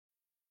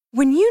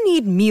When you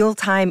need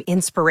mealtime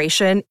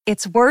inspiration,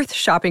 it's worth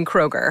shopping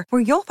Kroger,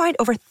 where you'll find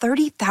over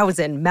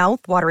 30,000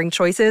 mouth-watering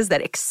choices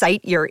that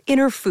excite your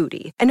inner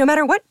foodie. And no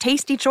matter what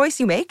tasty choice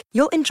you make,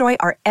 you'll enjoy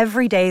our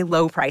everyday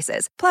low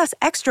prices, plus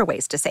extra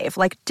ways to save,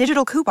 like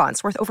digital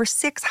coupons worth over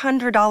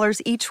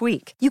 $600 each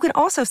week. You can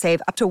also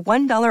save up to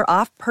 $1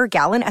 off per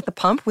gallon at the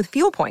pump with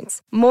fuel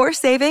points. More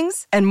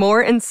savings and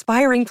more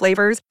inspiring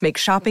flavors make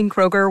shopping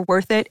Kroger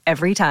worth it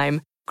every time.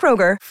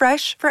 Kroger,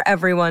 fresh for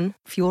everyone.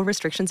 Fuel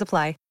restrictions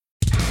apply.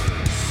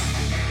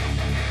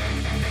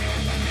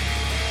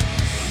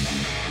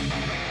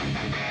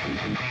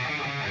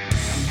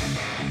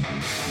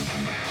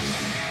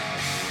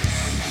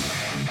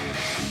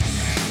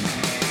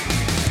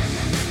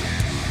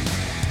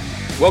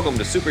 Welcome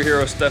to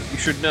Superhero Stuff You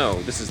Should Know.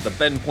 This is the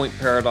Ben Point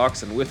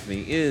Paradox, and with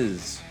me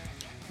is...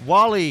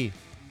 Wally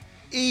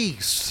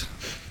East.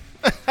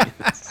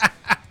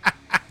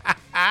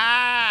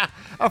 I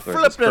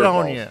flipped it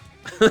on you.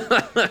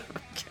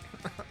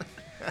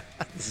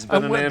 I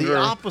went the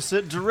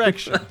opposite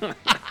direction.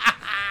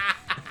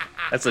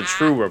 That's a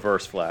true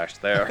reverse flash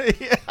there.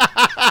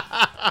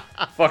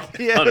 Fuck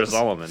Yes. Hunter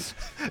Solomon.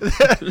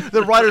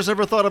 The writers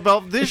never thought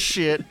about this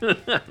shit.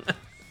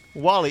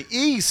 Wally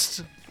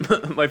East.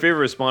 My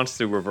favorite response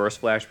to reverse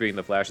flash being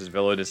the Flash's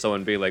villain is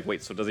someone being like,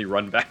 wait, so does he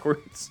run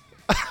backwards?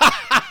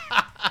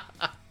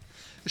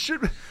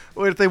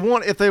 If they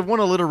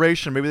want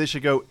alliteration, maybe they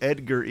should go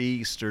Edgar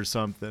East or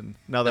something.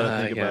 Now that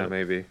I think about it,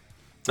 maybe.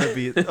 that'd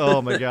be.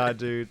 Oh my god,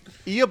 dude,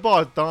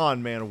 Eobard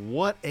Thawne, man,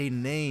 what a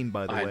name,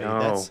 by the way.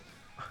 Know.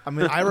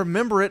 I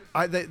remember it.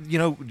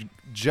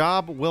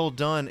 Job well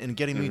done in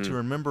getting me to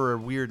remember a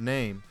weird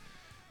name.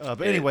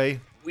 But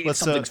anyway, We need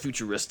something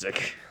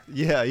futuristic.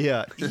 Yeah,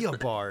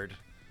 Eobard.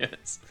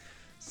 Yes.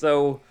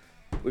 So,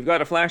 we've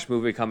got a Flash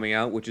movie coming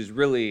out, which is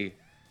really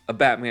a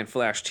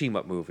Batman-Flash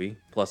team-up movie,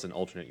 plus an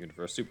alternate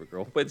universe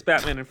Supergirl, but it's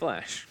Batman and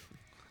Flash.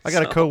 I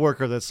got a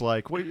coworker that's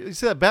like, "Wait, you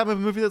see that Batman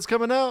movie that's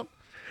coming out?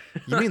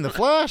 You mean the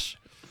Flash?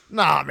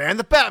 Nah, man,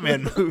 the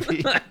Batman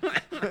movie."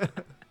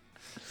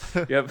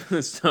 Yep,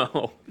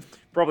 so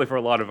probably for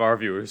a lot of our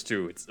viewers,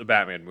 too, it's a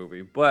Batman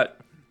movie.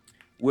 But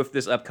with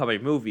this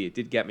upcoming movie, it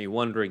did get me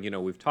wondering,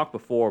 we've talked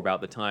before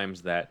about the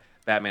times that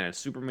Batman and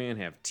Superman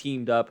have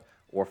teamed up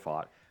or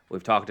fought.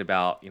 We've talked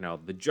about,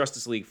 the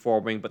Justice League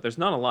forming, but there's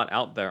not a lot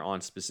out there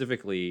on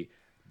specifically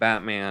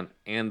Batman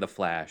and the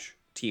Flash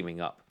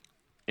teaming up.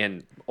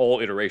 And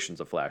all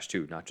iterations of Flash,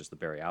 too, not just the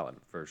Barry Allen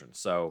version.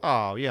 So,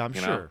 oh, yeah, I'm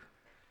sure.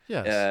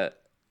 Yes.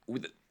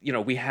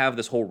 We have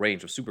this whole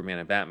range of Superman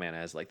and Batman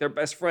as, like, they're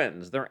best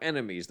friends, they're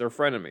enemies, they're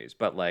frenemies.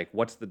 But, like,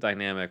 what's the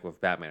dynamic with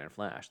Batman and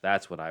Flash?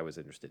 That's what I was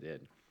interested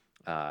in,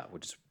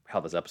 which is how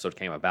this episode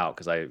came about.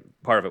 Because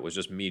part of it was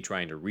just me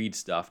trying to read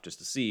stuff just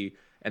to see,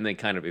 and then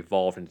kind of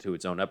evolved into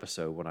its own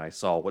episode when I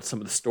saw what some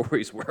of the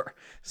stories were.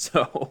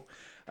 So...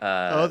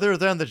 other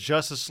than the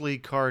Justice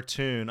League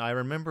cartoon, I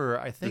remember,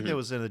 I think it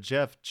was in a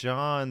Jeff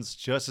Johns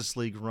Justice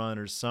League run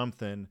or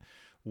something,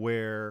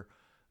 where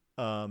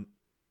I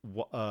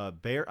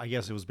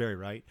guess it was Barry,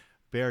 right?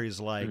 Barry's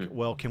like,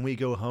 well, can we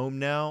go home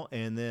now?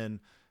 And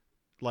then,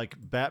 like,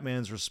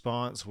 Batman's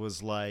response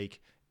was like,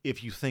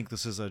 if you think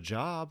this is a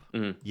job,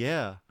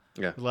 yeah.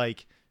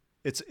 Like,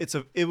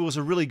 it was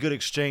a really good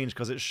exchange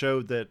because it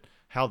showed that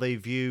how they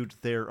viewed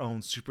their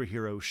own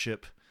superhero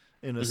ship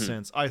in a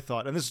sense, I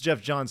thought. And this is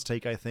Jeff Johns'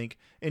 take, I think.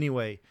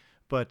 Anyway,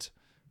 but,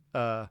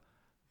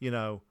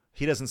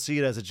 he doesn't see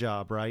it as a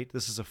job, right?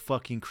 This is a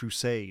fucking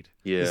crusade.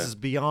 Yeah. This is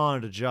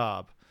beyond a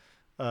job.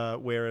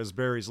 Whereas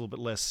Barry's a little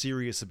bit less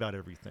serious about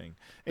everything.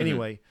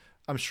 Anyway,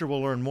 I'm sure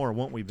we'll learn more,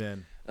 won't we,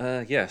 Ben?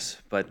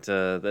 Yes, but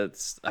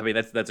that's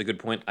a good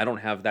point. I don't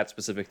have that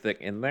specific thing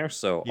in there,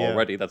 so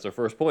already that's our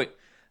first point.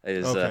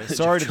 Okay,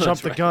 sorry to jump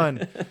the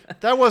gun.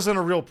 That wasn't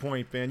a real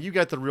point, Ben. You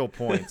got the real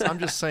points. I'm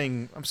just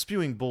saying, I'm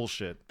spewing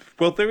bullshit.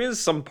 Well, there is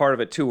some part of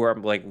it, too, where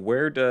I'm like,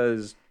 where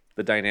does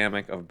the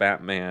dynamic of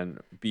Batman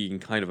being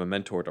kind of a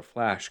mentor to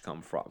Flash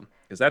come from?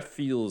 Because that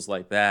feels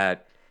like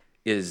that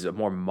is a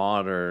more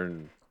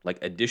modern,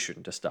 like,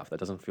 addition to stuff.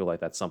 That doesn't feel like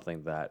that's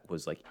something that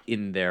was, like,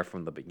 in there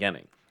from the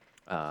beginning.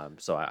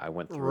 So I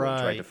went through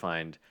and tried to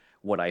find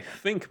what I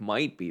think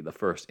might be the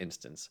first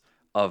instance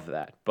of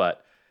that.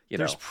 But...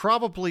 There's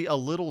probably a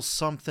little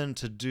something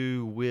to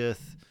do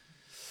with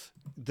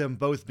them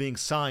both being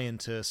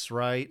scientists,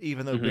 right?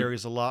 Even though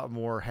Barry's a lot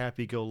more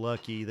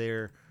happy-go-lucky,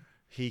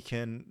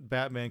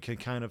 Batman can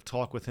kind of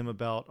talk with him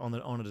about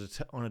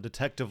on a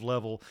detective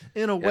level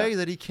in a way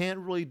that he can't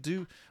really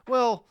do.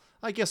 Well,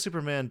 I guess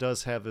Superman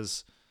does have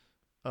his,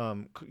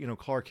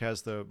 Clark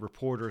has the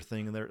reporter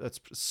thing, and that's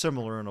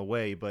similar in a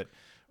way, but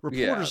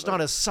reporter's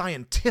not as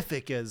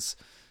scientific as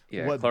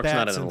what Clark's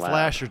Bats and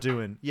Flash are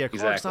doing. Yeah,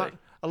 Clark's Exactly. not.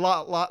 A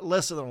lot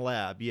less than a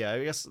lab. Yeah,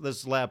 I guess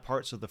there's lab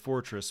parts of the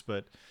Fortress,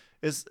 but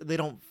they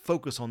don't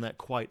focus on that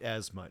quite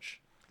as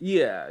much.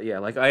 Yeah.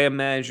 Like, I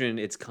imagine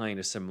it's kind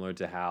of similar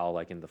to how,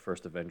 like, in the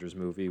first Avengers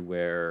movie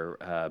where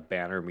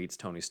Banner meets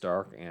Tony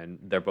Stark, and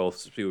they're both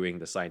spewing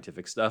the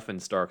scientific stuff,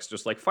 and Stark's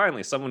just like,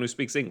 finally, someone who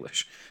speaks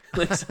English.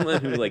 Like, someone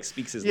who, like,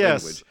 speaks his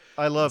language.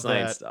 I love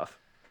science that. stuff.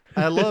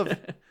 I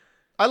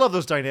I love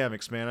those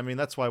dynamics, man. I mean,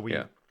 that's why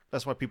Yeah.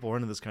 that's why people are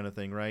into this kind of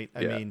thing, right?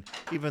 I Yeah. mean,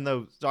 even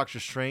though Doctor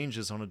Strange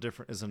is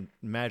isn't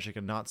magic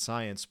and not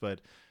science,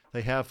 but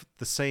they have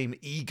the same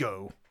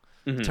ego.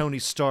 Tony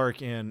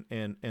Stark and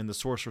the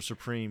Sorcerer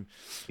Supreme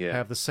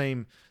have the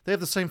same. They have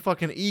the same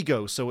fucking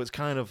ego, so it's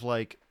kind of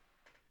like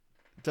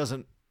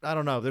doesn't. I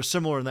don't know. They're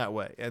similar in that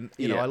way, and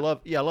you know, I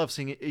love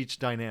seeing each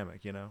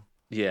dynamic. You know.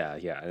 Yeah,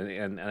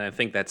 and I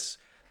think that's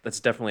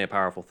definitely a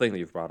powerful thing that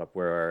you've brought up,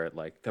 where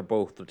like they're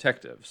both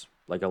detectives.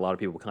 Like a lot of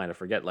people kind of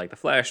forget, like the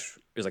Flash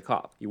is a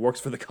cop. He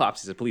works for the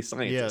cops. He's a police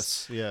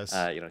scientist. Yes.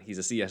 You know, he's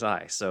a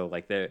CSI. So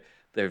like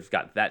they've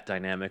got that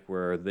dynamic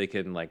where they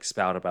can like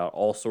spout about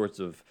all sorts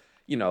of.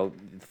 You know,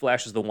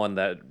 Flash is the one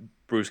that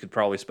Bruce could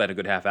probably spend a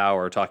good half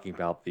hour talking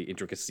about the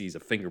intricacies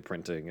of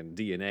fingerprinting and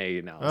DNA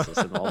analysis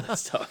and all that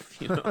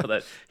stuff. You know,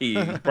 that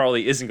he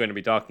probably isn't going to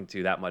be talking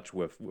to that much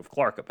with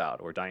Clark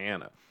about, or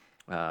Diana.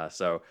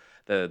 So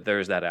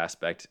there's that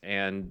aspect.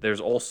 And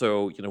there's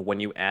also, you know, when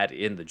you add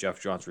in the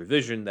Jeff Johns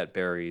revision that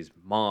Barry's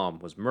mom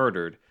was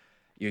murdered,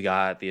 you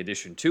got the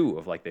addition, too,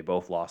 of like they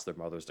both lost their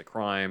mothers to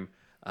crime.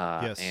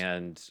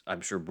 And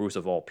I'm sure Bruce,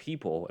 of all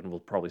people, and we'll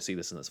probably see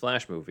this in this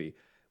Flash movie,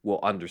 will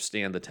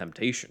understand the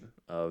temptation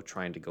of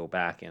trying to go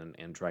back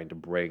and trying to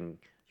bring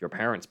your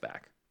parents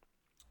back.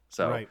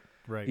 So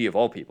right. he, of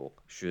all people,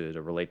 should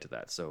relate to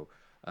that. So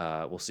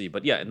we'll see.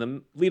 But yeah, in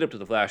the lead up to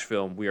the Flash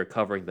film, we are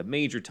covering the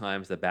major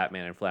times that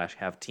Batman and Flash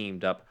have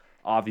teamed up.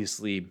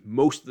 Obviously,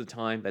 most of the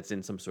time, that's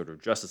in some sort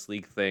of Justice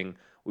League thing.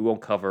 We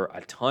won't cover a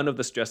ton of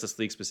this Justice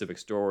League specific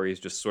stories,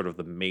 just sort of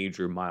the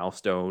major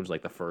milestones,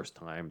 like the first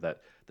time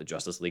that the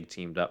Justice League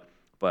teamed up.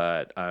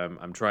 But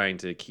I'm trying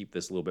to keep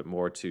this a little bit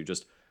more to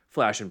just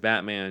Flash and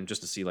Batman,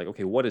 just to see like,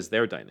 okay, what is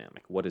their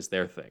dynamic? What is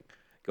their thing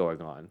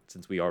going on?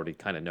 Since we already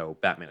kind of know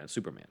Batman and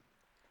Superman.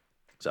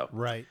 So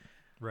right.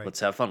 Let's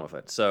have fun with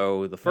it.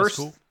 So the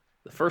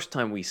first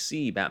time we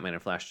see Batman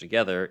and Flash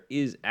together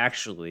is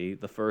actually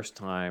the first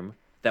time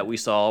that we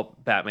saw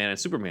Batman and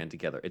Superman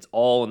together. It's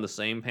all in the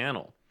same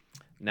panel.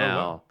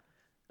 Now,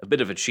 a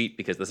bit of a cheat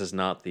because this is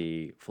not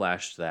the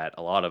Flash that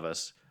a lot of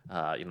us,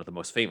 you know, the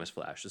most famous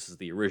Flash. This is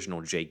the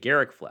original Jay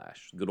Garrick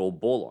Flash, good old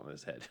bull on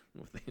his head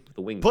with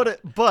the wings.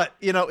 But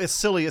you know, it's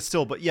silly. It's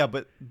still, but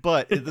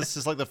this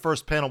is like the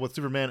first panel with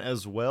Superman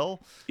as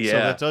well. Yeah. So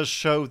that does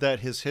show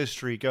that his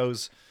history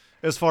goes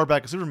as far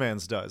back as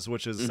Superman's does,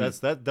 which is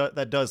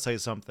that does say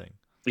something.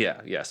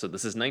 Yeah. So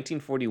this is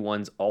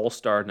 1941's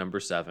All-Star number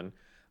 7.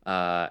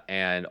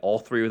 And all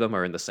three of them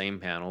are in the same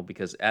panel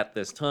because at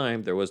this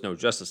time there was no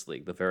Justice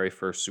League. The very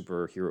first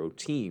superhero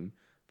team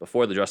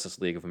before the Justice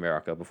League of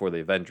America, before the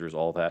Avengers,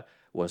 all that,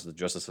 was the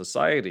Justice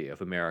Society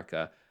of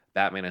America.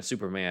 Batman and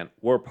Superman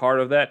were part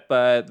of that,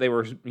 but they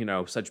were, you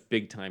know, such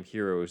big-time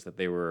heroes that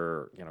they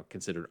were, you know,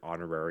 considered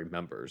honorary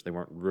members. They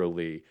weren't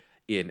really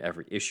in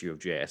every issue of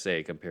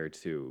JSA compared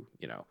to,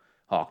 you know,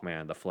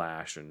 Hawkman, The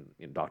Flash, and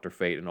Dr.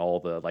 Fate, and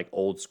all the, like,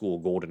 old-school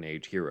Golden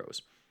Age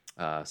heroes.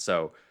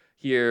 So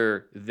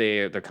here,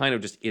 they're kind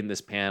of just in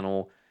this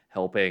panel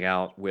helping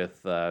out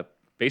with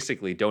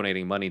basically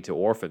donating money to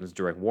orphans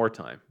during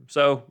wartime.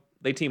 So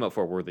they team up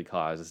for a worthy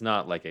cause. It's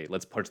not like a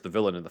let's punch the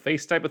villain in the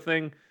face type of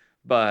thing,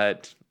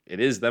 but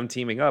it is them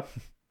teaming up.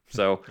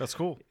 So that's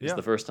cool. It's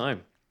the first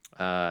time.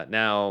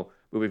 Now,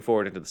 moving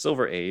forward into the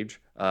Silver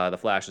Age, the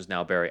Flash is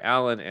now Barry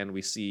Allen, and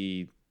we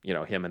see, you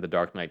know, him and the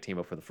Dark Knight team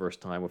up for the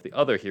first time with the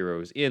other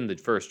heroes in the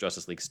first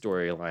Justice League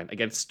storyline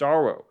against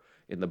Starro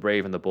in The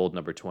Brave and the Bold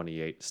number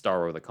 28,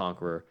 Starro the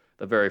Conqueror,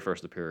 the very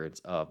first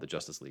appearance of the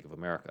Justice League of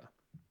America.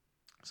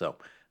 So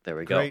there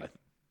we go.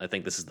 I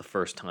think this is the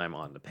first time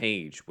on the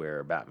page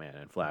where Batman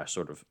and Flash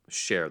sort of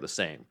share the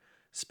same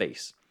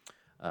space.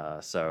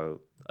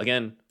 So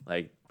again,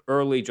 like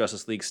early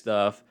Justice League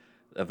stuff.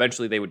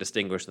 Eventually, they would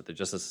distinguish that the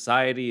Justice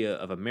Society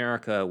of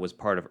America was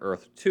part of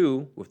Earth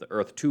 2, with the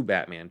Earth 2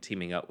 Batman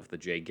teaming up with the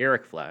Jay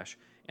Garrick Flash,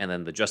 and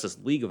then the Justice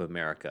League of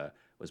America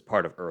was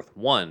part of Earth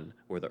 1,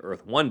 where the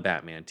Earth 1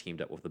 Batman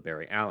teamed up with the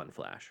Barry Allen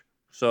Flash.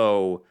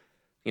 So,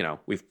 you know,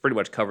 we've pretty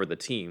much covered the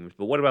teams,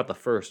 but what about the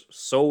first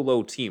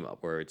solo team-up,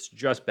 where it's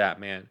just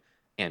Batman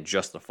and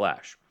just the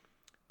Flash?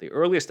 The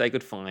earliest I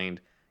could find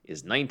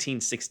is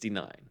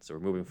 1969. So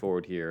we're moving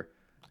forward here.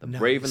 The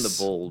Brave and the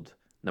Bold,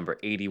 number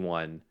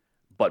 81.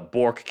 But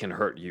Bork can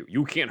hurt you.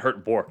 You can't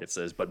hurt Bork, it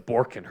says, but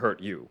Bork can hurt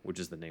you, which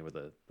is the name of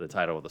the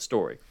title of the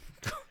story.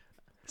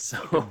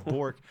 So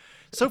Bork.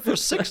 So for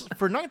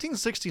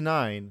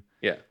 1969,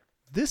 yeah,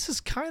 this is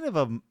kind of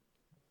a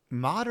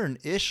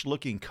modern-ish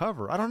looking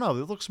cover. I don't know.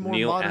 It looks more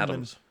Neil modern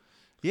Adams.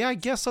 Yeah, I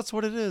guess that's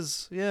what it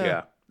is.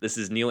 Yeah. This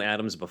is Neil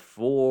Adams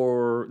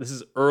before. This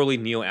is early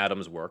Neil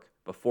Adams work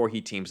before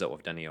he teams up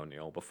with Denny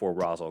O'Neil, before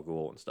Ra's al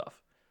Ghul and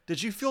stuff.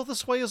 Did you feel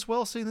this way as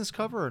well, seeing this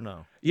cover, or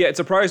no? Yeah, it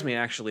surprised me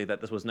actually that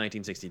this was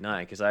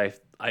 1969 because I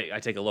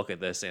take a look at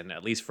this, and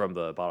at least from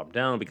the bottom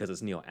down, because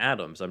it's Neil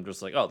Adams, I'm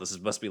just like, oh,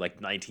 must be like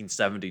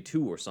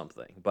 1972 or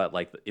something. But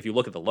like, if you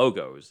look at the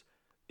logos,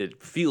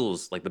 it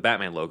feels like the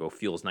Batman logo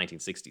feels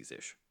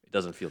 1960s-ish. It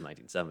doesn't feel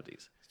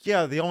 1970s.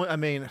 Yeah,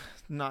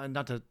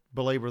 not to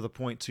belabor the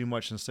point too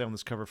much and stay on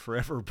this cover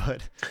forever,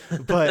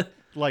 but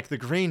like the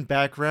green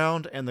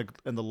background and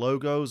the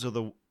logos are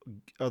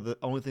the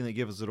only thing that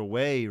gives it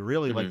away.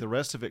 Really, like the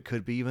rest of it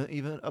could be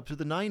even up to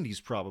the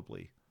 90s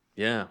probably.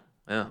 Yeah.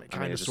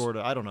 Kind of, sort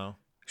of. I don't know.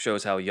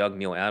 Shows how young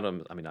Neil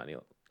Adams. I mean, not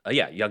Neil.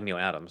 Young Neil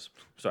Adams.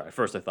 Sorry, at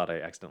first I thought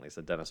I accidentally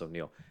said Dennis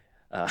O'Neil.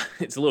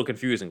 It's a little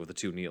confusing with the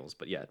two Neils,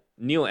 but yeah,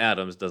 Neil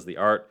Adams does the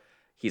art.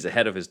 He's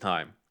ahead of his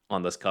time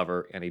on this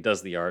cover, and he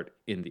does the art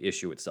in the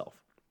issue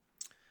itself.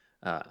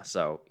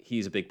 So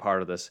he's a big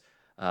part of this.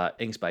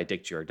 Inks by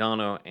Dick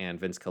Giordano and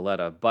Vince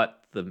Colletta,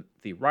 but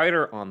the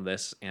writer on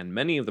this and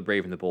many of the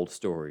Brave and the Bold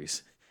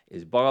stories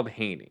is Bob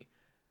Haney,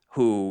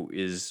 who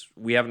is,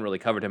 we haven't really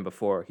covered him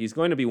before. He's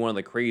going to be one of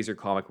the crazier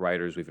comic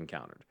writers we've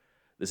encountered.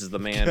 This is the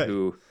man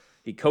who,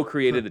 he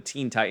co-created the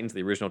Teen Titans,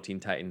 the original Teen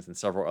Titans, and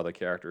several other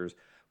characters,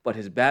 but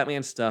his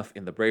Batman stuff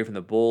in the Brave and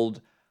the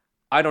Bold,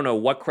 I don't know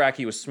what crack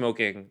he was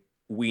smoking.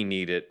 We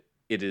need it.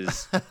 It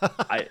is,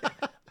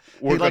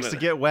 he likes to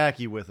get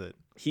wacky with it.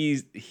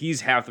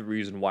 He's half the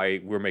reason why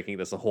we're making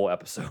this a whole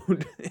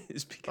episode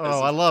is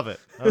because I love it.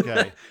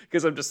 Okay.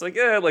 Because I'm just like,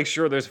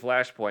 sure, there's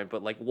Flashpoint,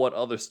 but like, what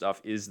other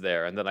stuff is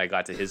there? And then I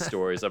got to his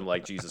stories. I'm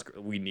like, Jesus,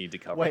 we need to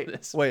cover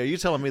this. Wait, are you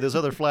telling me there's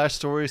other Flash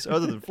stories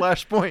other than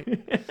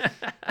Flashpoint?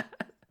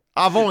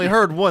 I've only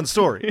heard one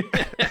story.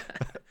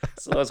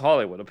 So that's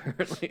Hollywood,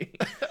 apparently.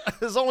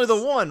 There's only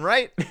the one,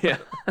 right? Yeah.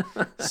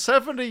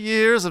 70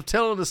 years of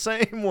telling the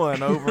same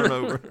one over and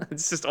over.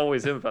 It's just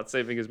always him about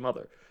saving his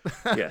mother.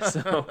 Yeah,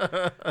 so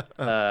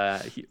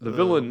the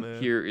villain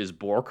here is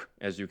Bork,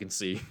 as you can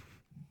see.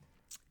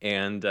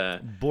 And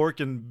Bork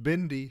and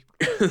Bindi.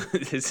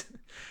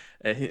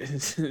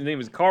 his name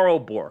is Carl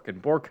Bork, and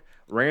Bork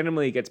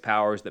randomly gets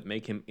powers that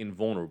make him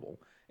invulnerable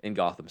in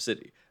Gotham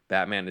City.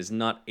 Batman is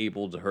not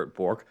able to hurt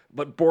Bork,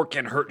 but Bork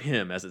can hurt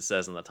him, as it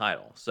says in the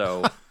title.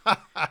 So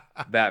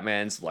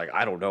Batman's like,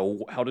 I don't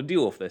know how to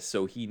deal with this.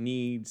 So he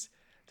needs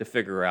to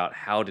figure out,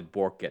 how did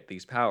Bork get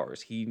these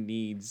powers? He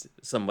needs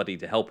somebody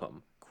to help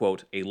him.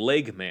 Quote, a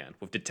leg man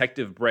with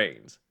detective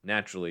brains.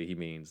 Naturally, he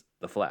means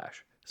the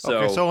Flash.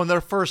 So in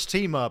their first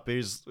team up,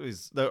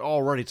 they're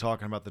already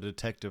talking about the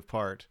detective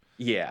part.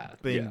 Yeah.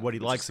 Being what he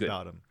likes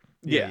about him.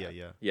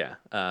 Yeah.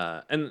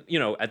 And,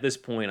 at this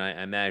point,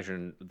 I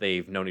imagine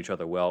they've known each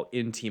other well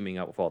in teaming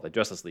up with all the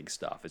Justice League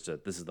stuff. It's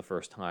just, this is the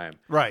first time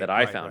that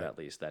I found, at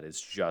least, that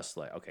it's just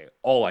like, okay,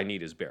 all I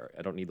need is Barry.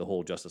 I don't need the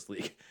whole Justice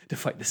League to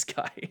fight this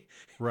guy.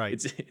 Right.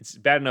 It's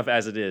bad enough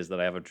as it is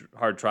that I have a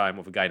hard time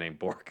with a guy named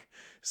Bork.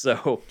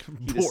 So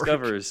he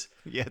discovers...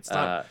 Yeah, it's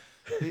not...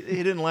 He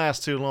didn't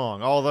last too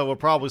long, although we'll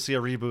probably see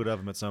a reboot of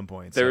him at some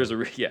point. There's a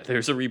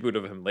reboot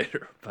of him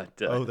later, but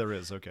there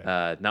is,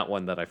 okay. Not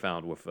one that I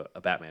found with a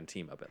Batman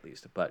team up, at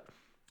least. But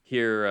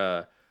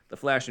here, the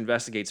Flash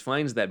investigates,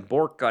 finds that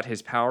Bork got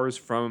his powers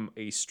from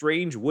a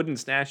strange wooden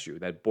statue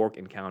that Bork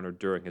encountered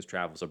during his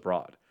travels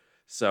abroad.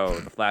 So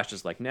the Flash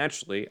is like,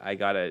 naturally, I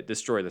gotta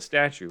destroy the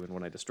statue, and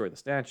when I destroy the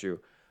statue,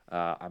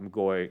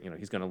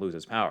 he's gonna lose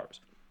his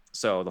powers.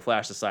 So the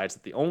Flash decides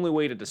that the only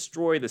way to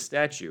destroy the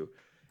statue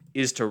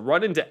is to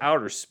run into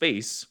outer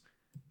space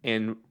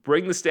and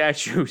bring the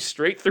statue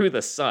straight through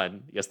the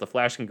sun. Yes, the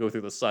Flash can go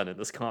through the sun in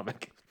this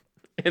comic.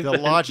 And the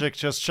logic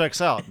just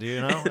checks out, do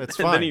you know? It's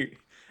fine. Then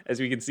as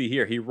we can see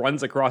here, he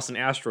runs across an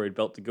asteroid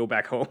belt to go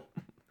back home.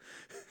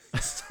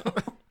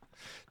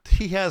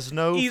 He has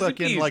no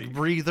fucking, like,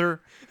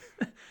 breather.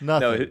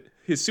 Nothing. No,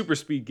 his super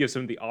speed gives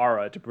him the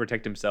aura to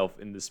protect himself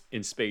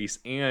in space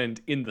and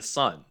in the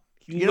sun.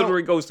 He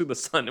literally goes through the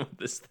sun with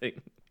this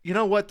thing. You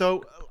know what,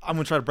 though? I'm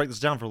going to try to break this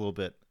down for a little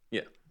bit.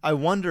 Yeah. I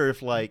wonder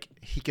if, like,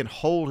 he can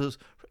hold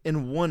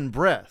in one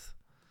breath.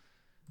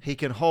 He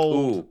can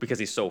hold... Ooh, because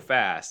he's so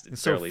fast.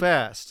 It's so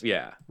fast.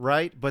 Yeah.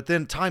 Right? But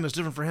then time is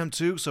different for him,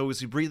 too. So is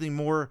he breathing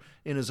more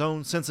in his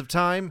own sense of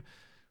time?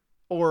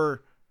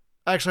 Or...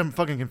 Actually, I'm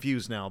fucking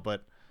confused now,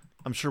 but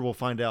I'm sure we'll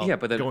find out. Yeah,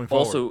 but then going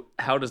forward. Also,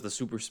 how does the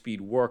super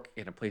speed work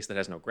in a place that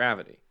has no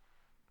gravity?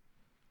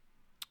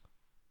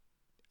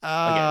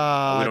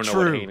 Again,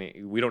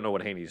 we don't know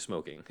what Haney's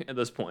smoking at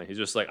this point. He's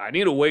just like, I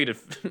need a way to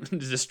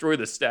destroy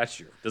the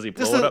statue. Does he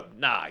blow it up?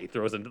 Nah, he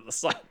throws it into the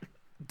sun.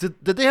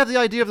 Did they have the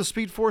idea of the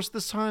Speed Force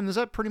this time? Does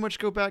that pretty much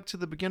go back to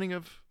the beginning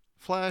of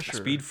Flash?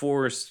 Speed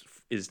Force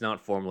is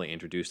not formally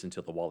introduced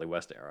until the Wally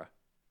West era.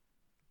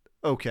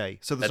 Okay,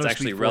 so that's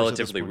actually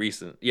relatively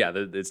recent. Yeah,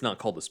 it's not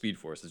called the Speed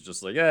Force. It's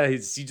just like,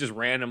 he just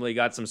randomly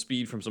got some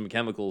speed from some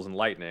chemicals and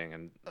lightning,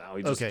 and now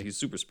he's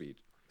super speed.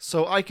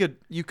 So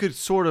you could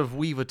sort of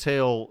weave a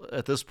tale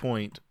at this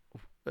point,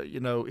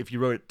 if you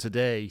wrote it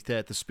today,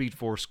 that the Speed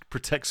Force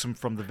protects him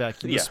from the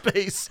vacuum of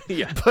space.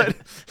 Yeah, but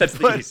that's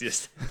the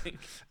easiest thing.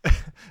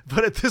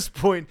 But at this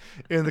point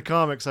in the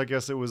comics, I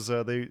guess it was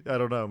I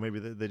don't know, maybe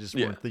they just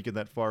weren't thinking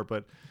that far.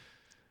 But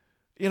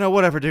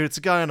whatever, dude. It's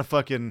a guy in a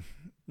fucking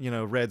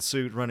red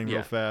suit running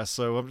real fast.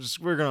 So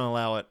we're gonna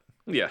allow it.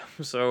 Yeah.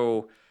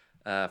 So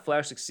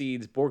Flash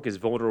succeeds. Bork is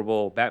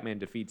vulnerable. Batman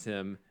defeats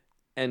him.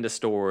 End of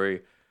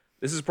story.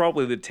 This is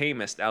probably the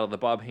tamest out of the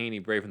Bob Haney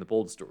Brave and the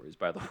Bold stories,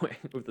 by the way.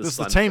 This is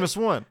the tamest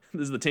one.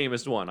 This is the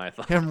tamest one, I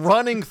thought. Him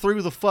running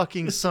through the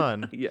fucking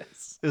sun.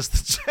 Yes. Is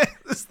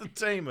the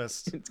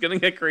tamest. It's going to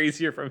get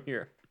crazier from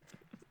here.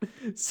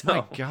 So,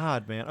 My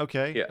God, man.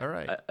 Okay. yeah. All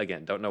right.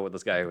 Again, don't know what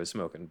this guy was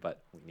smoking,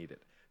 but we need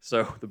it.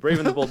 So, The Brave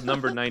and the Bold,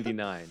 number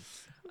 99.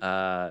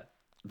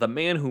 The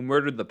man who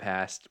murdered the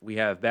past. We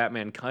have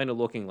Batman kind of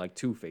looking like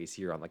Two-Face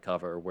here on the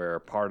cover, where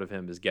part of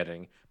him is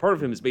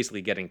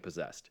basically getting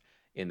possessed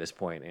in this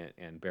point,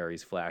 and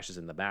Barry's Flash is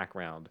in the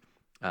background,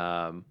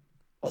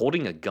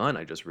 holding a gun.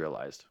 I just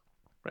realized,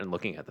 and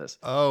looking at this.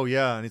 Oh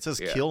yeah, and it says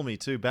Yeah. "kill me"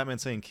 too. Batman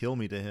saying "kill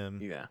me" to him.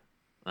 Yeah.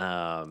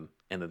 And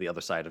then the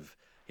other side of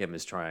him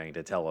is trying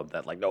to tell him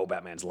that, like, no,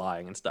 Batman's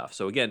lying and stuff.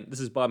 So again, this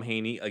is Bob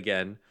Haney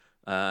again,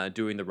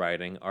 doing the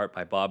writing, art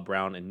by Bob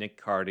Brown and Nick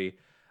Cardy.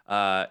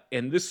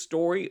 In this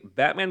story,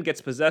 Batman gets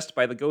possessed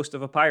by the ghost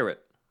of a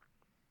pirate.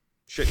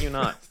 Shit you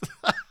not.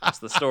 That's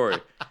the story.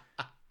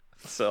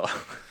 So.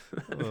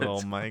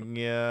 Oh my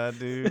God,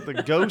 dude!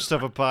 The ghost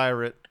of a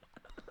pirate.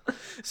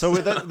 So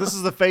this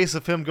is the face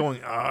of him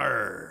going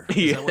 "Arr."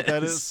 Is that what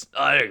that is?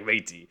 Arr,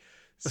 matey.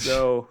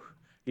 So,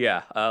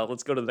 yeah,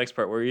 let's go to the next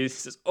part where he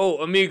says,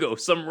 "Oh, amigo,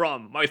 some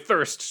rum. My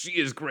thirst, she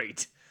is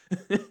great."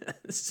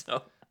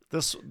 So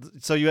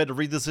you had to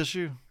read this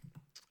issue?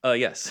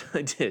 yes,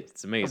 I did.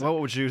 It's amazing.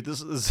 What would you?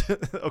 This is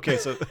okay.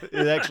 So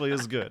it actually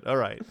is good. All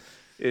right.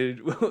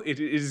 It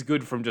is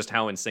good from just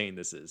how insane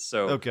this is.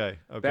 So, Okay.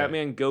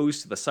 Batman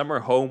goes to the summer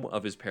home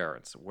of his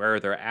parents, where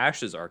their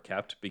ashes are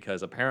kept,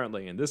 because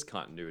apparently in this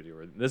continuity,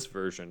 or in this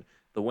version,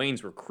 the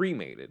Waynes were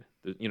cremated.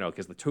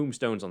 Because the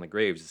tombstones on the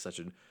graves is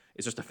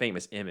it's just a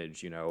famous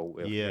image,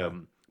 with Yeah.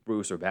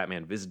 Bruce or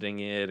Batman visiting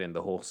it, and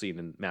the whole scene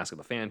in Mask of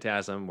the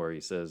Phantasm where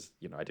he says,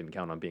 I didn't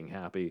count on being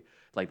happy.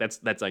 Like, that's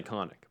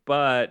iconic.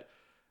 But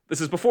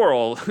this is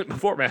before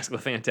Mask of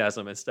the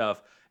Phantasm and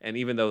stuff. And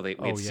even though we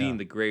had seen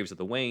the graves of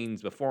the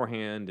Waynes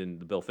beforehand and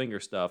the Bill Finger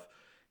stuff,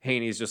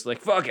 Haney's just like,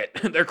 fuck it,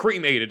 they're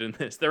cremated in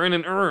this. They're in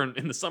an urn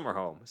in the summer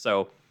home.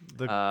 So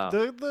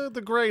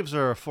the graves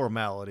are a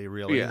formality,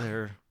 really.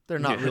 Yeah. They're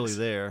not Yes. really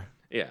there.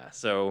 yeah,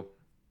 so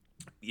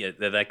yeah,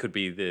 that could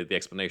be the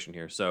explanation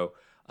here. So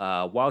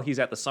while he's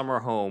at the summer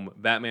home,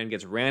 Batman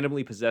gets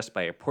randomly possessed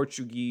by a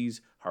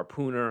Portuguese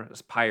harpooner,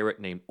 this pirate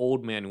named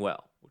Old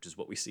Manuel, which is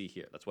what we see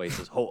here. That's why he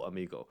says, "Ho,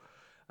 amigo,"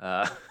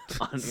 on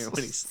here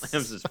when he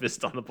slams his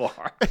fist on the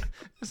bar.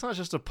 It's not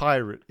just a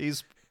pirate.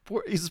 He's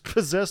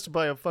possessed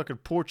by a fucking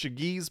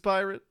Portuguese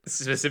pirate.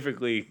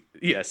 Specifically,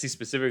 yes, he's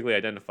specifically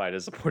identified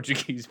as a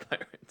Portuguese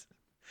pirate.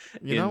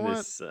 You know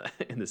what?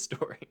 In this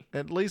story.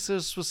 At least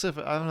it's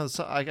specific. I don't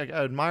know. I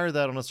admire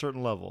that on a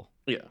certain level.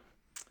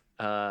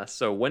 Yeah.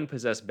 So when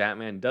possessed,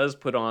 Batman does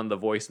put on the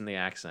voice and the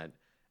accent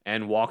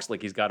and walks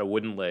like he's got a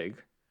wooden leg.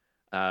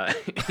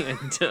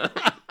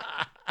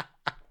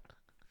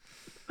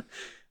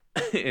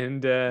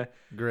 And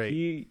Great.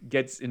 he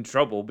gets in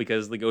trouble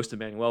because the ghost of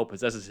Manuel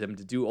possesses him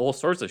to do all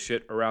sorts of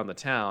shit around the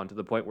town, to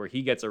the point where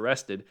he gets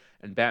arrested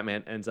and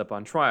Batman ends up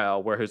on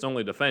trial, where his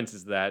only defense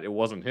is that it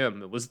wasn't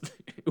him, it was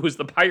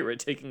the pirate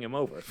taking him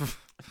over.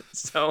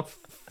 So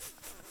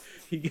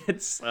he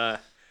gets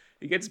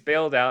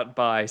bailed out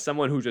by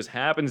someone who just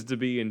happens to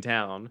be in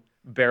town,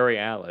 Barry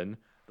Allen,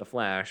 the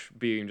Flash,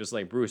 being just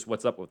like, "Bruce,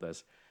 what's up with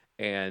this?"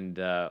 And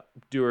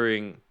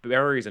during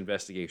Barry's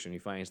investigation, he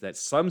finds that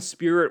some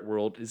spirit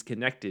world is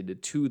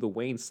connected to the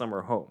Wayne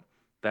summer home.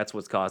 That's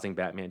what's causing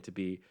Batman to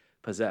be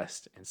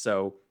possessed. And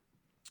so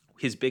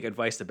his big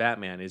advice to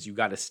Batman is, you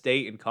got to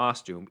stay in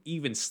costume,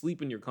 even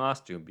sleep in your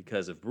costume,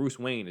 because if Bruce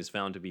Wayne is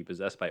found to be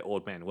possessed by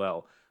Old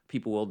Manuel,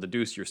 people will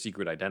deduce your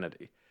secret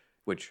identity,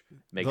 which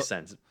makes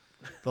sense.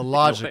 The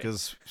logic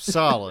is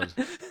solid.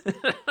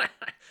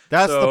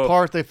 That's the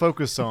part they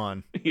focus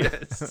on.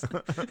 Yes.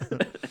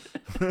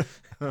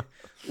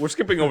 We're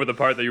skipping over the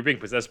part that you're being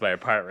possessed by a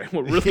pirate.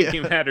 What really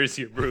matters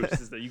here, Bruce,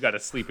 is that you got to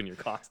sleep in your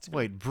costume.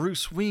 Wait,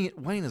 Bruce Wayne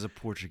is a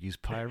Portuguese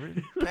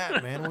pirate.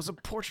 Batman was a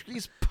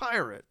Portuguese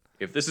pirate.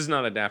 If this is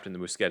not adapting the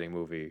Muschietti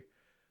movie,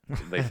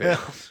 they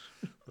failed.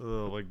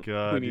 Oh my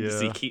God! We need to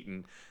see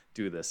Keaton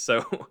do this.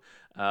 So,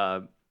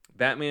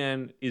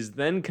 Batman is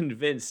then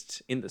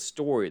convinced in the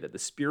story that the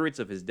spirits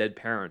of his dead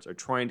parents are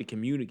trying to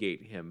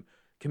communicate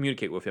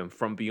with him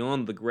from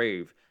beyond the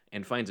grave,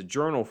 and finds a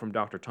journal from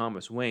Dr.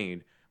 Thomas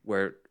Wayne,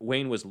 where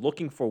Wayne was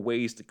looking for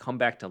ways to come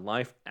back to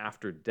life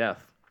after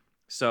death.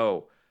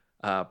 So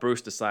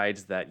Bruce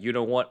decides that, you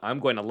know what, I'm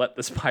going to let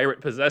this pirate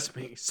possess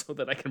me so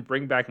that I can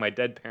bring back my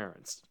dead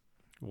parents.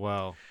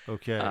 Wow.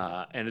 Okay.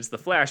 And it's the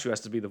Flash who has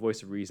to be the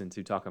voice of reason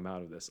to talk him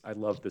out of this. I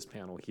love this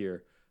panel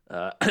here.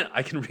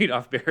 I can read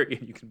off Barry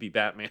and you can be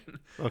Batman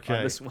on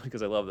this one,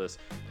 because I love this.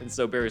 And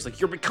so Barry's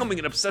like, "You're becoming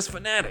an obsessed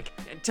fanatic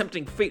and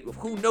tempting fate with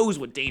who knows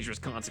what dangerous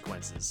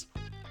consequences."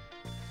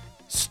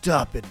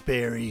 Stop it,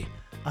 Barry.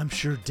 I'm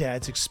sure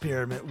Dad's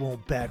experiment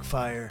won't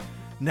backfire.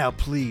 Now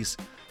please,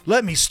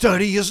 let me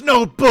study his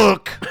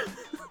notebook!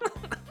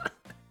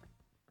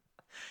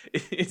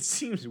 It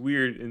seems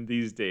weird in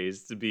these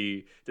days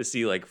to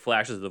see like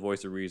Flash as the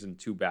voice of reason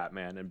to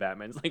Batman, and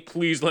Batman's like,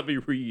 "Please let me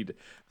read."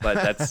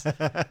 But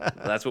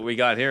that's what we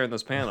got here in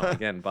this panel.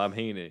 Again, Bob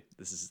Haney.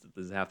 This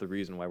is half the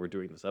reason why we're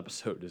doing this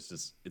episode.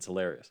 It's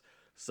hilarious.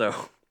 So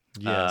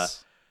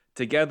Yes.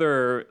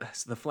 Together,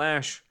 the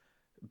Flash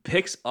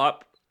picks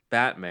up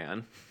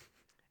Batman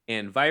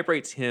and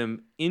vibrates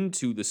him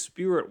into the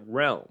spirit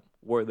realm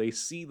where they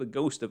see the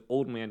ghost of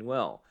Old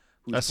Manuel.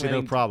 I see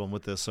no problem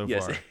with this so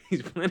Yes, far.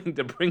 he's planning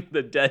to bring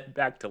the dead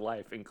back to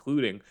life,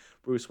 including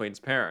Bruce Wayne's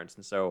parents.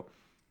 And so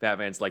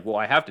Batman's like, well,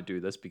 I have to do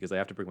this because I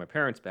have to bring my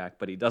parents back.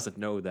 But he doesn't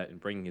know that in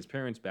bringing his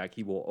parents back,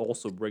 he will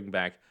also bring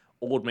back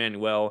Old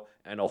Manuel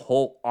and a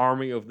whole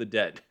army of the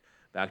dead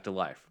back to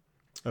life.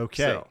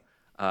 Okay. So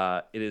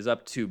it is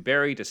up to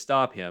Barry to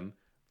stop him.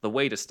 The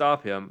way to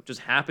stop him just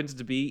happens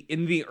to be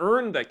in the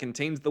urn that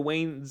contains the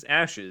Wayne's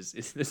ashes.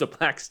 There's a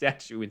black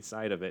statue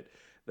inside of it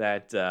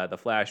that the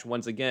Flash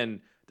once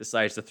again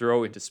decides to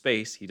throw into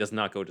space. He does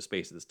not go to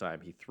space this time.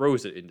 He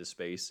throws it into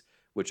space,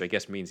 which I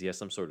guess means he has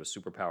some sort of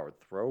superpowered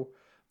throw.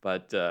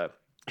 But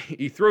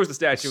he throws the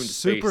statue into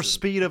space. Super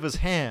speed of his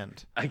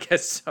hand I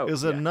guess so.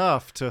 is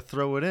enough to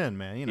throw it in,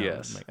 man. You know,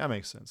 Yes. that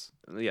makes sense.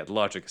 Yeah, the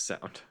logic is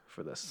sound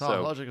for this.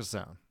 Solid logic of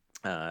sound.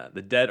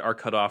 The dead are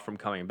cut off from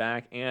coming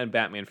back, and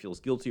Batman feels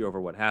guilty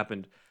over what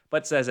happened,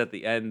 but says at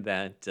the end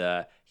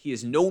that he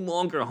is no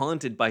longer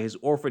haunted by his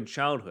orphaned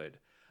childhood.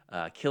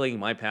 Killing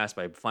my past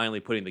by finally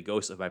putting the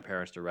ghosts of my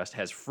parents to rest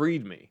has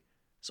freed me.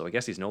 So I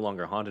guess he's no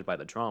longer haunted by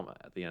the trauma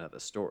at the end of the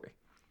story.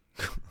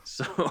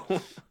 So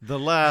The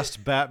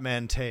last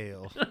Batman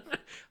tale.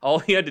 all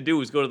he had to do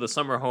was go to the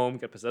summer home,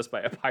 get possessed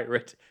by a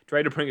pirate,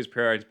 try to bring his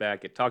parents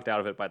back, get talked out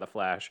of it by the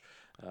Flash,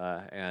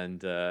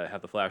 and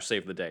have the Flash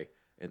save the day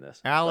in this.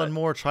 Alan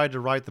Moore tried to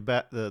write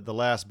the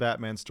last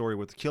Batman story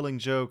with the Killing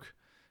Joke.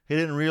 He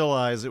didn't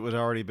realize it had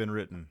already been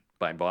written.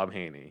 By Bob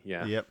Haney,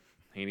 yeah. Yep.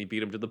 Haney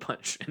beat him to the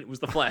punch, and it was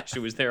the Flash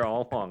who was there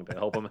all along to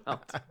help him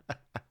out.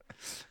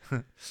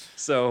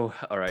 So,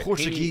 all right.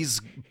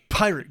 Portuguese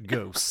pirate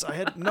ghosts. I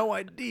had no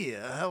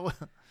idea.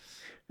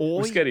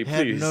 Muschietti,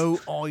 had please. no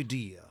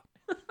idea.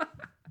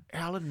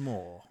 Alan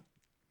Moore.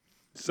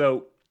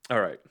 So, all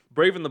right.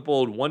 Brave and the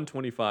Bold,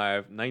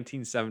 125,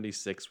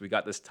 1976. We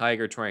got this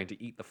tiger trying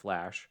to eat the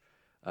Flash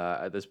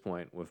at this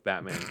point, with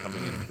Batman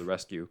coming in for the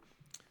rescue.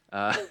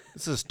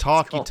 This is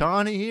Talkie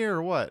Tawny here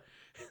or what?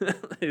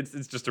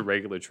 It's just a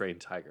regular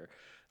trained tiger.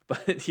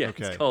 But yeah,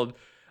 Okay. It's called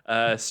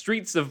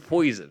Streets of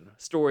Poison.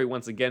 Story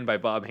once again by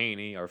Bob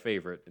Haney, our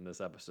favorite in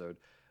this episode.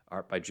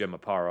 Art by Jim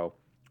Aparo.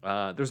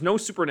 There's no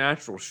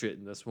supernatural shit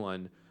in this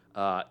one.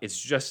 It's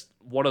just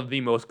one of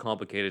the most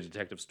complicated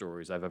detective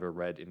stories I've ever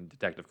read in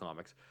Detective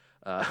Comics.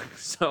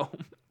 So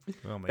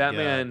Oh my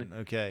Batman God.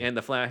 Okay. and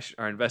the Flash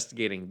are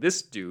investigating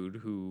this dude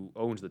who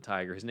owns the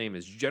tiger. His name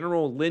is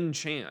General Lin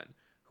Chan,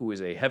 who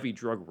is a heavy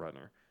drug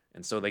runner.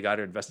 And so they got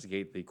to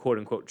investigate the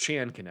quote-unquote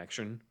Chan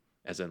connection,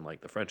 as in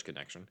like the French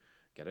connection.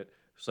 Get it?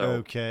 So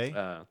Okay.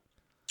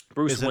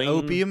 Bruce Is it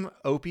Wayne.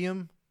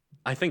 opium?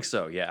 I think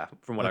so, yeah,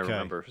 from what I Okay.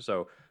 remember.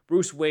 So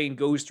Bruce Wayne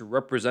goes to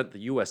represent the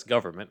U.S.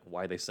 government.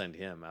 Why they send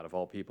him, out of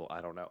all people,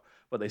 I don't know.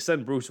 But they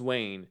send Bruce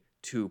Wayne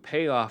to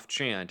pay off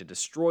Chan to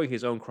destroy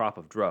his own crop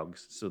of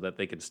drugs so that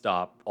they can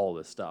stop all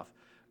this stuff.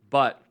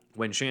 But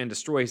when Chan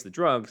destroys the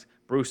drugs,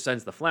 Bruce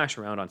sends the Flash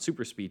around on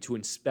super speed to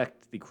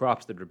inspect the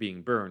crops that are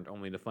being burned,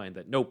 only to find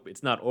that, nope,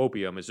 it's not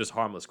opium, it's just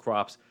harmless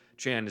crops.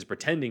 Chan is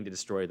pretending to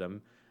destroy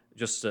them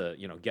just to,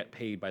 get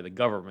paid by the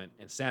government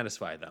and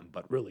satisfy them,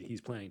 but really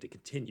he's planning to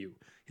continue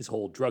his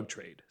whole drug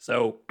trade.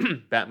 So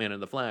Batman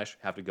and the Flash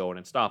have to go in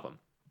and stop him.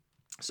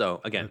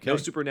 So again, no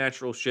Okay.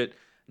 supernatural shit,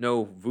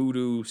 no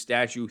voodoo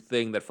statue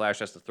thing that Flash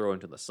has to throw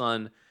into the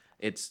sun.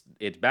 It's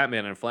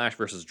Batman and Flash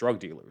versus drug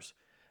dealers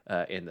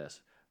in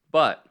this.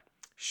 But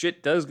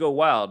shit does go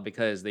wild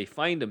because they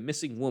find a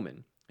missing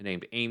woman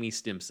named Amy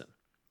Stimson.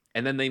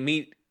 And then they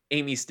meet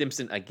Amy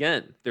Stimson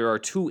again. There are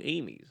two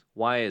Amys.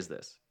 Why is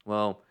this?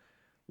 Well,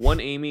 one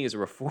Amy is a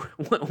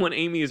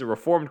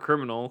reformed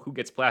criminal who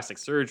gets plastic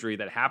surgery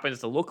that happens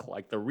to look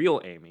like the real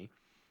Amy.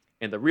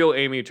 And the real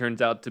Amy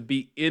turns out to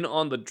be in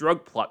on the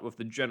drug plot with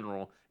the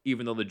general,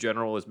 even though the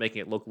general is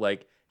making it look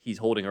like he's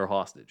holding her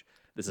hostage.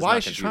 This is Why not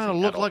is she trying to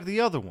confusing look at all. like the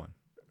other one?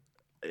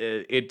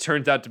 It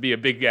turns out to be a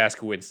big ass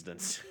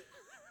coincidence.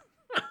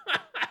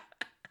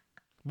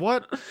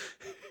 What?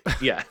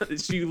 Yeah,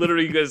 she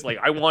literally goes like,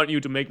 "I want you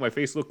to make my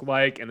face look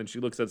like," and then she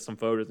looks at some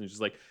photos and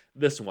she's like,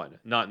 "This one,"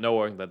 not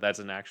knowing that that's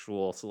an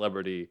actual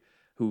celebrity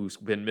who's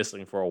been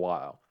missing for a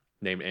while,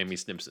 named Amy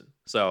Stimson.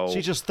 So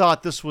She just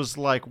thought this was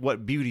like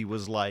what beauty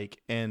was like,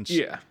 and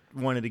she Yeah.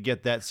 wanted to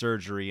get that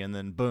surgery, and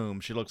then boom,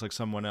 she looks like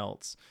someone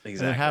else. And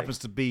Exactly. it happens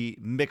to be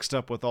mixed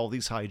up with all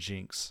these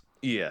hijinks.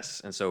 Yes,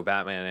 and so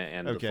Batman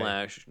and Okay. the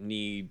Flash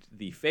need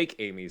the fake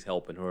Amy's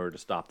help in order to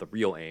stop the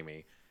real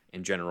Amy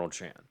and General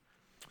Chan.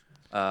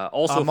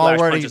 Also,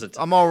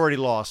 I'm already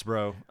lost,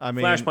 bro. I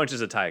mean, Flash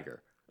punches a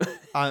tiger.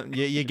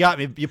 you got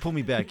me. You pull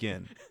me back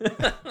in.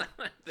 There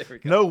we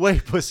go. No way,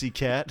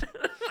 pussycat.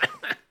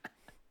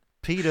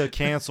 PETA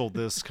canceled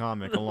this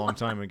comic a long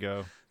time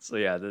ago. So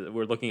yeah,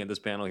 we're looking at this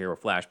panel here where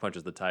Flash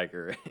punches the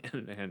tiger,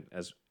 and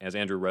as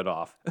Andrew read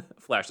off,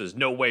 Flash says,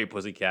 "No way,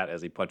 pussycat,"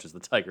 as he punches the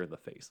tiger in the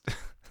face.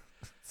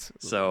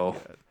 So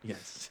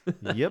yes,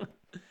 Yep.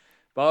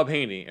 Bob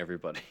Haney,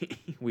 everybody,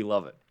 we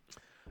love it.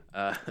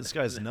 This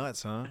guy's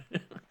nuts, huh?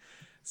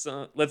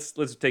 So let's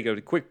take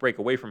a quick break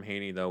away from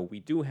Haney, though. We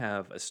do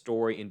have a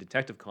story in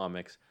Detective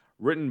Comics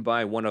written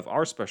by one of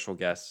our special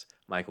guests,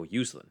 Michael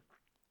Uslan.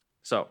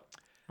 So,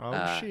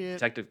 Shit.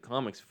 Detective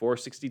Comics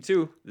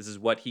 462. This is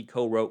what he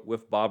co-wrote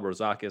with Bob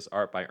Rozakis,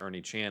 art by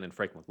Ernie Chan and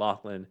Frank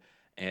McLaughlin.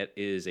 It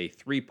is a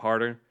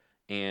 3-parter.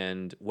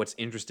 And what's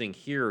interesting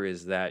here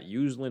is that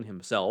Uslan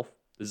himself,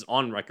 this is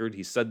on record,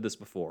 he said this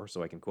before,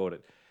 so I can quote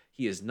it.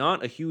 He is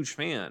not a huge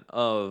fan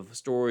of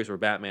stories where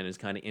Batman is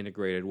kind of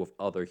integrated with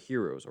other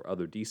heroes or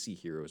other DC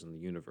heroes in the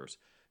universe,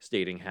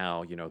 stating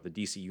how, the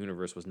DC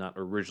universe was not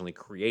originally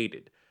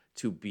created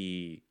to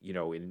be,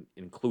 an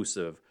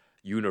inclusive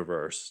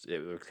universe. It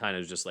was kind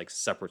of just like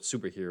separate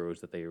superheroes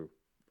that they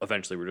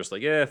eventually were just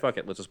like, yeah, fuck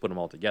it, let's just put them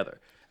all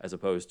together, as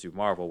opposed to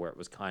Marvel, where it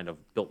was kind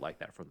of built like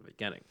that from the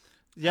beginning.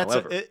 Yeah,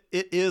 However, it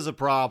is a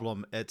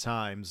problem at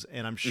times,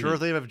 and I'm sure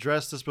they've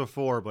addressed this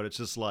before, but it's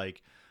just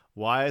like,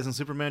 why isn't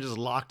Superman just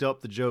locked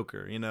up the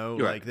Joker? Right.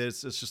 Like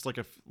it's just like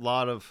a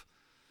lot of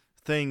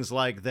things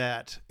like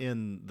that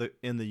in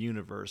the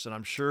universe, and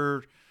I'm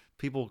sure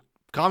people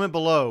comment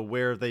below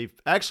where they've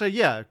actually,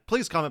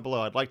 please comment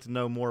below. I'd like to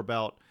know more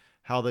about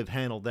how they've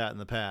handled that in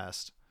the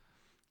past.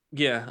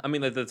 Yeah, I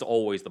mean that's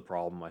always the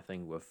problem, I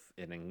think, with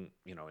an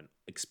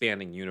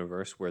expanding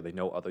universe where they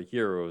know other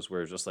heroes.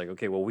 Where it's just like,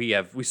 okay, well, we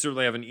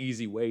certainly have an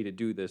easy way to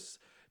do this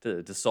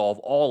to solve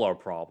all our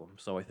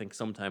problems. So I think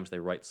sometimes they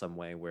write some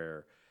way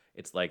where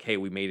it's like, hey,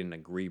 we made an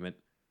agreement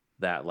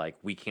that like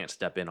we can't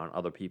step in on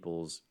other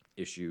people's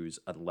issues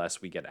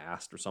unless we get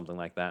asked or something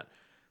like that.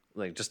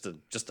 Like just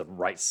to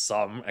write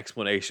some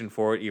explanation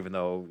for it, even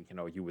though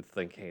you would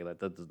think, hey,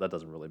 that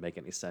doesn't really make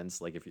any sense.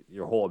 Like if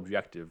your whole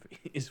objective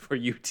is for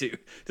you to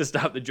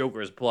stop the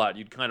Joker's plot,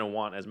 you'd kind of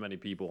want as many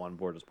people on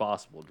board as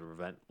possible to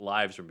prevent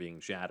lives from being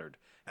shattered,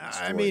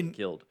 destroyed, and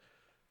killed.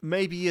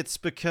 Maybe it's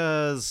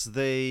because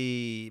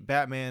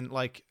Batman,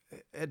 like,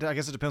 I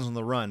guess it depends on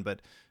the run,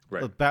 but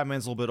right.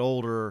 Batman's a little bit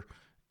older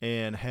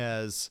and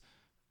has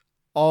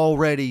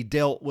already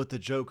dealt with the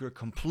Joker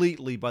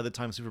completely by the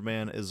time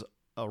Superman is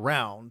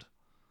around,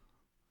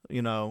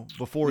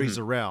 before he's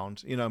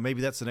around.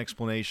 Maybe that's an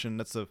explanation.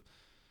 That's the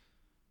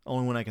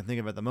only one I can think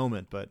of at the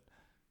moment, but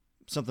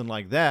something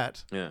like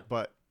that. Yeah.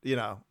 But,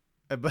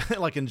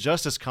 like in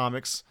Justice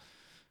Comics,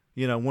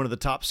 one of the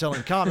top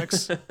selling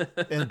comics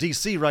in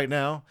DC right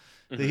now,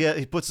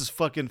 he puts his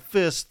fucking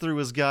fist through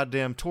his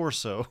goddamn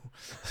torso.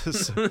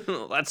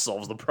 That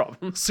solves the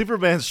problem.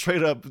 Superman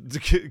straight up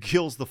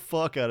kills the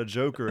fuck out of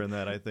Joker in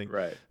that, I think.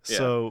 Right. Yeah.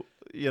 So,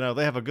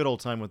 they have a good old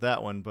time with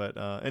that one. But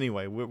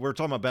anyway, we're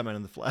talking about Batman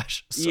and the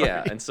Flash. Sorry.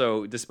 Yeah, and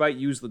so despite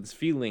Uslan's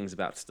feelings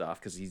about stuff,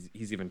 because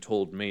he's even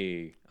told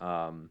me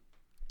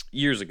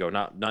years ago,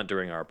 not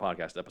during our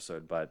podcast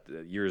episode, but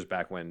years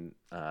back when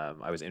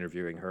I was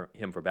interviewing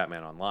him for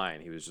Batman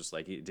Online, he was just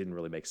like, it didn't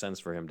really make sense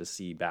for him to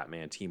see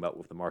Batman team up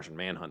with the Martian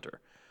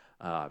Manhunter,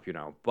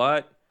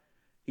 but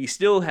he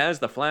still has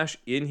the Flash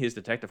in his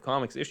Detective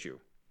Comics issue.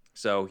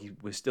 So he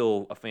was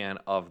still a fan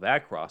of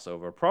that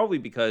crossover, probably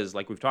because,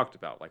 like we've talked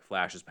about, like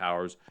Flash's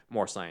powers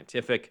more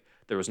scientific.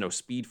 There was no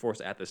Speed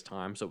Force at this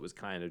time, so it was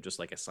kind of just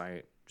like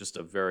just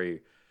a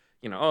very,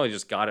 he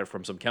just got it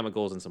from some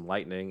chemicals and some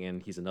lightning,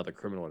 and he's another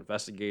criminal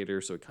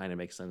investigator, so it kind of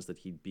makes sense that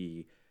he'd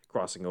be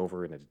crossing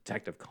over in a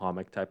detective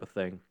comic type of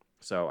thing.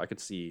 So I could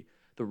see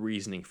the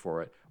reasoning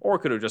for it, or it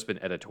could have just been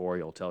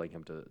editorial telling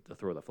him to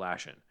throw the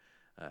Flash in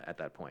at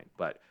that point,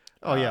 but.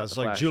 It's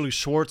like Julie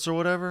Schwartz or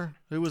whatever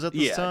who was at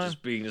this time.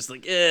 Just being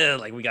like,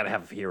 like we gotta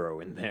have a hero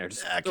in there.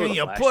 Can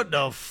you put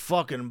the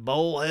fucking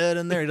bullhead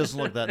in there? He doesn't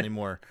look that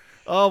anymore.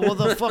 Oh, well,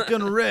 the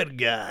fucking red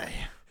guy.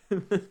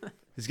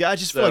 This guy, I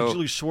just feel like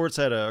Julie Schwartz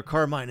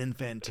Carmine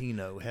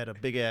Infantino had a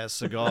big ass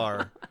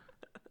cigar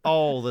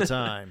all the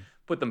time.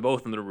 Put them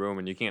both in the room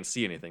and you can't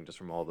see anything just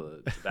from all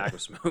the tobacco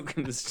smoke,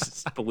 and it's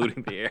just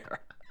polluting the air.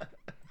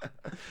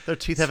 Their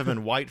teeth haven't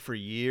been white for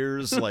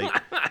years. Like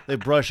they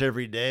brush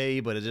every day,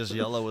 but it's just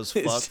yellow as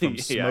fuck from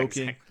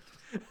smoking.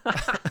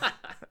 Exactly.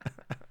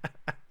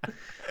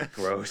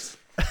 Gross.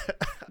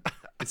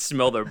 You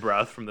smell their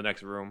breath from the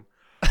next room.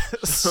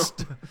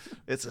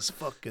 It's a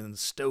fucking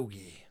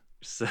stogie.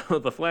 So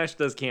the Flash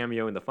does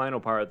cameo in the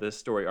final part of this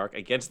story arc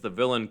against the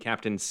villain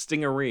Captain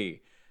Stingaree,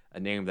 a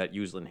name that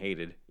Uslan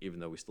hated, even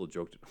though we still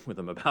joked with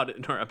him about it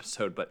in our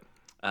episode. But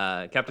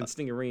Captain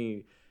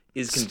Stingaree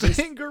is convinced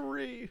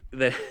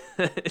that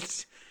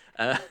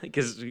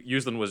because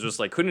Uslan was just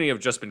like, couldn't he have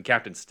just been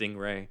Captain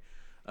Stingray?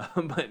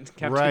 But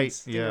Captain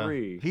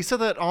Stingaree. Yeah. He said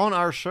that on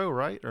our show,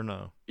 right? Or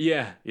no?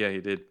 Yeah,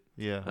 he did.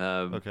 Yeah.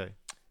 Okay.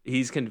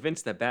 He's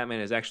convinced that Batman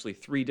is actually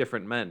 3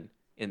 different men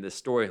in this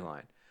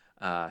storyline.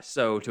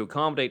 So to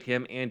accommodate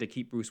him and to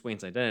keep Bruce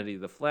Wayne's identity,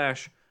 the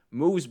Flash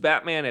moves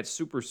Batman at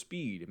super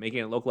speed, making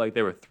it look like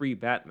there were 3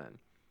 Batmen.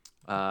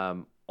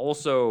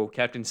 Also,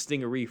 Captain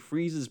Stingaree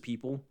freezes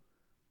people,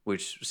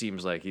 which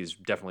seems like he's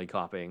definitely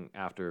copying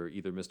after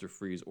either Mr.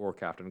 Freeze or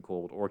Captain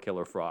Cold or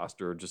Killer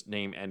Frost, or just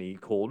name any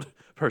cold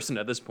person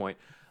at this point.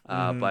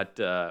 But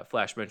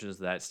Flash mentions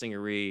that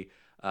Stingaree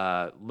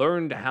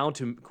learned how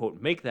to,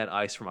 quote, make that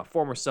ice from a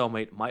former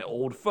cellmate, my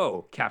old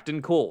foe,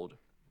 Captain Cold.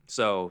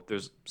 So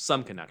there's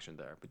some connection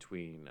there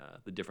between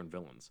the different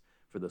villains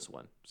for this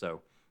one.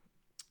 So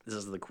This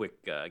is the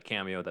quick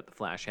cameo that the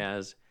Flash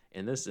has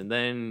in this, and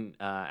then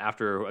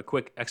after a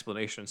quick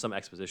explanation, some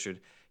exposition,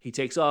 he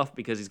takes off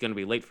because he's going to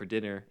be late for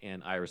dinner,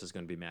 and Iris is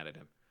going to be mad at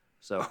him.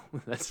 So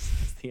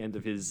that's the end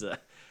of his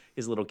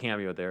little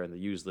cameo there in the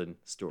Uslan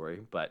story.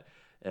 But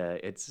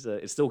it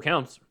still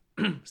counts.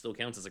 Still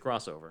counts as a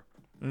crossover.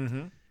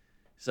 Mm-hmm.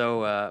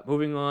 So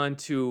moving on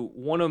to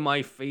one of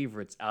my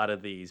favorites out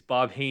of these.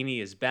 Bob Haney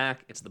is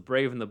back. It's The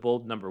Brave and the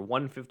Bold, number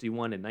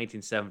 151 in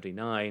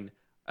 1979.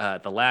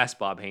 The last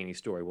Bob Haney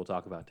story we'll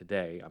talk about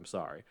today. I'm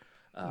sorry.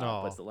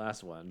 But it's the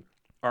last one.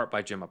 Art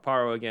by Jim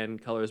Aparo again.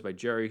 Colors by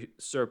Jerry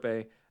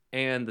Serpe.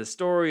 And the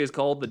story is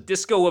called The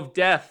Disco of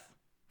Death.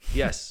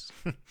 Yes.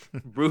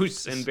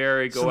 Bruce and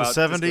Barry go out.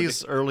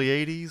 70s, early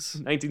 80s?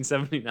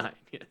 1979,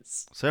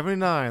 yes.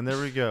 79,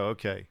 there we go.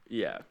 Okay.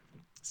 Yeah.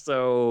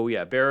 So,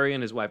 yeah, Barry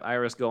and his wife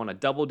Iris go on a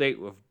double date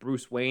with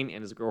Bruce Wayne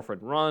and his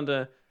girlfriend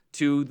Rhonda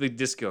to the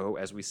disco,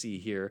 as we see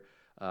here,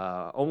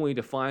 only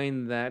to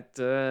find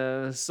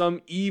that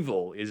some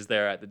evil is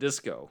there at the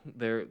disco.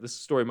 This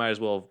story might as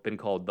well have been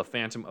called The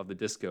Phantom of the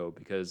Disco,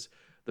 because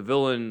the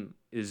villain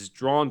is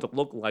drawn to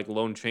look like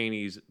Lon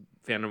Chaney's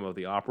Phantom of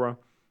the Opera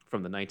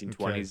from the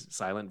 1920s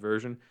silent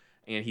version,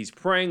 and he's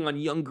preying on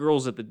young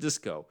girls at the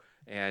disco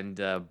and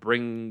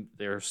bring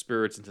their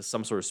spirits into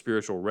some sort of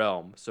spiritual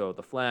realm. So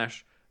the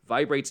Flash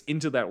vibrates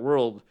into that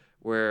world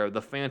where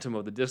the Phantom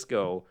of the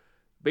Disco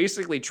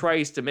basically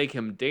tries to make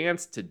him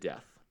dance to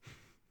death.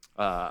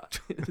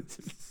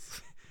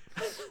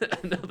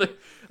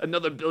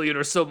 Another billion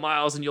or so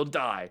miles and you'll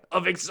die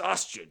of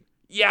exhaustion.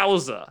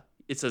 Yowza.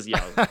 It says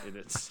yowza in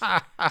it.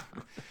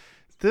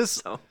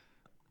 This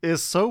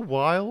is so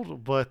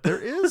wild, but there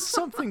is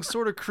something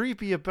sort of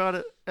creepy about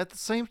it at the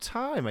same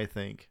time, I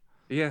think.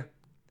 Yeah.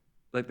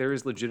 Like, there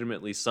is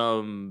legitimately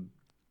some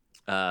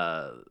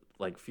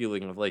like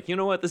feeling of like, you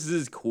know what, this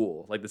is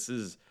cool. Like, this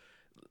is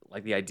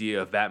like the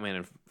idea of Batman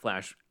and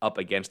Flash up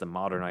against the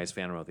modernized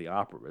Phantom of the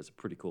Opera is a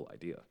pretty cool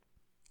idea.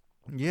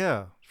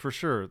 Yeah, for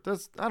sure.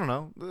 I don't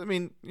know. I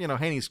mean,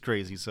 Haney's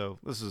crazy, so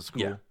this is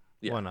cool.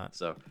 Yeah. Why not?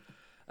 So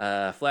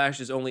Flash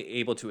is only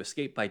able to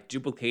escape by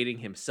duplicating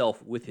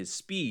himself with his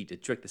speed to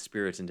trick the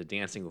spirits into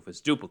dancing with his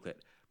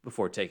duplicate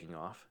before taking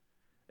off.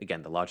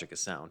 Again, the logic is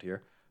sound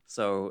here.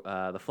 So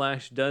the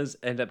Flash does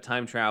end up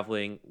time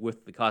traveling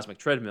with the Cosmic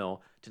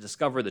Treadmill to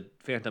discover the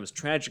Phantom's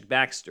tragic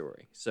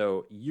backstory.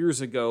 So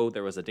years ago,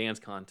 there was a dance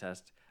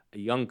contest. A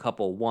young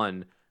couple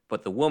won,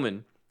 but the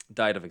woman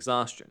died of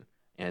exhaustion.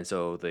 And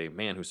so the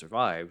man who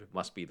survived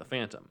must be the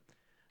Phantom.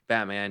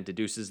 Batman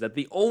deduces that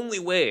the only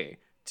way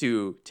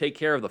to take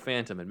care of the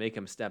Phantom and make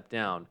him step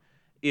down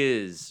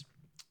is,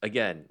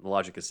 again, the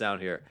logic is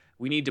sound here,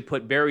 we need to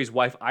put Barry's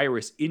wife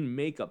Iris in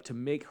makeup to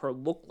make her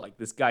look like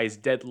this guy's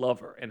dead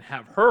lover and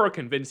have her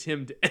convince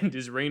him to end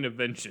his reign of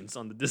vengeance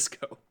on the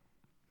disco.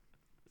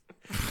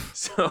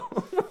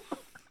 So,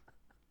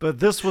 but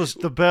this was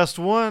the best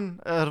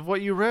one out of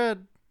what you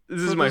read.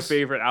 This is my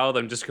favorite out of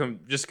them, just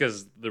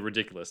because the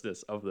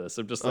ridiculousness of this.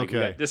 I'm just like, we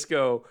got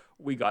disco,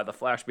 we got the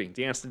Flash being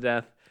danced to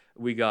death,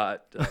 we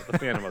got the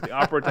Phantom of the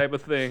Opera type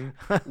of thing.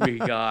 We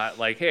got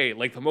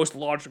the most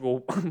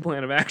logical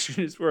plan of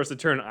action is for us to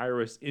turn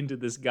Iris into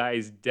this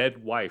guy's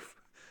dead wife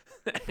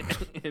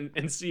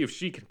and see if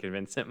she can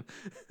convince him.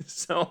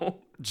 So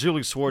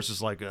Julie Schwartz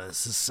is like,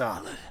 this is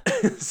solid.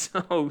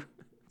 So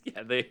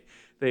yeah,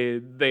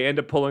 they end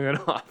up pulling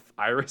it off.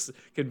 Iris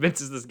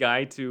convinces this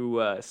guy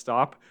to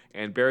stop,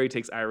 and Barry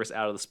takes Iris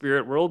out of the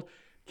spirit world.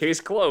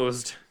 Case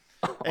closed.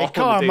 Hey,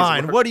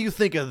 Carmine, what do you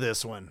think of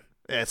this one?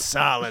 It's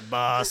solid,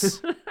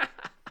 boss.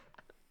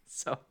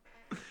 So,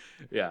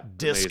 yeah.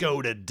 Disco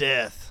amazing. to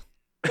death.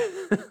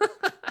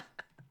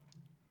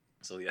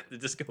 So, yeah, the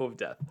Disco of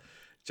Death.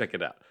 Check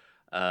it out.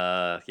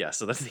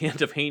 So that's the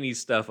end of Haney's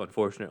stuff,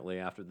 unfortunately,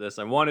 after this.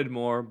 I wanted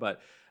more, but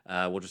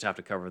we'll just have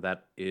to cover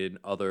that in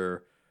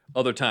other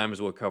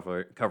times. We'll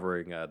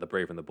covering the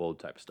Brave and the Bold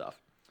type stuff.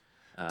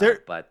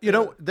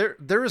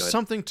 There is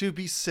something to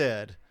be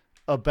said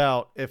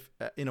about if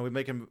we've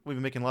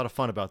been making a lot of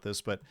fun about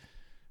this, but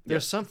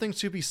there's something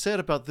to be said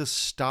about this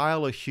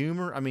style of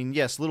humor. I mean,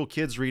 yes, little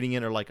kids reading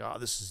it are like, "Oh,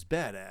 this is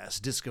badass,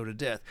 disco to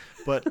death."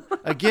 But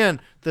again,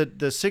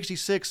 the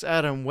 '66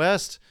 Adam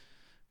West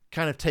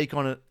kind of take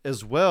on it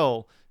as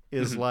well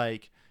is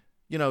like,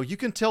 you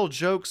can tell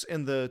jokes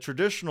in the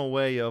traditional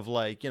way of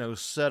like,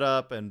 set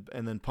up and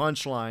then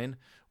punchline,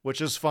 which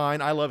is fine.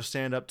 I love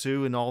stand up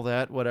too and all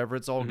that, whatever.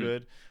 It's all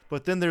good.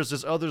 But then there's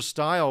this other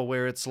style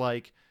where it's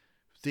like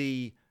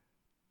the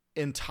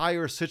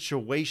entire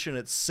situation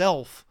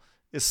itself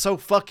is so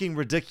fucking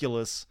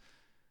ridiculous.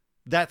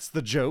 That's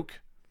the joke.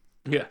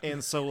 Yeah.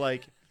 And so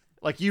like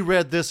you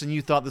read this and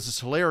you thought this is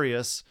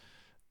hilarious,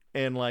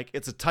 and like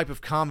it's a type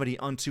of comedy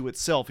unto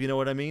itself. You know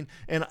what I mean?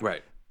 And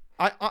right.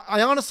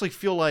 I honestly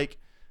feel like,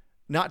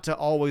 not to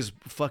always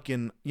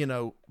fucking,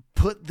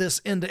 put this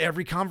into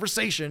every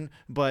conversation,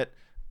 but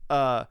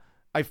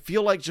I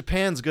feel like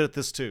Japan's good at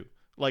this too.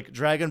 Like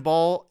Dragon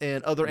Ball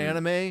and other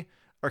anime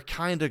are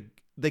kind of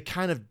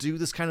do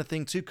this kind of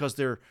thing too, because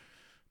their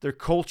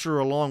culture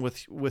along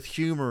with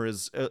humor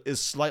is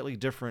slightly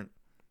different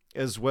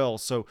as well.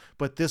 So,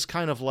 but this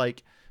kind of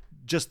like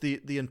just the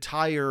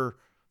entire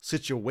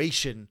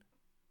situation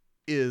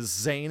is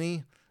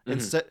zany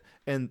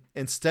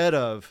instead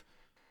of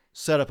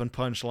setup and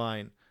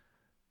punchline.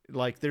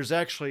 Like there's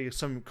actually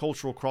some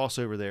cultural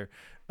crossover there.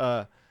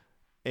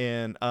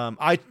 And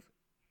I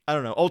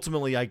don't know.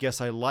 Ultimately, I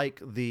guess I love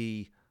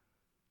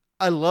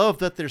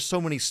that there's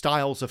so many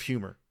styles of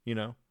humor, you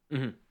know?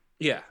 Mm-hmm.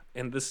 Yeah.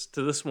 And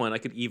this one, I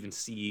could even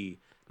see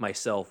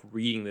myself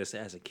reading this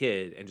as a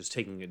kid and just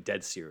taking it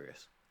dead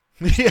serious.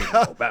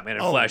 Yeah. Batman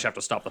and Flash have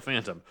to stop the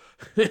Phantom.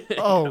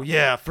 Oh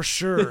yeah, for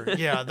sure.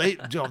 Yeah, they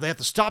have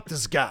to stop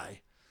this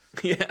guy.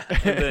 Yeah,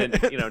 and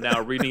then now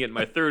reading it in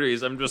my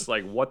 30s, I'm just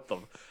like, what the?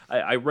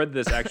 I read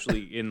this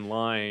actually in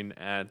line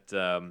at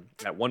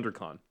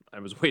WonderCon. I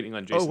was waiting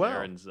on Jason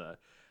Aaron's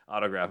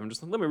autograph. I'm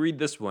just like, let me read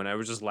this one. I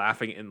was just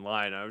laughing in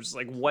line. I was just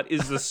like, what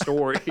is this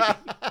story?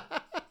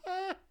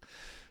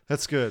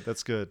 That's good.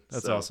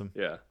 That's awesome.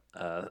 Yeah,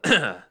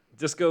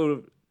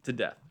 Disco to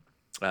death.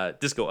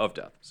 Disco of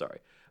death. Sorry.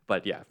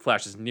 But yeah,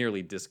 Flash is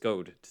nearly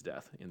discoed to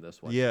death in this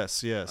one.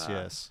 Yes.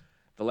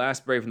 The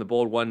last Brave and the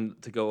Bold one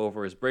to go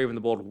over is Brave and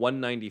the Bold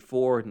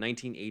 194,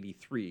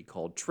 1983,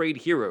 called Trade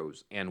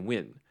Heroes and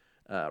Win.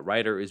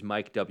 Writer is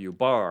Mike W.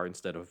 Barr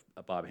instead of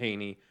Bob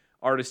Haney.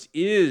 Artist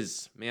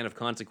is Man of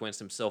Consequence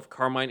himself,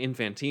 Carmine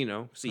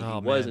Infantino. See, he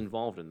was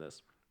involved in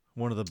this.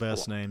 One of the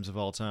best names of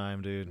all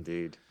time, dude.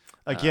 Indeed.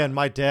 Again,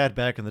 my dad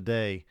back in the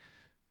day,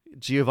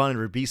 Giovanni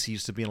Ribisi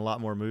used to be in a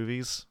lot more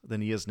movies than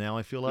he is now,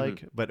 I feel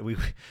like. But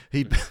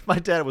my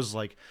dad was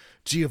like,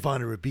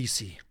 Giovanni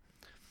Ribisi,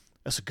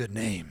 that's a good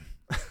name.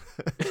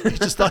 he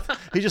just thought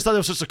it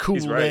was just a cool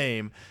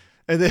name.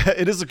 And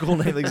it is a cool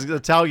name. Like,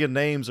 Italian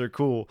names are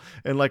cool.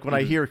 And like when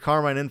I hear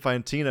Carmine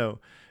Infantino,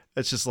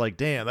 it's just like,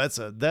 damn, that's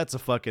a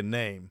fucking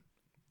name.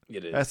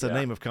 It is. That's a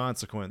name of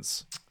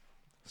consequence.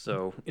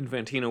 So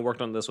Infantino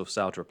worked on this with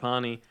Sal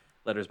Trapani.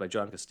 Letters by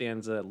John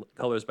Costanza,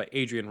 colors by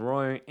Adrian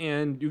Roy,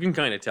 and you can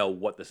kind of tell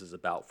what this is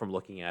about from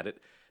looking at it.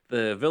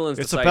 The villains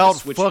decide to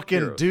switch fucking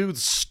heroes.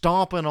 dudes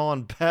stomping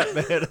on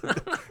Batman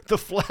and the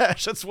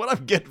Flash. That's what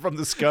I'm getting from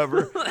this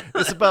cover.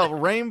 It's about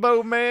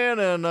Rainbow Man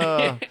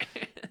and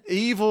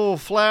evil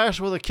Flash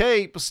with a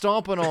cape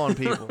stomping on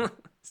people.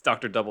 It's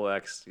Dr. Double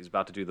X. He's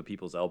about to do the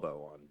people's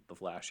elbow on the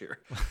Flash here.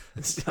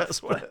 We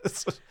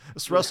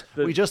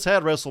just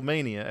had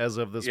WrestleMania as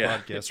of this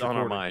podcast. It's on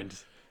our mind.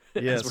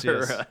 Yes,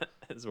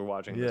 as we're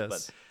watching this.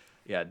 But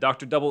yeah,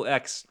 Dr. Double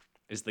X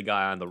is the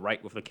guy on the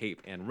right with the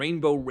cape, and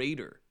Rainbow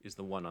Raider is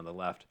the one on the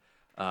left.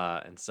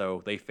 And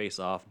so they face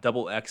off.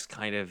 Double X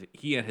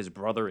he and his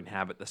brother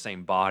inhabit the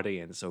same body,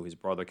 and so his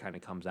brother kind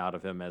of comes out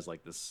of him as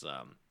like this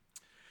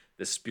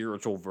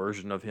spiritual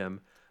version of him.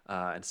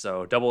 And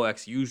so Double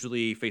X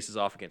usually faces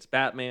off against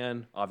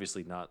Batman.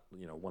 Obviously not,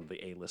 one of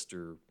the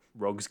A-lister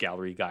rogues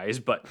gallery guys,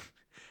 but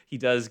he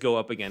does go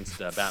up against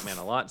Batman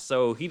a lot.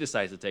 So he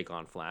decides to take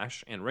on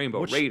Flash, and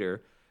Rainbow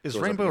Raider. Is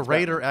Rainbow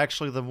Raider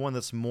actually the one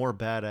that's more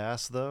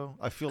badass, though?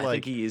 I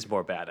think he is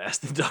more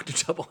badass than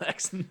Dr. Double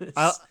X in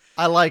this.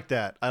 I like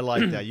that.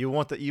 You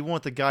want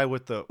the guy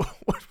with the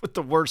with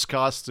the worst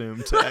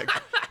costume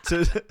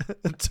to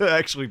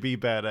actually be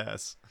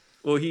badass.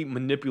 Well, he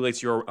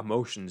manipulates your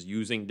emotions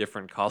using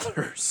different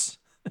colors.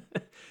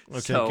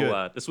 Okay,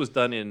 good. This was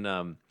done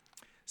in.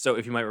 So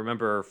if you might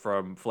remember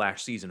from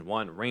Flash Season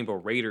 1, Rainbow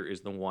Raider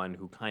is the one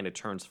who kind of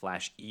turns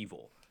Flash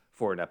evil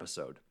for an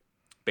episode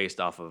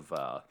based off of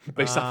the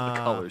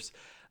colors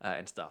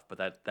and stuff.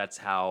 But that's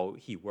how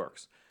he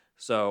works.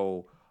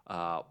 So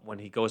when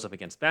he goes up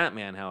against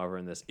Batman, however,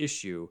 in this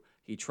issue,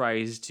 he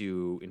tries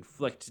to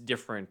inflict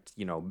different,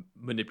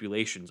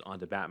 manipulations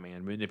onto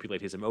Batman,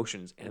 manipulate his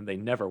emotions, and they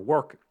never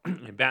work.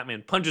 And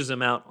Batman punches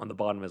him out on the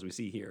bottom, as we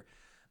see here,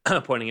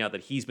 pointing out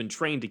that he's been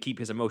trained to keep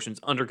his emotions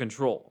under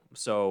control.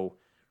 So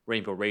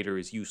Rainbow Raider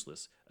is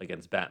useless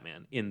against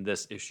Batman in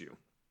this issue.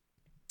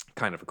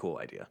 Kind of a cool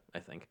idea, I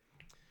think.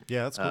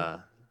 Yeah, that's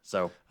cool.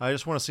 So I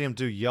just want to see him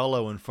do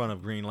yellow in front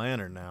of Green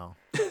Lantern now.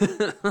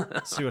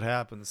 See what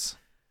happens.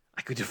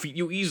 I could defeat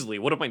you easily.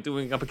 What am I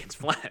doing up against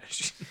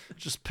Flash?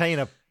 Just paint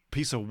a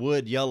piece of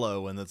wood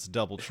yellow, and that's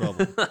double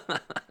trouble.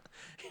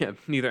 Yeah,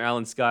 neither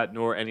Alan Scott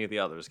nor any of the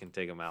others can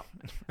take him out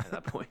at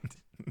that point.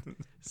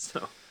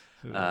 So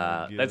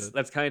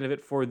that's kind of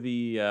it for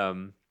the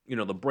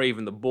the Brave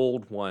and the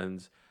Bold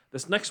ones.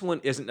 This next one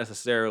isn't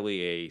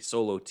necessarily a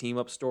solo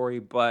team-up story,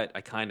 but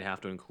I kind of have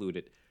to include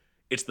it.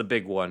 It's the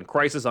big one,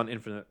 Crisis on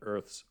Infinite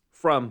Earths,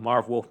 from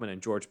Marv Wolfman and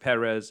George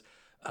Perez.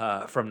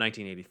 From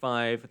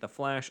 1985, the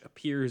Flash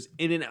appears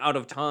in and out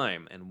of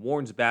time and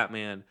warns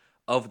Batman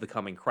of the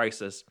coming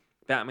crisis.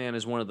 Batman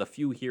is one of the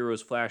few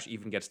heroes Flash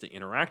even gets to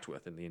interact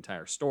with in the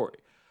entire story.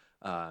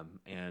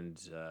 And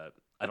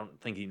I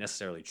don't think he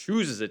necessarily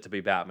chooses it to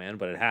be Batman,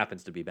 but it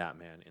happens to be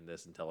Batman in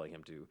this and telling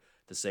him to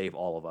save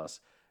all of us.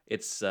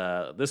 It's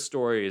this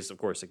story is, of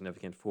course,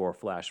 significant for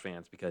Flash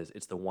fans because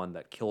it's the one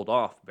that killed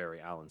off Barry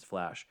Allen's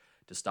Flash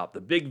to stop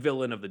the big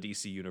villain of the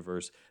DC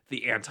universe,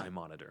 the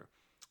Anti-Monitor,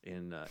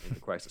 in the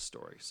Crisis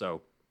story.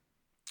 So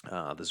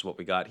this is what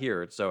we got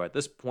here. So at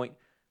this point,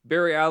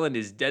 Barry Allen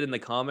is dead in the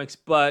comics,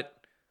 but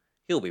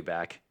he'll be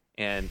back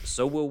and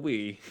so will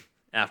we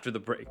after the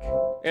break.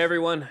 Hey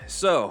everyone,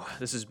 so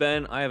this is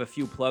Ben. I have a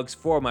few plugs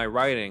for my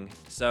writing.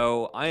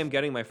 So I am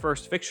getting my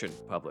first fiction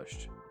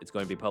published. It's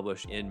going to be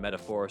published in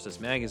Metaphorosis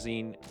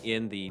magazine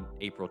in the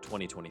April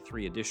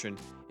 2023 edition.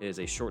 It is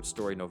a short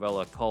story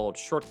novella called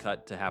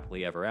Shortcut to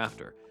Happily Ever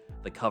After.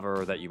 The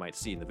cover that you might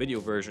see in the video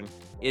version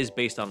is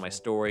based on my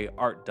story,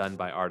 art done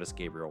by artist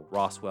Gabriel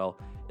Roswell.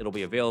 It'll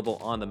be available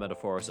on the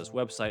Metaphorosis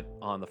website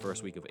on the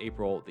first week of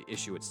April. The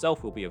issue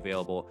itself will be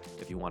available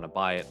if you want to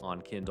buy it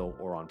on Kindle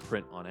or on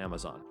print on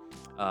Amazon.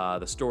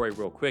 The story,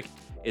 real quick,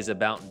 is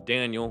about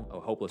Daniel, a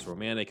hopeless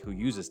romantic who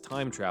uses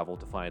time travel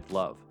to find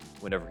love.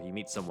 Whenever he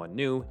meets someone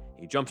new,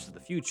 he jumps to the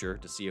future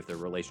to see if their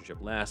relationship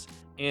lasts,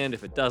 and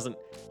if it doesn't,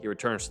 he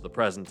returns to the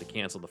present to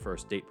cancel the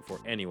first date before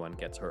anyone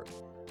gets hurt.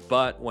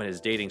 But when his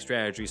dating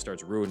strategy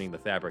starts ruining the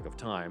fabric of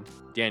time,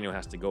 Daniel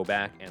has to go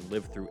back and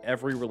live through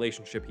every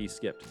relationship he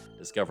skipped,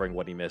 discovering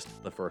what he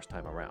missed the first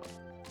time around.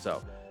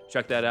 So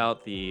check that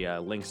out. The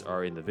links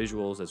are in the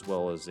visuals as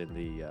well as in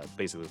the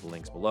basically the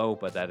links below,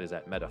 but that is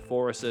at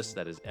Metaphorosis.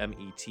 That is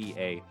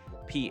Metaphorosis.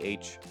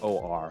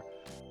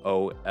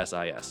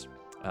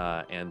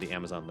 And the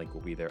Amazon link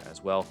will be there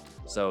as well.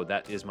 So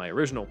that is my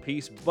original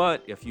piece,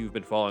 but if you've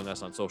been following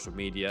us on social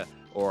media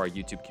or our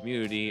YouTube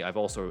community, I've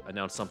also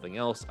announced something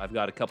else. I've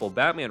got a couple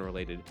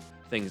Batman-related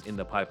things in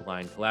the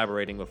pipeline,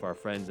 collaborating with our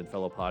friends and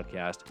fellow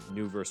podcast,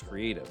 Newverse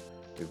Creative.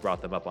 We've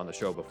brought them up on the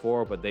show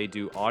before, but they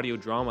do audio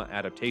drama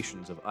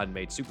adaptations of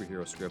unmade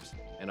superhero scripts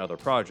and other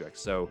projects,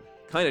 so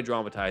kind of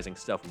dramatizing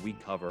stuff we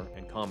cover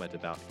and comment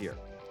about here.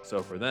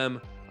 So for them,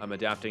 I'm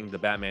adapting the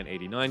Batman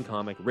 89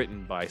 comic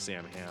written by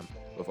Sam Hamm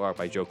with art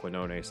by Joe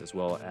Quinones, as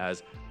well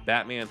as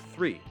Batman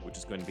 3, which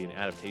is going to be an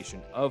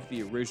adaptation of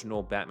the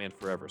original Batman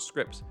Forever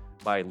scripts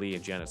by Lee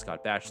and Janet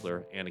Scott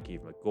Batchelor and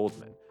Akiva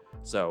Goldman.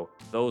 So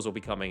those will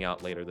be coming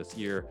out later this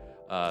year.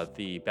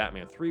 The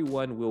Batman 3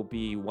 one will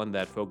be one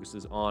that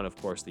focuses on, of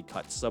course, the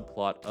cut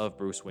subplot of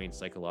Bruce Wayne's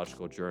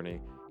psychological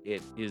journey.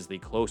 It is the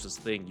closest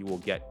thing you will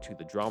get to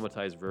the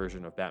dramatized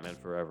version of Batman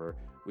Forever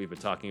we've been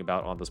talking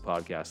about on this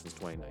podcast since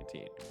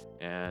 2019.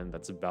 And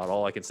that's about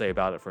all I can say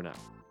about it for now.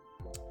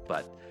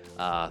 But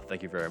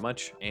thank you very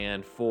much.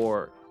 And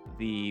for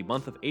the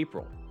month of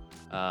April,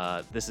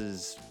 this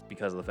is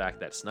because of the fact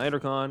that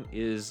SnyderCon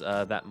is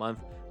that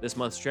month. This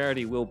month's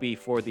charity will be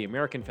for the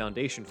American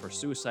Foundation for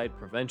Suicide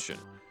Prevention.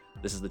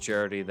 This is the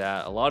charity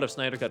that a lot of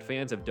Snyder Cut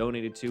fans have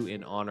donated to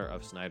in honor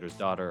of Snyder's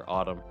daughter,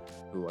 Autumn,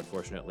 who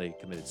unfortunately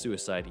committed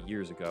suicide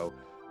years ago.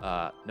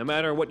 No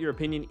matter what your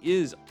opinion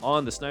is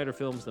on the Snyder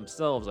films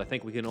themselves, I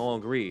think we can all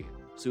agree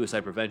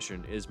suicide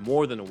prevention is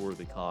more than a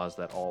worthy cause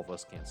that all of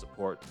us can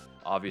support.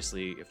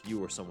 Obviously, if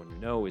you or someone you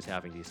know is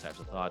having these types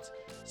of thoughts,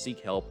 seek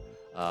help.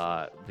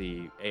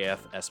 The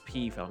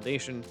AFSP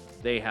Foundation,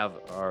 they have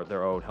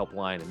their own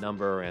helpline and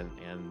number, and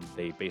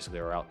they basically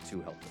are out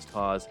to help this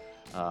cause.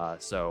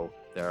 So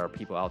there are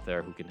people out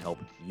there who can help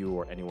you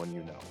or anyone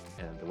you know.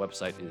 And the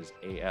website is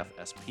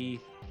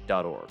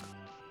afsp.org.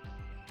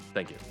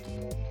 Thank you.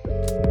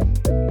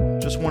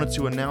 Just wanted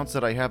to announce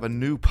that I have a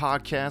new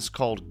podcast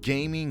called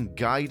Gaming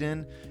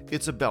Gaiden.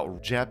 It's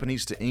about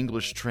Japanese to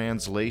English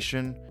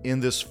translation. In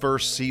this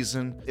first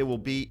season, it will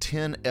be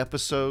 10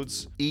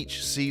 episodes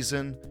each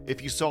season.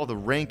 If you saw the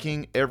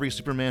ranking, every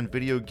Superman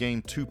video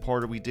game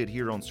two-parter we did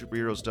here on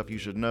Superhero Stuff You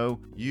Should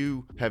Know,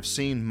 you have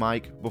seen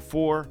Mike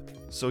before.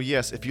 So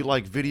yes, if you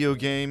like video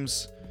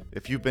games,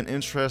 if you've been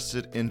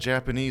interested in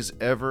Japanese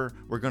ever,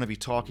 we're going to be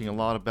talking a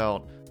lot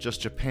about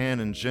just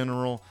Japan in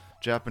general,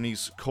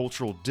 Japanese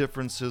cultural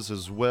differences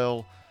as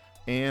well,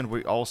 and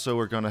we also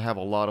are going to have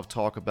a lot of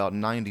talk about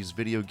 90s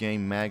video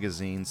game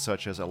magazines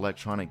such as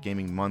Electronic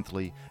Gaming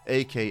Monthly,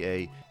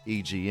 aka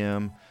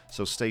EGM.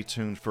 So stay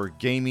tuned for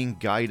Gaming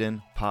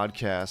Gaiden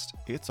podcast.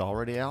 It's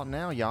already out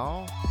now,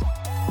 y'all.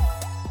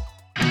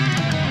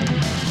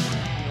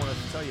 I wanted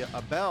to tell you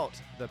about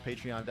the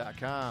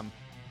patreon.com,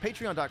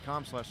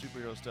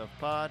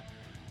 patreon.com/superherostuffpod,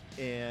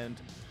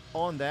 and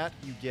on that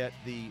you get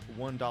the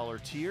 $1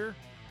 tier.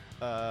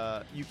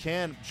 You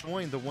can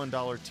join the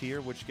 $1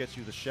 tier, which gets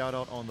you the shout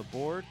out on the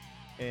board,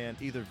 and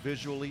either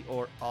visually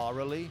or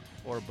orally,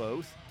 or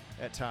both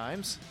at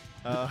times.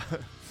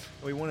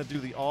 We want to do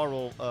the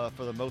oral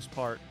for the most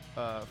part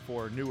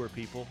for newer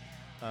people.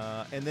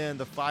 And then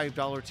the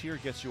 $5 tier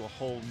gets you a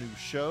whole new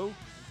show.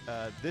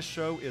 This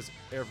show is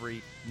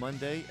every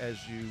Monday,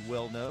 as you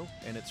well know,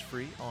 and it's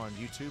free on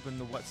YouTube and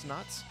the What's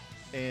Nots.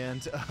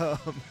 And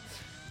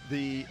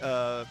the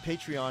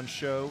Patreon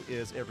show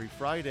is every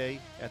Friday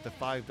at the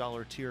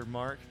 $5 tier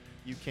mark.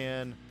 You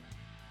can,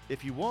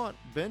 if you want,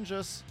 binge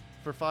us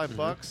for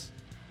 $5,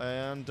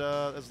 and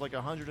there's like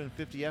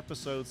 150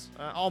 episodes,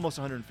 almost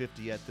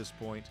 150 at this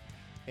point,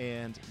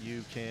 and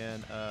you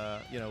can,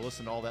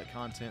 listen to all that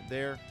content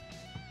there.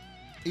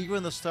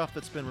 Even the stuff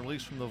that's been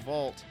released from the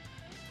vault,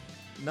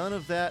 none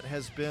of that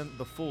has been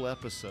the full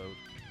episode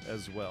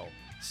as well.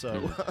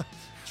 So,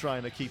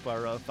 trying to keep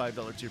our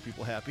 $5 tier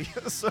people happy.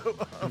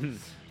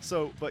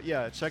 But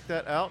yeah, check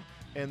that out.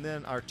 And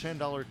then our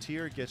 $10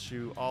 tier gets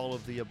you all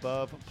of the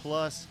above,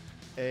 plus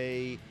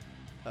a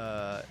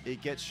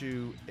It gets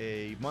you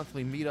a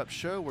monthly meetup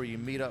show where you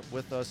meet up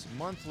with us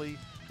monthly,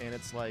 and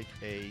it's like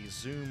a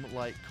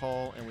Zoom-like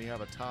call, and we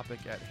have a topic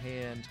at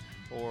hand,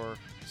 or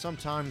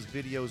sometimes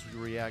videos we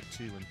react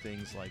to and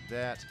things like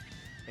that.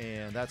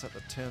 And that's at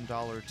the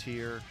 $10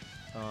 tier.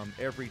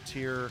 Every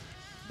tier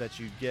that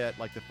you get,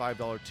 like the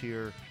 $5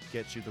 tier,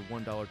 gets you the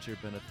 $1 tier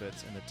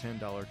benefits, and the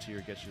 $10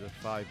 tier gets you the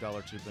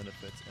 $5 tier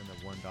benefits and the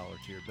 $1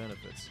 tier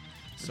benefits.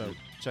 So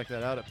check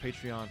that out at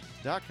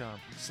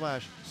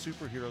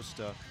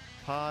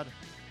patreon.com/superherostuffpod.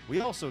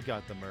 We also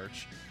got the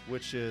merch,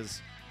 which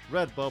is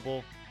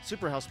Redbubble,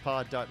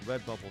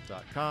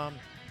 superhousepod.redbubble.com,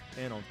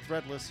 and on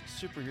Threadless,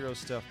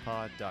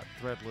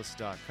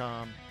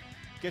 superherostuffpod.threadless.com.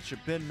 Get your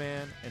Bin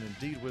Man and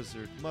Indeed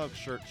Wizard mug,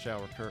 shirt,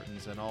 shower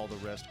curtains, and all the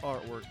rest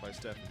artwork by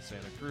Stephen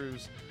Santa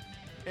Cruz.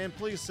 And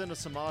please send us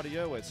some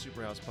audio at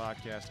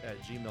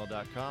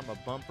superhousepodcast@gmail.com. A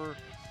bumper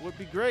would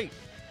be great.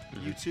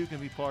 You too can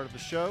be part of the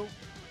show.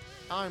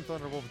 I'm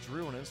Thunderwolf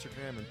Drew on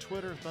Instagram and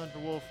Twitter.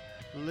 Thunderwolf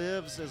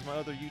lives as my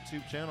other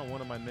YouTube channel, one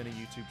of my many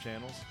YouTube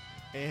channels.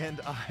 And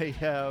I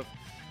have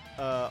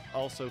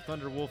also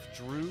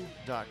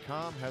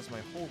thunderwolfdrew.com has my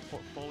whole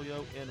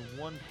portfolio in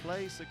one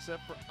place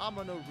except for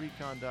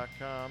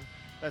amanorecon.com.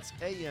 That's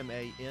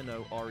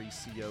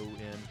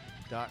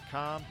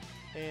AMANORECON.com.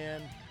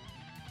 And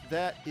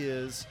that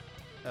is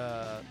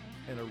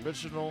an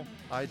original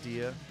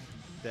idea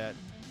that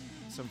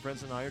some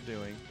friends and I are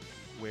doing,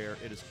 where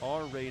it is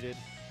R-rated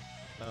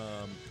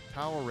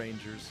Power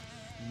Rangers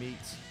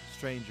meets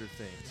Stranger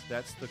Things.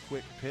 That's the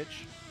quick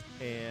pitch,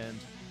 and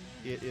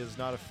it is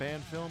not a fan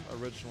film,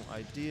 original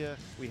idea.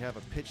 We have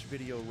a pitch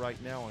video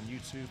right now on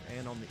YouTube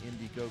and on the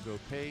Indiegogo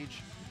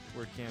page.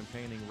 We're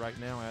campaigning right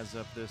now as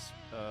of this,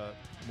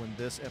 when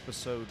this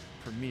episode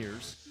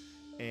premieres.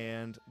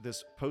 And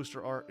this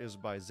poster art is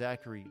by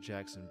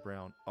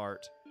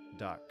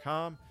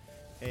ZacharyJacksonBrownArt.com.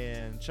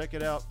 And check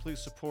it out.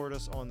 Please support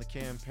us on the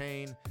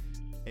campaign.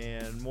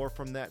 And more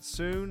from that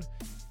soon.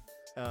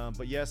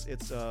 But yes,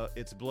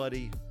 it's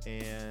bloody,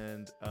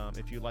 and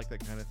if you like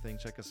that kind of thing,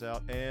 check us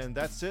out. And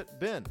that's it,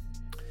 Ben.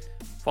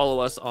 Follow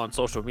us on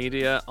social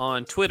media,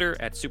 on Twitter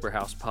at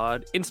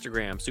SuperhousePod,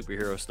 Instagram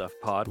Superhero Stuff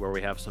Pod, where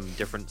we have some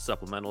different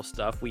supplemental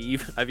stuff.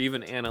 I've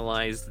even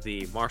analyzed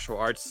the martial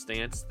arts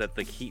stance that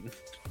the Keaton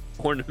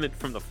ornament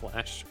from The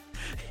Flash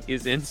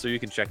is in, so you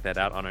can check that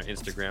out on our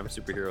Instagram,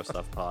 Superhero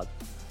Stuff Pod.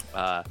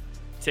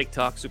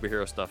 TikTok,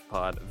 Superhero Stuff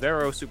Pod,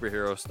 Vero,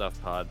 Superhero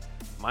Stuff Pod.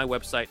 My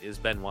website is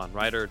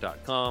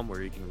benwanwriter.com,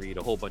 where you can read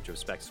a whole bunch of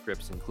spec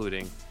scripts,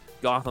 including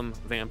Gotham,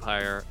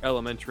 Vampire,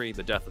 Elementary,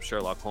 The Death of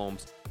Sherlock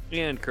Holmes,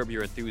 and Curb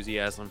Your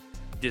Enthusiasm,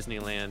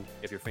 Disneyland.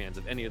 If you're fans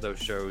of any of those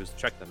shows,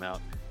 check them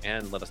out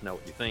and let us know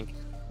what you think.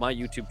 My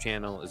YouTube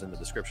channel is in the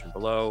description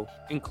below,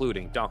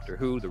 including Doctor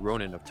Who, The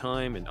Ronin of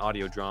Time, an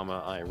audio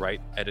drama I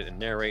write, edit, and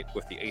narrate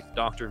with the 8th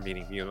Doctor,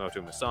 meaning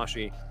Miyamoto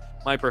Musashi.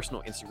 My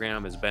personal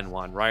Instagram is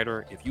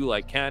benwanwriter. If you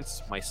like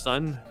cats, my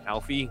son,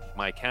 Alfie,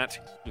 my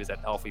cat, is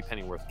at Alfie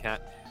Pennyworth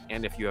Cat.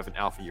 And if you have an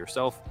Alfie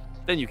yourself,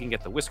 then you can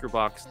get the Whisker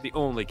Box, the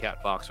only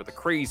cat box with a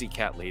crazy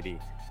cat lady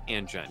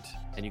and gent.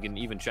 And you can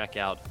even check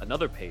out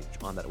another page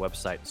on that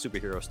website,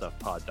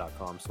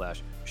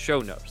 superherostuffpod.com/show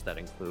notes. That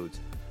includes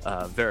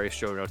various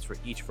show notes for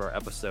each of our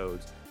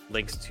episodes,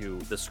 links to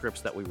the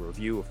scripts that we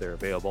review if they're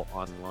available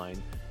online,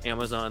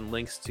 Amazon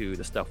links to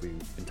the stuff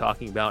we've been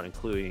talking about,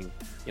 including,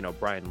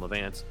 Brian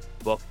Levant's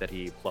book that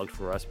he plugged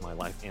for us, My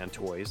Life and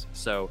Toys.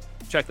 So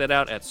check that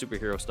out at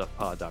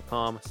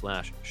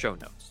superherostuffpod.com/show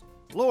notes.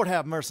 Lord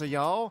have mercy,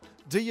 y'all.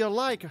 Do you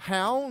like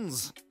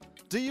hounds?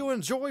 Do you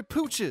enjoy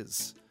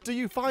pooches? Do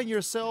you find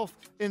yourself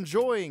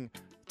enjoying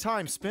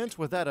time spent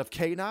with that of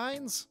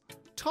canines?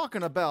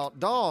 Talking about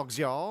dogs,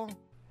 y'all.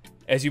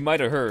 As you might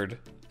have heard,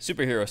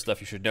 Superhero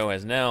Stuff You Should Know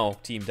has now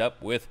teamed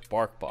up with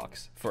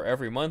BarkBox. For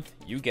every month,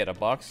 you get a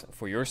box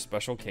for your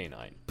special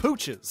canine.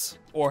 Pooches.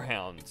 Or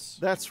hounds.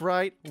 That's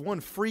right. One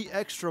free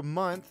extra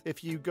month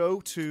if you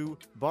go to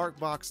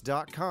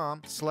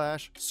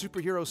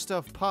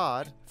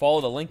barkbox.com/superherostuffpod. Follow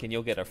the link and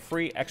you'll get a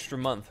free extra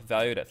month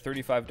valued at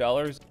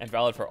 $35 and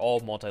valid for all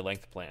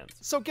multi-length plans.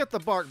 So get the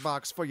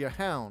BarkBox for your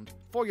hound,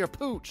 for your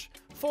pooch,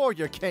 for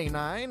your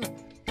canine.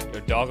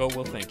 Your doggo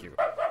will thank you.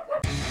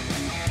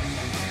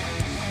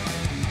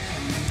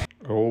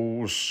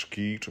 Oh,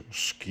 skeet,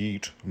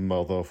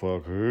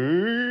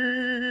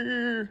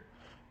 motherfucker.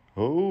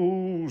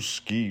 Oh,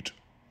 skeet,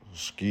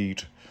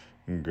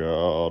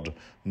 god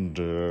damn.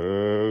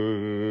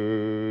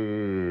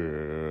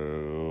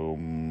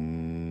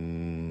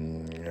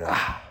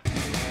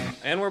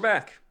 And we're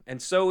back. And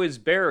so is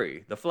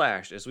Barry, the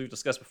Flash. As we've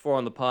discussed before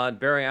on the pod,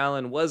 Barry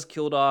Allen was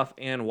killed off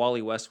and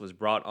Wally West was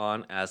brought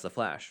on as the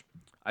Flash.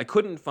 I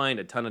couldn't find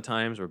a ton of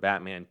times where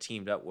Batman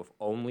teamed up with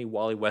only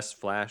Wally West's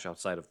Flash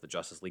outside of the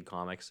Justice League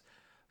comics.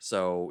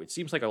 So it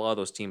seems like a lot of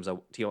those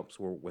team-ups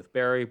were with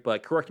Barry,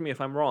 but correct me if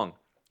I'm wrong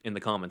in the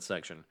comments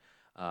section.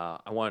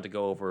 I wanted to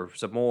go over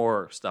some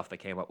more stuff that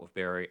came up with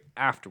Barry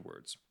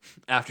afterwards,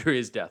 after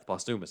his death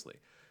posthumously.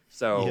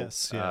 So,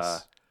 Yes.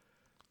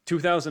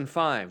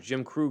 2005,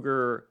 Jim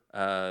Krueger,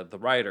 the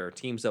writer,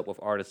 teams up with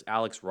artist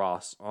Alex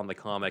Ross on the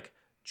comic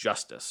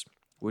Justice.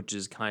 which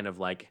is kind of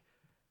like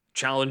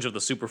Challenge of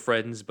the Super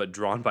Friends, but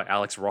drawn by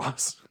Alex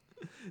Ross.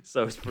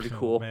 So it's pretty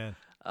cool. Man.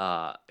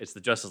 It's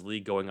the Justice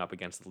League going up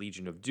against the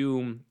Legion of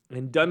Doom,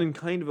 and done in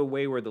kind of a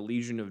way where the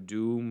Legion of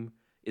Doom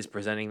is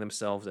presenting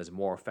themselves as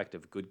more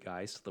effective good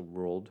guys to the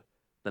world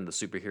than the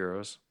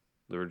superheroes.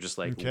 They're just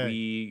like,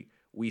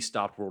 we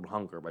stopped world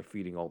hunger by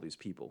feeding all these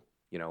people.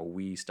 You know,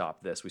 we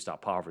stopped this, we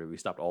stopped poverty, we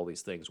stopped all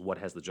these things. What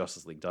has the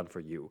Justice League done for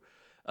you?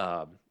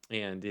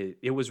 And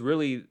it was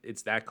really,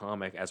 it's that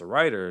comic as a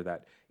writer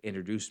that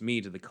introduced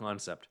me to the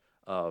concept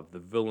of the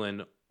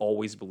villain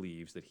always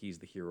believes that he's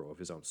the hero of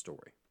his own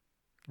story.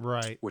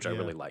 Right. Which I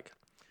really like.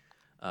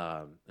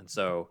 And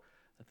so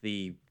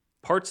the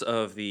parts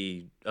of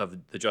the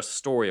Justice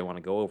story I want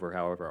to go over,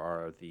 however,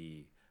 are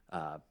the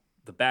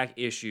back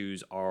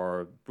issues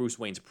are Bruce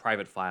Wayne's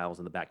private files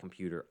in the back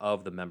computer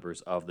of the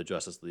members of the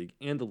Justice League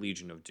and the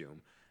Legion of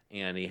Doom.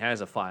 And he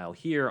has a file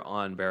here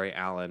on Barry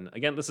Allen.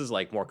 Again, this is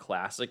like more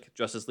classic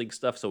Justice League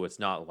stuff, so it's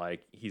not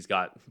like he's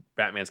got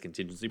Batman's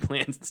contingency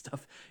plans and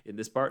stuff in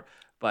this part.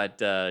 But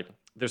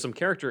there's some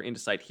character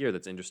insight here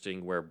that's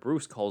interesting where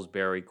Bruce calls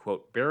Barry,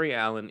 quote, Barry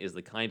Allen is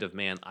the kind of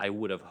man I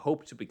would have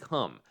hoped to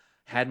become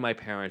had my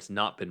parents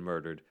not been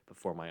murdered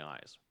before my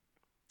eyes.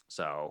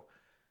 So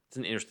it's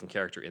an interesting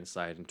character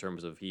insight in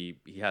terms of he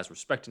has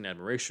respect and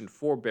admiration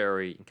for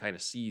Barry and kind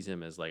of sees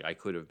him as like, I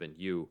could have been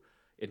you,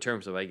 in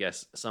terms of, I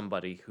guess,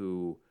 somebody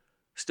who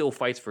still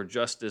fights for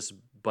justice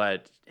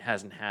but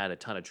hasn't had a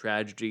ton of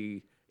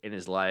tragedy in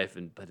his life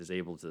but is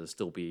able to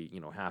still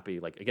be, happy.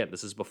 Like, again,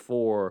 this is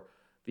before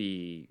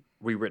the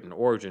rewritten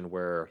origin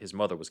where his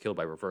mother was killed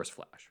by Reverse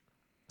Flash.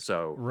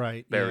 So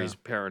Barry's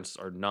parents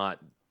are not,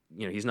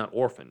 he's not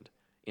orphaned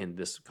in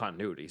this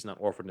continuity. He's not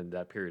orphaned in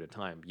that period of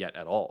time yet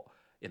at all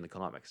in the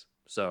comics.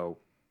 So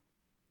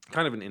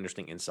kind of an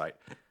interesting insight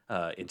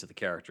into the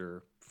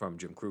character from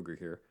Jim Krueger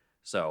here.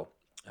 So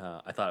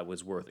I thought it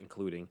was worth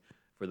including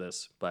for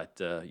this.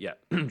 But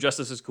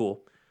Justice is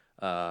cool.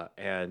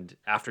 And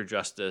after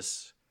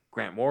Justice,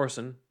 Grant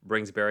Morrison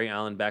brings Barry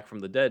Allen back from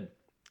the dead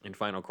in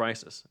Final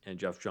Crisis. And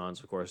Jeff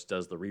Johns, of course,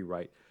 does the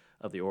rewrite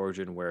of the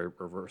origin where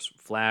Reverse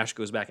Flash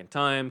goes back in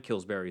time,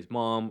 kills Barry's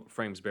mom,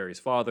 frames Barry's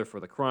father for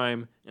the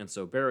crime. And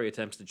so Barry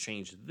attempts to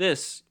change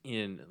this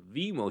in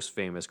the most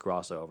famous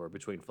crossover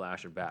between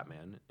Flash and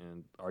Batman,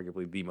 and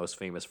arguably the most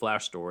famous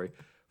Flash story,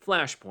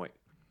 Flashpoint.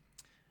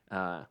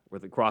 Where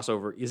the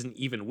crossover isn't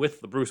even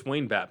with the Bruce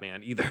Wayne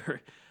Batman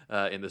either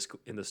in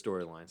the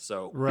storyline.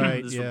 So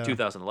this is from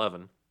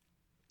 2011,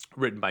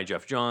 written by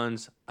Jeff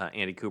Johns,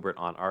 Andy Kubert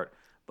on art.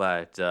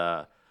 But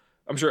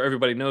I'm sure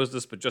everybody knows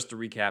this, but just to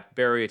recap,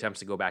 Barry attempts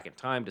to go back in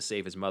time to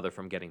save his mother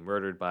from getting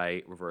murdered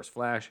by Reverse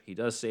Flash. He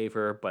does save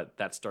her, but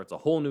that starts a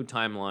whole new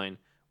timeline,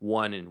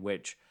 one in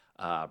which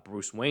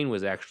Bruce Wayne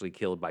was actually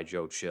killed by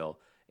Joe Chill,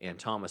 and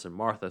Thomas and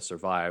Martha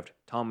survived.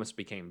 Thomas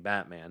became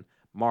Batman.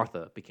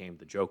 Martha became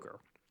the Joker.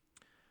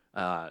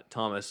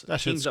 Thomas.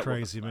 That shit's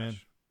crazy, man.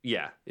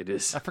 Yeah, it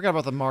is. I forgot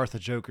about the Martha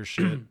Joker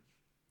shit.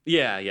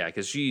 Yeah,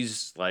 because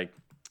she's like,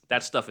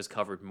 that stuff is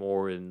covered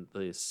more in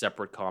the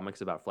separate comics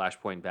about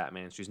Flashpoint and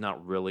Batman. She's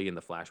not really in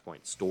the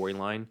Flashpoint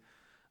storyline.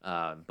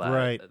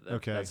 But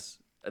that's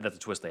a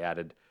twist they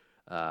added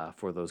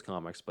for those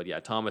comics. But yeah,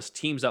 Thomas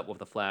teams up with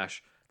the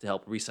Flash to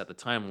help reset the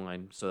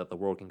timeline so that the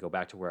world can go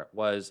back to where it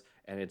was,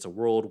 and it's a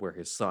world where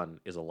his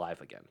son is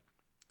alive again.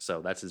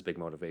 So that's his big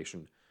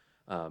motivation.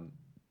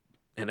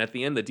 And at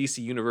the end, the DC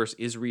Universe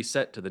is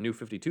reset to the New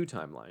 52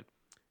 timeline.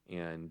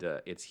 And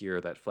it's here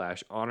that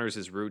Flash honors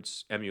his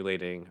roots,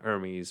 emulating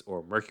Hermes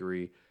or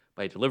Mercury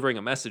by delivering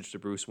a message to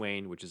Bruce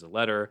Wayne, which is a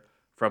letter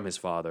from his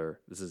father.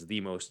 This is the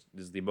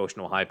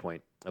emotional high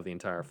point of the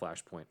entire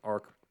Flashpoint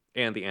arc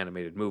and the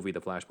animated movie, The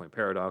Flashpoint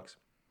Paradox.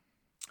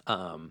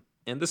 And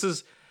it's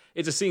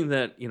a scene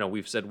that,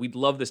 we've said we'd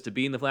love this to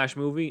be in the Flash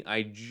movie.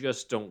 I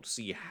just don't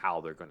see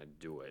how they're going to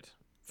do it.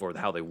 For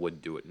how they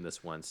would do it in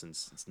this one,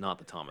 since it's not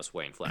the Thomas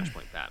Wayne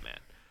Flashpoint Batman.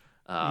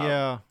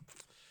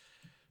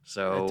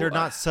 So they're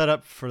not set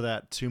up for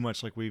that too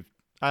much. Like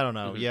I don't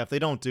know. Mm-hmm. Yeah, if they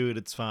don't do it,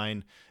 it's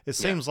fine. It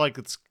seems like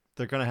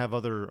they're gonna have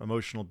other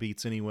emotional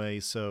beats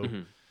anyway. So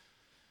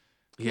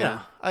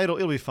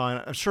it'll be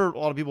fine. I'm sure a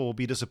lot of people will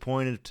be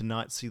disappointed to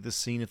not see this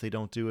scene if they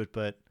don't do it,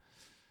 but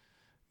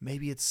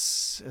maybe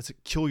it's a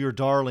kill your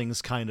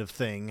darlings kind of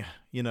thing.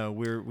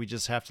 We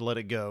just have to let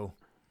it go.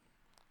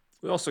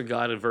 We also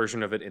got a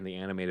version of it in the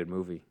animated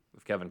movie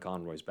with Kevin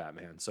Conroy's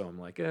Batman. So I'm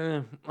like,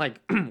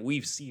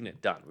 we've seen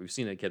it done. We've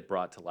seen it get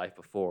brought to life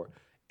before.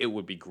 It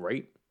would be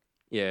great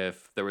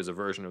if there was a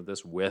version of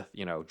this with,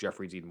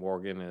 Jeffrey Dean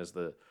Morgan as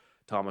the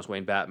Thomas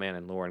Wayne Batman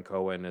and Lauren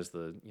Cohen as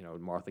the,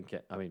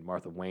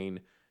 Martha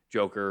Wayne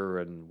Joker,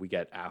 and we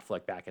get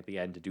Affleck back at the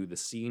end to do the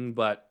scene.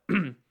 But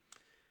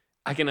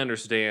I can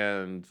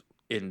understand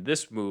in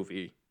this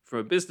movie, from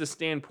a business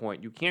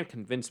standpoint, you can't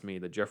convince me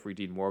that Jeffrey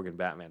Dean Morgan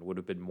Batman would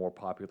have been more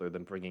popular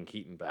than bringing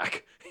Keaton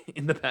back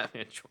in the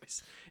Batman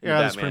choice.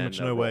 There's pretty much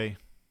no way.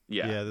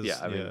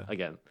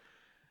 Again,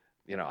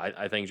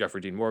 I think Jeffrey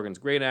Dean Morgan's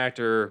a great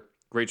actor,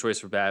 great choice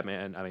for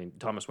Batman.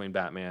 Thomas Wayne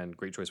Batman,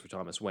 great choice for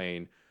Thomas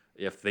Wayne.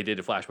 If they did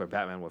a Flashpoint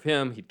Batman with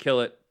him, he'd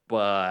kill it.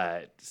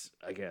 But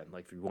again,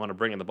 like if you want to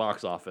bring in the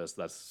box office,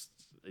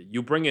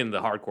 you bring in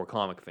the hardcore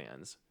comic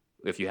fans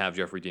if you have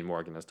Jeffrey Dean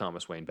Morgan as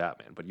Thomas Wayne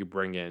Batman, but you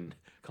bring in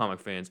comic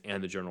fans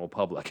and the general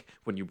public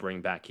when you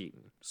bring back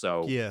Keaton.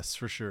 So yes,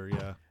 for sure.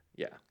 Yeah.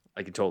 yeah,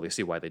 I can totally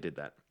see why they did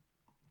that.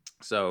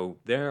 So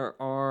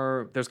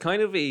there's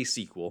kind of a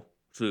sequel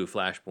to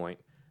Flashpoint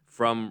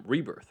from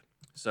Rebirth.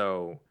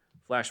 So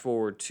flash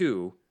forward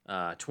to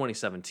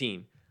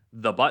 2017,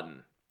 The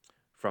Button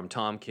from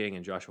Tom King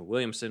and Joshua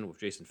Williamson with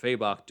Jason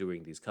Fabok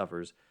doing these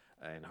covers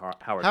and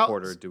Howard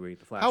Porter doing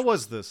the Flash. How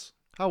was this?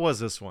 How was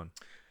this one?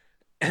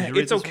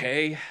 It's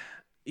okay.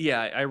 Yeah,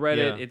 I read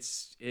it.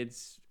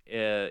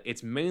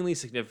 It's mainly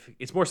significant.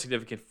 It's more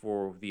significant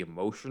for the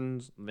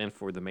emotions than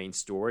for the main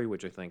story,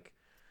 which I think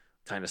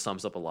kind of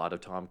sums up a lot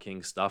of Tom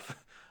King's stuff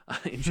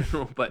in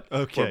general. But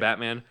for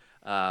Batman,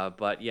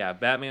 but yeah,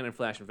 Batman and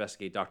Flash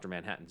investigate Dr.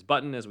 Manhattan's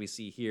Button, as we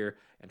see here,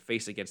 and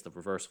face against the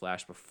Reverse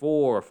Flash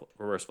before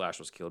Reverse Flash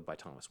was killed by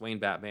Thomas Wayne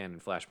Batman in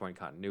Flashpoint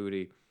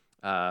continuity.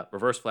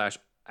 Reverse Flash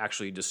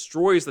actually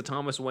destroys the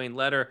Thomas Wayne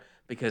letter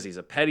because he's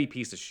a petty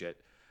piece of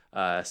shit.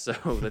 So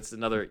that's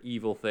another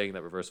evil thing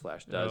that Reverse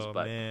Flash does. Oh,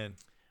 but man.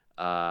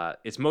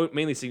 It's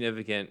mainly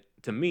significant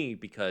to me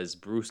because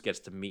Bruce gets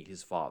to meet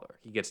his father.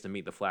 He gets to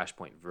meet the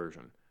Flashpoint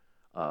version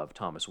of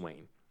Thomas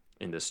Wayne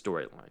in this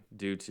storyline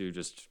due to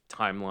just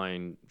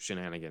timeline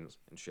shenanigans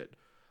and shit.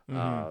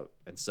 And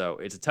so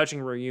it's a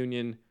touching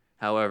reunion.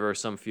 However,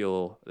 some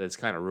feel that it's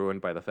kind of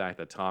ruined by the fact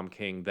that Tom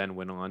King then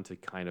went on to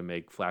kind of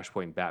make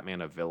Flashpoint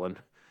Batman a villain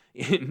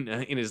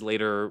in his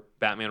later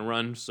Batman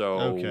run.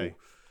 So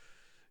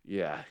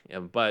yeah,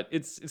 but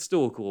it's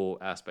still a cool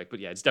aspect. But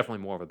yeah, it's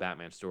definitely more of a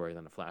Batman story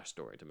than a Flash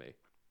story to me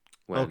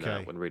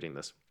when reading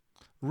this.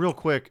 Real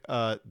quick,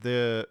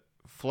 the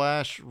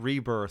Flash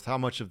Rebirth, how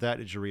much of that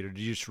did you read, or did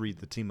you just read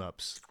the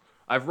team-ups?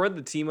 I've read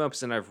the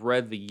team-ups, and I've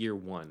read the year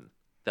one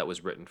that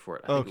was written for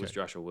it. I think it was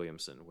Joshua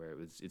Williamson, where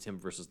it's him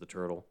versus the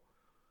Turtle.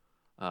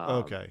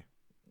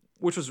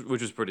 Which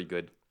was pretty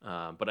good.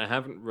 But I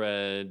haven't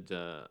read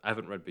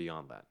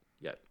beyond that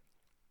yet.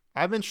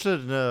 I'm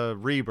interested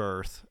in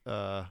Rebirth.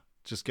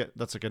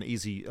 That's like an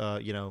easy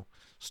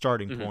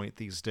starting point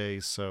these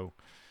days. So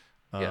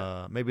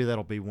maybe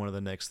that'll be one of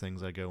the next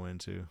things I go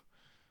into.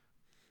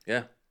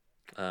 Yeah,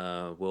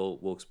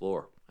 we'll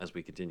explore as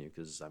we continue,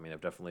 because I mean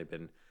I've definitely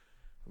been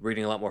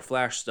reading a lot more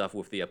Flash stuff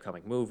with the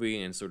upcoming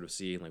movie and sort of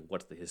seeing like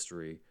what's the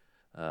history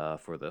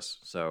for this.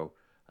 So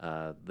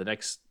the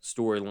next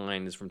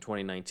storyline is from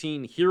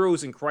 2019,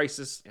 Heroes in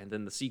Crisis, and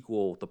then the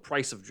sequel, The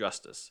Price of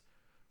Justice.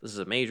 This is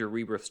a major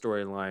Rebirth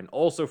storyline,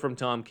 also from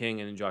Tom King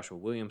and Joshua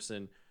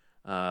Williamson,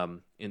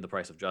 in The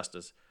Price of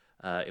Justice,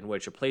 in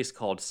which a place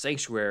called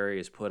Sanctuary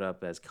is put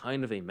up as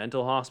kind of a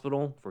mental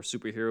hospital for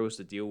superheroes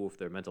to deal with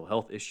their mental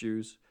health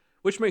issues,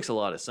 which makes a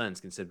lot of sense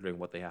considering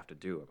what they have to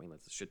do. I mean,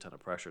 that's a shit ton of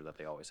pressure that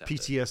they always have.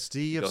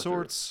 PTSD of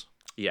sorts?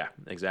 Yeah,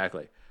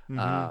 exactly.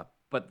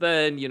 But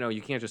then,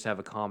 you can't just have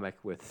a comic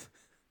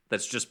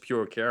that's just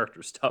pure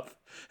character stuff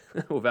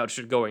without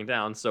shit going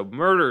down. So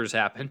murders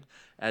happen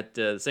at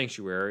the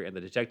Sanctuary, and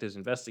the detectives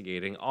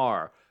investigating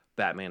are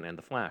Batman and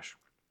the Flash.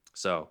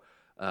 So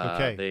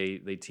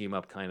they team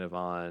up kind of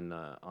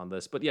on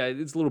this. But yeah,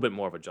 it's a little bit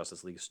more of a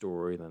Justice League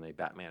story than a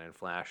Batman and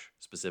Flash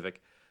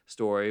specific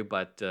story.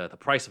 But The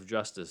Price of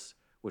Justice,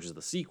 which is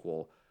the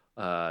sequel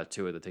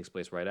to it that takes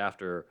place right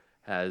after,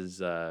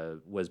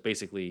 was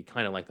basically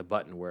kind of like The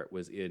Button, where it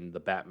was in the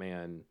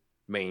Batman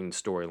main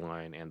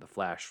storyline and the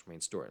Flash main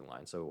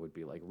storyline. So it would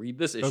be like, read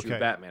this issue of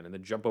Batman and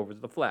then jump over to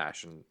the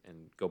Flash and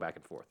go back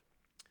and forth.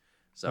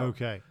 So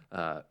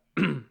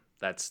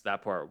that's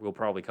that part. We'll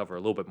probably cover a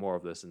little bit more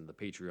of this in the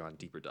Patreon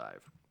deeper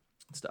dive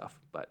stuff.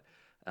 But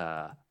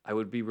I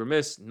would be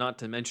remiss not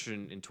to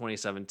mention in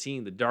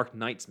 2017, the Dark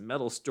Knight's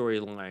Metal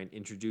storyline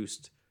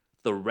introduced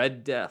the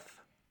Red Death.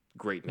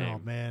 Great name. Oh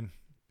man,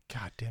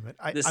 God damn it!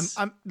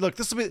 Look,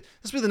 this will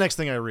be the next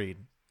thing I read.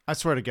 I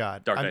swear to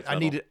God, Dark Knight's I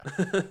need it.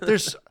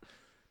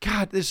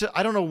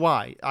 I don't know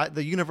why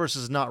the universe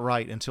is not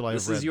right until I've read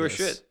this. This is your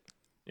shit.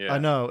 Yeah, I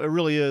know it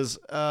really is.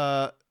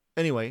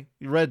 Anyway,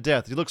 Red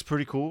Death. He looks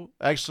pretty cool.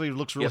 Actually, he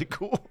looks really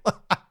cool.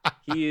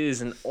 He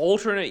is an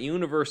alternate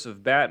universe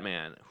of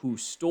Batman who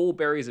stole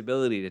Barry's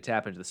ability to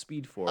tap into the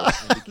Speed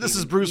Force. And This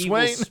is Bruce evil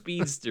Wayne?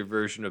 speedster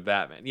version of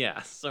Batman.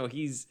 Yeah, so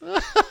he's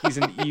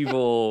an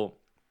evil.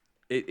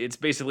 It's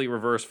basically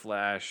Reverse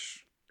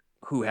Flash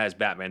who has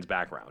Batman's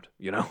background.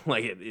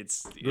 Like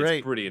it's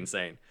pretty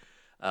insane.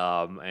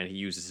 And he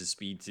uses his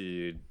speed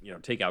to,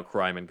 take out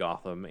crime in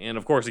Gotham. And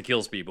of course he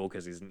kills people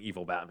because he's an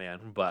evil Batman.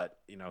 But,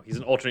 he's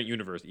an alternate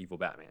universe evil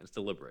Batman. It's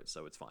deliberate,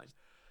 so it's fine.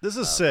 This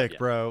is sick,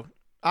 bro.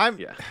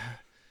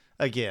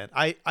 Again,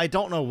 I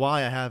don't know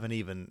why I haven't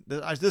even...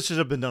 This should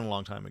have been done a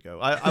long time ago.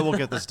 I will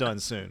get this done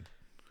soon.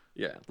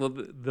 Yeah. Well,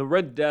 the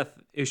Red Death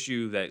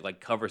issue that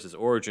covers his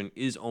origin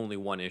is only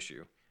one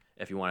issue,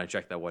 if you want to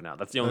check that one out.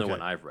 That's the only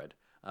one I've read.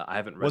 I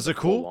haven't read the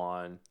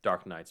full-on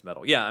Dark Knight's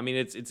Metal. Yeah, I mean,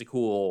 it's a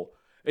cool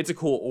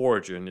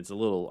origin. It's a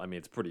little,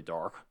 it's pretty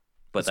dark,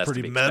 but that's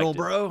pretty metal,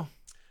 bro.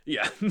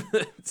 Yeah.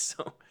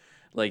 So,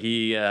 like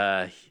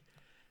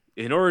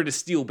in order to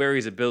steal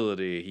Barry's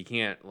ability, he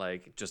can't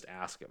like just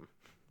ask him.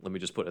 Let me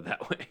just put it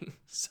that way.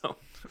 So,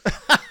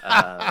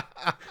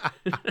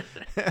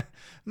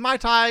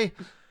 might I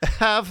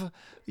have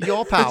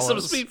your powers? some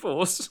Speed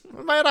Force.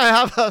 Might I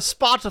have a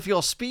spot of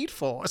your Speed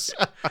Force?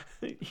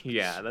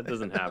 Yeah, that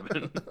doesn't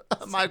happen.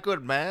 My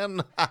good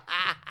man.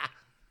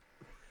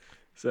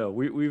 So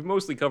we've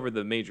mostly covered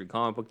the major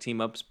comic book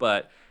team-ups,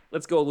 but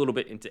let's go a little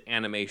bit into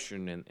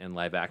animation and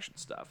live-action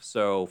stuff.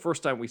 So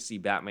first time we see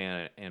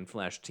Batman and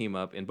Flash team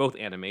up in both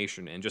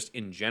animation and just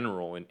in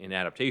general in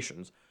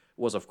adaptations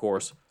was, of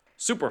course,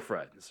 Super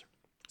Friends.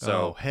 So,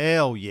 oh,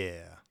 hell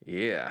yeah.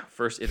 yeah,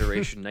 first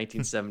iteration,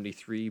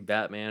 1973,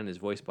 Batman is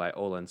voiced by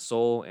Olan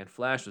Sol, and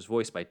Flash was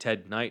voiced by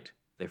Ted Knight.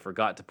 They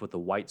forgot to put the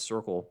white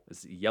circle,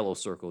 it's a yellow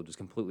circle, just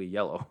completely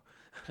yellow,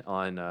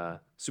 on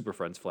Super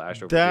Friends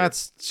Flash over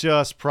That's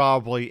just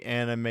probably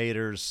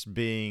animators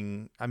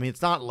being. I mean,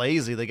 it's not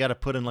lazy. They got to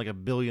put in like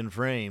 1 billion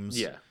frames.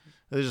 here. Yeah,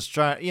 They're just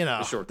trying. You know,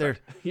 a shortcut. they're.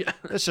 Yeah,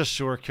 It's just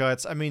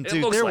shortcuts. I mean, it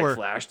dude, looks there like were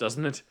Flash,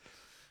 doesn't it?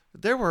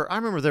 I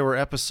remember there were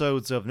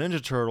episodes of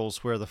Ninja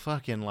Turtles where the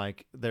fucking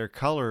like their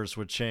colors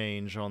would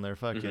change on their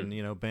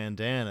fucking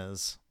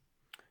bandanas.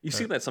 You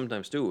see that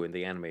sometimes too in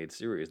the animated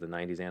series, the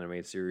 90s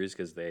animated series,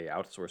 because they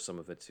outsource some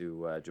of it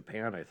to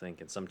Japan, I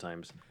think, and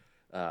sometimes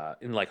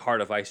in like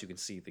Heart of Ice, you can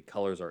see the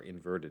colors are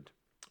inverted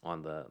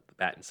on the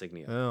bat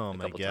insignia. Oh a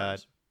my couple God.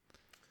 times.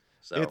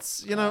 So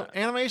It's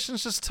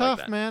animation's just like tough,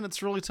 that. man.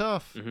 It's really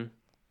tough.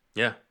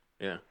 yeah,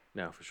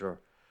 no, for sure.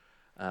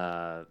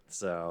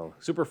 So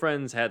Super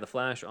Friends had the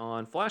Flash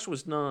on. Flash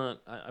was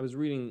not. I was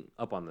reading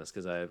up on this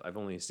because I've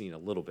only seen a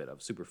little bit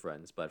of Super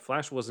Friends, but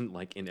Flash wasn't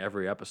like in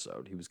every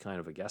episode. He was kind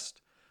of a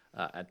guest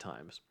at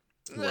times.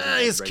 He wasn't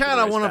as He's regular kind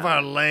of as one of our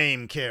Batman.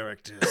 lame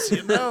characters,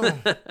 you know.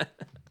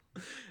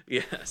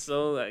 Yeah,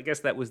 so I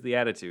guess that was the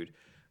attitude.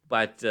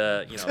 But,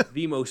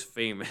 the most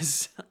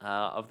famous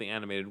of the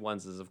animated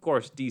ones is, of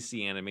course,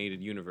 DC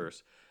Animated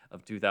Universe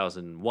of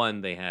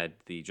 2001. They had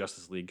the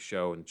Justice League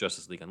show and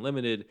Justice League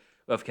Unlimited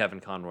of Kevin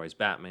Conroy's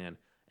Batman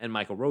and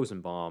Michael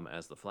Rosenbaum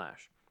as the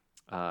Flash,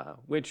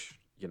 which,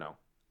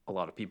 a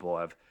lot of people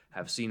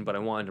have seen, but I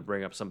wanted to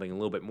bring up something a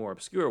little bit more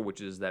obscure,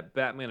 which is that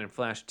Batman and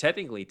Flash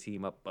technically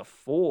team up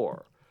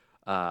before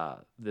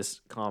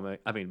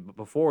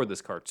before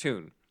this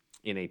cartoon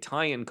in a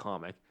tie-in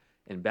comic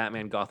in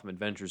Batman Gotham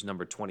Adventures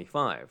number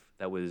 25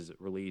 that was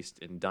released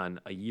and done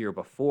a year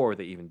before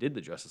they even did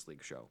the Justice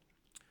League show.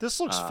 This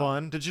looks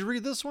fun. Did you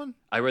read this one?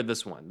 I read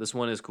this one. This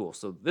one is cool.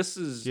 So this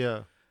is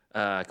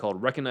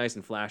called Recognized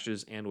in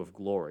Flashes and with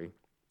Glory.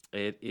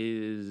 It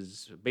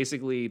is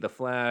basically the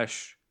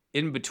Flash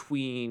in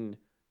between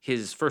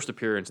his first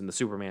appearance in the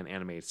Superman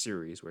animated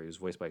series, where he was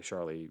voiced by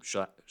Charlie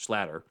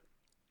Schlatter,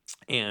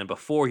 and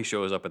before he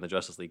shows up in the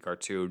Justice League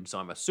cartoon. So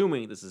I'm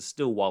assuming this is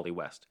still Wally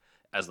West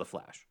as the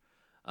Flash.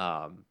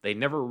 They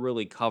never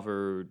really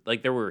covered,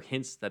 like there were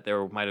hints that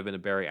there might have been a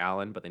Barry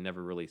Allen, but they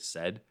never really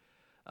said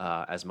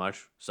as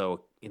much.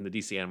 So in the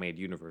DC animated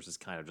universe, it's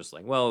kind of just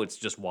like, well, it's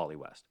just Wally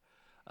West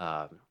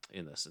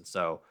in this. And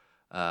so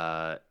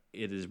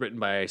it is written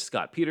by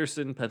Scott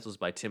Peterson, pencils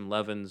by Tim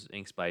Levins,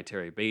 inks by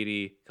Terry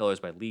Beatty, colors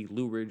by Lee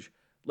Luridge,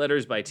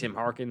 letters by Tim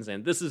Harkins.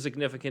 And this is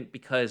significant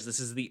because this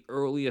is the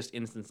earliest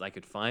instance I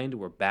could find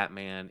where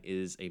Batman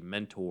is a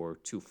mentor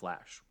to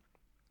Flash.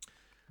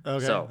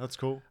 Okay, So, that's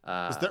cool.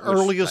 It's the which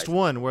earliest I-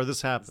 one where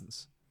this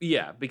happens.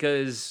 Yeah,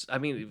 because I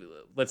mean,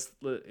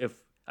 if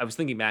I was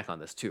thinking back on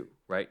this too,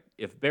 right?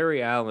 If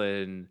Barry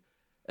Allen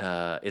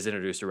is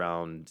introduced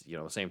around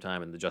same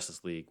time in the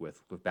Justice League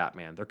with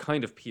Batman, they're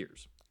kind of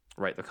peers,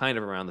 right? They're kind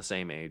of around the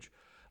same age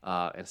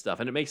and stuff,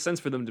 and it makes sense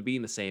for them to be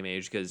in the same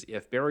age because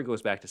if Barry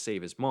goes back to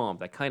save his mom,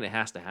 that kind of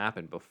has to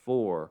happen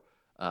before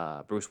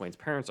Bruce Wayne's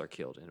parents are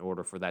killed in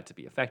order for that to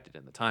be affected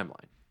in the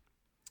timeline.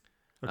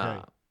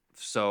 Okay.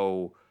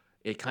 So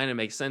it kind of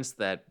makes sense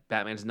that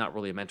Batman's not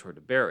really a mentor to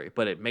Barry,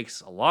 but it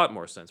makes a lot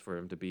more sense for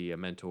him to be a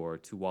mentor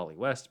to Wally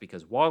West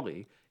because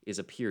Wally is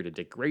a peer to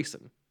Dick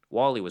Grayson.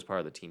 Wally was part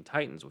of the Teen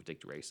Titans with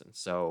Dick Grayson.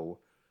 So,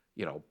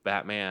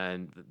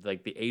 Batman,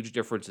 like the age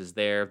difference is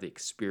there, the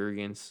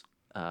experience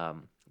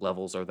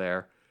levels are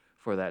there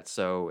for that.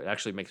 So it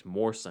actually makes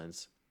more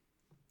sense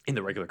in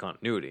the regular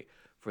continuity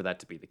for that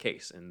to be the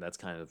case. And that's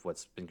kind of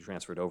what's been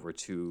transferred over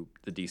to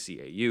the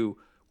DCAU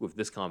with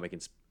this comic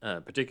in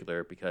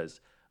particular because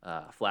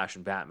Flash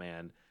and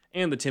Batman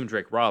and the Tim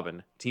Drake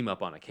Robin team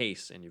up on a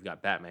case, and you've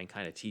got Batman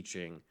kind of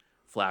teaching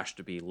Flash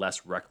to be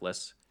less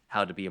reckless,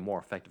 how to be a more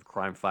effective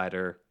crime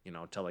fighter,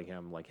 telling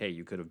him like, hey,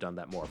 you could have done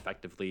that more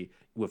effectively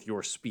with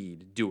your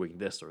speed doing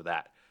this or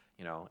that,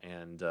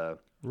 and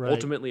Right.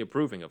 ultimately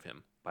approving of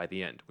him by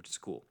the end, which is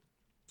cool.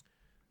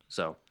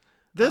 So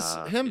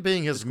Him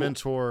being his it's cool.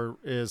 mentor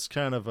is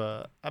kind of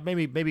a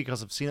maybe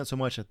because I've seen it so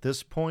much at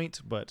this point,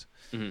 but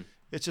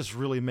it just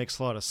really makes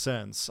a lot of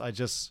sense.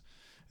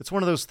 It's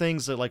one of those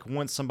things that like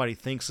once somebody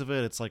thinks of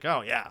it, it's like,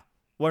 oh yeah,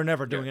 we're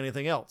never doing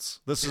anything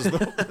else. This is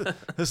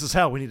this is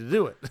how we need to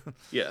do it.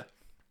 Yeah.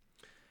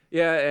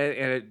 Yeah,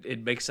 and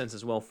it makes sense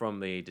as well from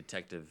the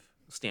detective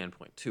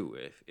standpoint, too,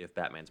 if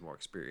Batman's more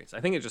experienced.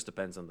 I think it just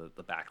depends on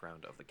the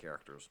background of the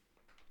characters.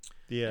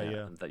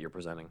 Yeah. that you're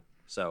presenting.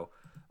 So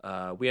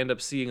we end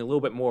up seeing a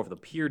little bit more of the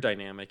peer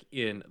dynamic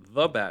in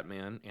the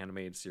Batman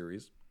animated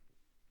series,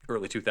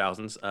 early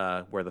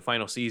 2000s, where the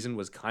final season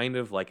was kind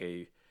of like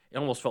it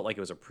almost felt like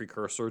it was a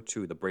precursor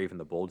to the Brave and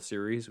the Bold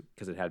series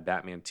because it had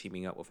Batman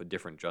teaming up with a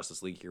different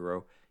Justice League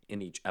hero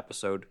in each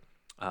episode.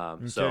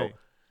 So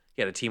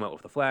he had a team up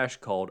with the Flash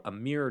called A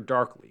Mirror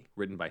Darkly,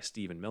 written by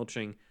Stephen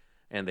Milching,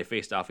 and they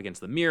faced off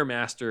against the Mirror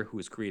Master, who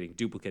was creating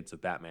duplicates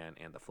of Batman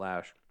and the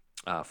Flash.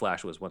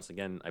 Flash was once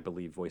again, I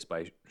believe, voiced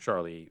by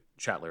Charlie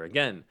Chatler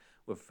again,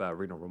 with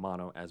Reno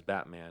Romano as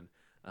Batman.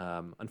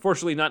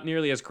 Unfortunately, not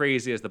nearly as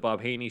crazy as the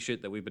Bob Haney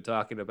shit that we've been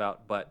talking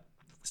about, but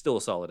still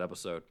a solid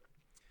episode.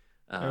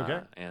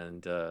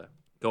 And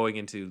going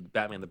into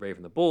Batman the Brave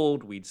and the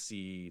Bold, we'd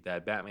see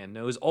that Batman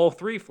knows all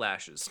three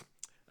Flashes,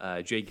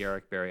 Jay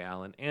Garrick, Barry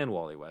Allen, and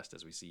Wally West,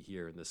 as we see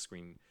here in this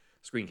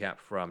screen cap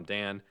from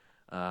Dan.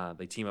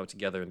 They team up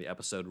together in the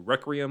episode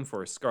Requiem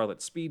for a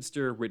Scarlet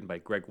Speedster, written by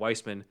Greg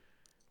Weisman,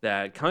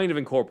 that kind of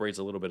incorporates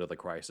a little bit of the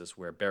Crisis,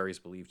 where Barry's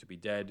believed to be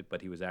dead,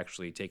 but he was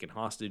actually taken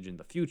hostage in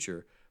the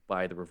future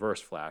by the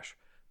Reverse Flash,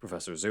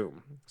 Professor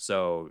Zoom.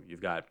 So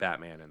you've got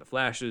Batman and the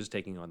Flashes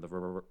taking on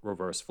the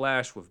Reverse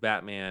Flash, with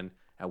Batman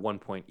at one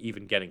point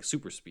even getting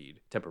super speed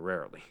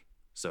temporarily.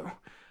 So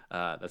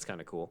that's kind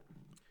of cool.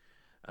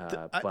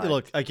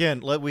 Look,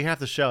 again, we have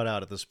to shout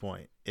out at this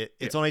point.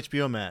 It's on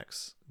HBO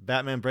Max.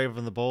 Batman Brave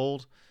and the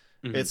Bold.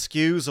 Mm-hmm. It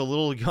skews a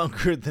little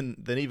younger than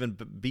even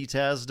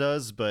BTAS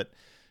does, but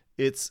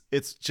it's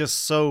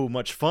just so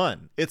much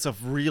fun. It's a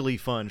really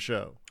fun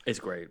show. It's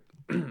great.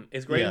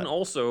 It's great, and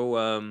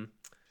also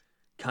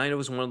kind of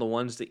was one of the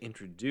ones to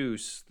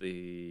introduce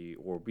be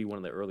one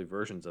of the early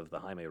versions of the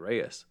Jaime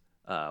Reyes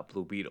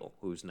Blue Beetle,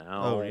 who's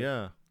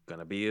now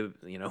gonna be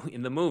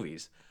in the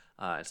movies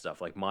and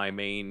stuff. Like, my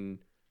main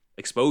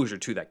exposure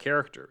to that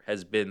character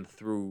has been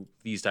through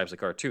these types of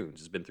cartoons.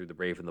 It's been through The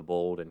Brave and the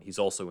Bold, and he's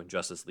also in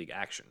Justice League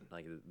Action.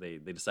 Like, they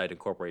decided to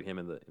incorporate him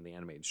in the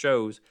animated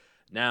shows.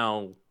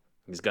 Now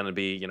he's gonna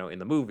be in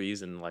the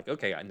movies, and like,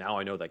 okay, now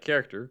I know that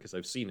character because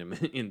I've seen him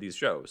in these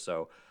shows.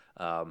 So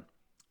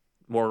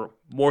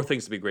more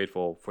things to be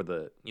grateful for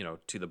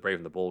to the Brave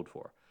and the Bold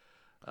for.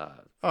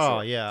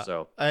 Sure. Yeah.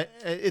 So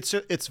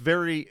it's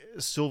very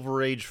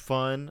Silver Age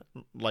fun.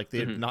 Like,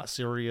 they're not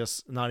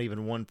serious, not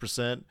even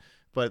 1%.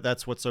 But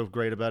that's what's so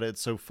great about it.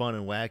 It's so fun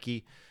and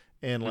wacky,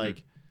 and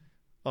like,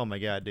 oh my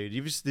god, dude!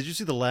 Did you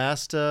see the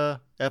last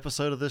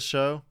episode of this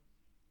show?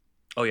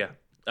 Oh yeah,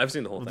 I've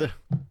seen the whole thing.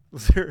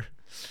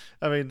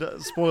 I mean,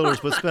 spoilers,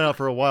 but it's been out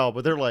for a while.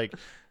 But they're like,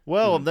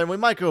 well, then we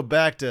might go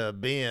back to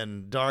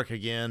being dark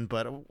again.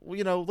 But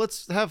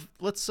let's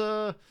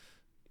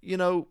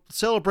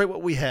celebrate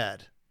what we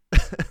had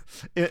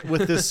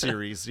with this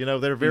series.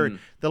 They're very.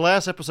 The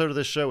last episode of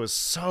this show is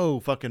so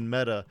fucking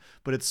meta,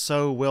 but it's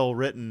so well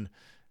written.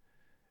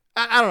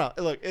 I don't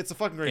know. Look, it's a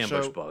fucking great show.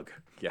 Ambush Bug.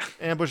 Yeah.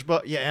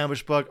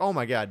 Ambush Bug. Oh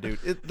my god, dude.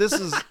 This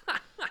is.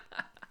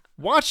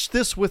 Watch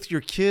this with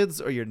your kids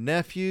or your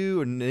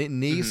nephew or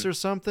niece or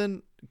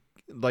something.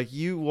 Like,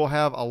 you will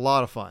have a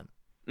lot of fun.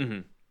 Mm-hmm.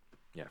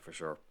 Yeah, for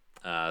sure.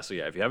 So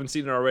yeah, if you haven't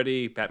seen it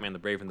already, Batman the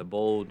Brave and the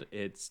Bold,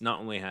 it's not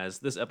only has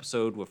this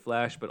episode with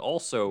Flash, but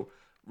also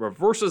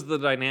reverses the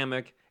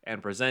dynamic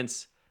and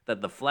presents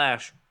that the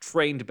Flash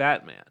trained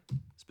Batman,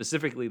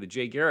 specifically the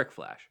Jay Garrick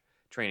Flash,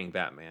 training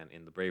Batman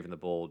in The Brave and the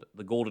Bold,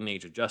 The Golden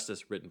Age of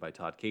Justice, written by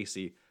Todd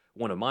Casey.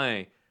 One of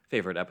my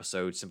favorite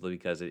episodes, simply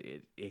because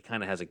it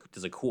kind of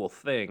does a cool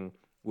thing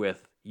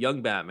with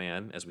young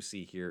Batman, as we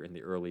see here in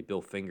the early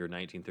Bill Finger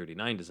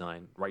 1939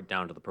 design, right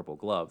down to the purple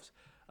gloves.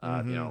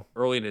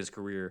 Early in his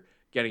career,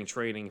 getting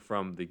training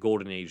from the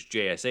Golden Age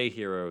JSA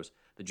heroes,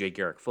 the Jay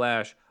Garrick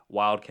Flash,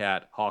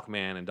 Wildcat,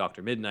 Hawkman, and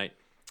Dr. Midnight,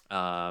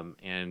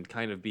 and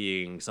kind of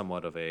being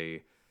somewhat of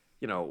a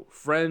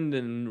friend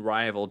and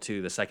rival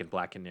to the second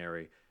Black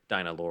Canary,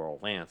 Dinah Laurel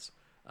Lance,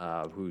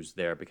 who's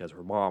there because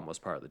her mom was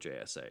part of the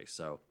JSA.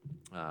 So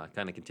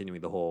kind of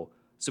continuing the whole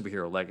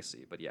superhero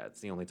legacy. But yeah,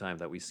 it's the only time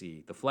that we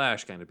see the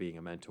Flash kind of being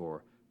a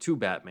mentor to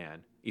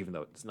Batman, even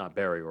though it's not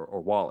Barry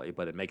or Wally,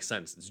 but it makes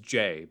sense. It's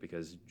Jay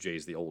because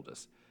Jay's the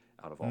oldest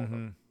out of all of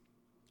them.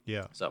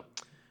 Yeah. So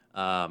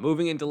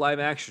moving into live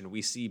action,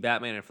 we see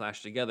Batman and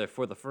Flash together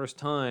for the first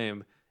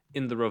time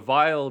in the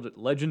reviled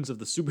Legends of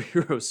the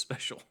Superheroes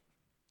special.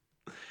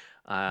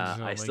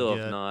 I still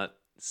have not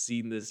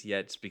seen this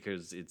yet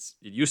because it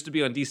used to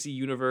be on DC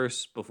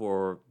Universe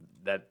before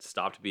that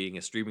stopped being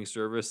a streaming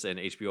service, and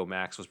HBO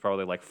Max was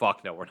probably like,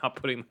 fuck no, we're not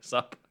putting this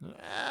up.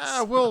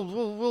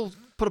 We'll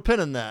put a pin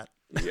in that.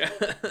 Yeah.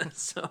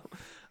 So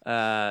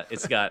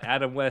it's got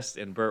Adam West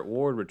and Burt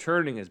Ward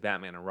returning as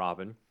Batman and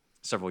Robin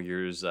several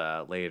years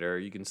later.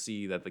 You can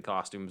see that the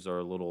costumes are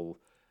a little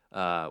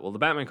the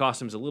Batman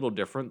costume's a little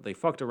different. They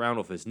fucked around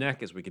with his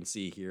neck, as we can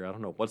see here. I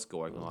don't know what's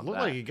going on. Look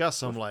like he got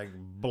some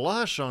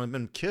blush on him.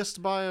 Been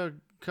kissed by a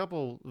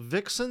couple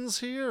vixens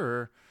here,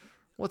 or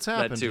what's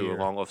happened? That too, here?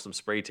 Along with some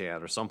spray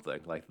tan or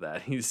something like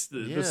that.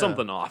 There's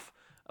something off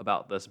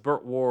about this.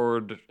 Burt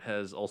Ward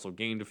has also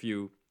gained a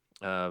few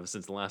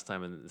since the last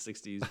time in the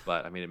 '60s,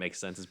 but I mean, it makes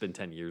sense. It's been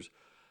 10 years.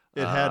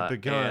 It had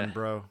begun,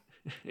 bro.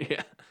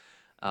 Yeah.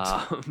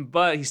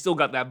 But he still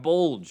got that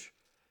bulge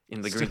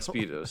in the green Still-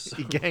 speedos.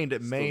 He gained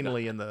it Still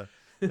mainly in the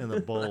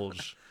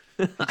bulge.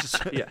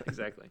 Yeah,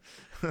 exactly.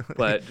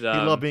 But He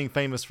loved being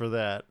famous for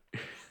that.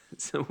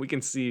 so we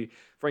can see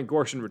Frank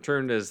Gorshin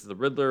returned as the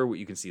Riddler.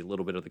 You can see a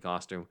little bit of the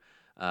costume.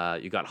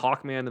 You got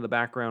Hawkman in the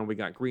background. We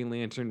got Green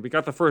Lantern. We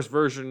got the first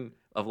version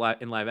of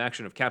in live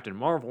action of Captain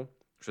Marvel,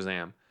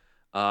 Shazam.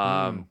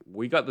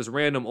 We got this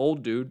random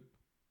old dude.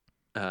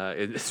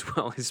 He's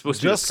supposed to be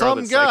Just the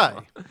Scarlet some guy.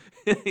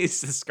 Cyclone. He's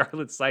the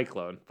Scarlet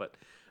Cyclone. But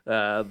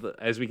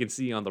as we can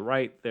see on the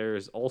right,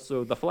 there's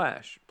also the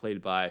Flash,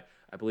 played by,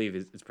 I believe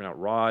it's pronounced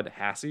Rod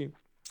Hassey.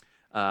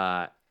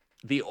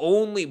 The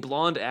only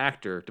blonde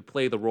actor to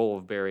play the role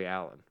of Barry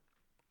Allen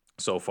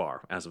so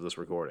far, as of this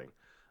recording.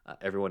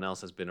 Everyone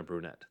else has been a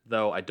brunette,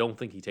 though I don't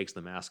think he takes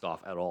the mask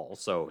off at all,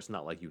 so it's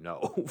not like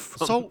from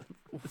So,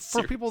 the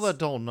for people series. that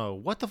don't know,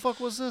 what the fuck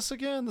was this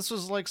again? This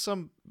was like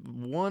some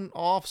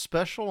one-off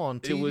special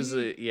on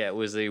TV? It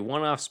was a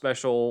one-off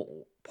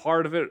special.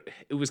 Part of it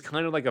was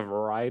kind of like a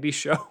variety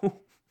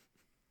show,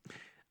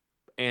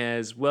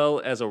 as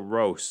well as a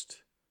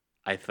roast,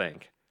 I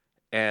think.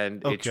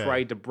 And it Okay.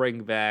 tried to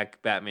bring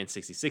back Batman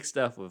 66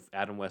 stuff with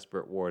Adam West,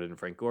 Burt Ward, and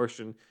Frank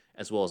Gorshin,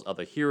 as well as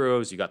other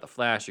heroes. You got the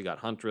Flash, you got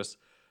Huntress.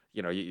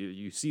 You know,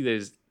 you see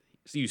this,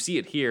 so you see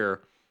it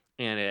here,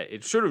 and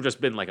it should have just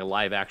been like a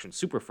live action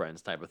Super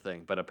Friends type of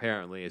thing, but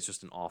apparently it's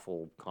just an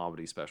awful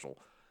comedy special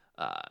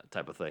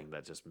type of thing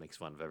that just makes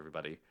fun of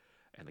everybody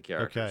and the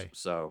characters. Okay.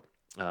 So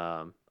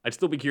I'd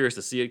still be curious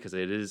to see it because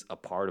it is a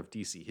part of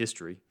DC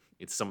history.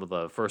 It's some of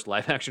the first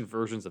live action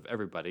versions of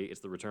everybody.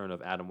 It's the return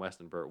of Adam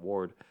West and Burt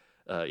Ward,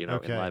 in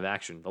Okay. live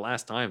action. The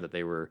last time that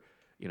they were,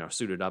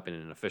 suited up in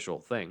an official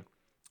thing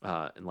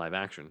in live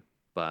action.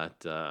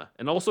 But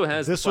and also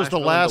has This was Flash the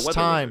villain, last Weather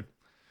time. Wizard.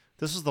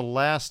 This is the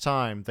last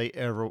time they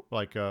ever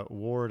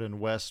Ward and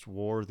West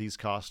wore these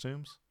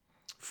costumes.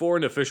 For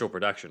an official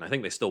production. I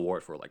think they still wore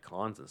it for like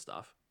cons and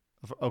stuff.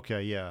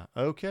 Okay, yeah,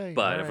 okay.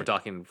 But all if we're right.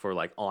 talking for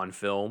like on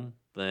film,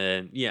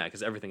 then yeah,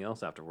 because everything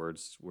else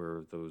afterwards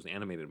were those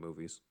animated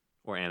movies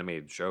or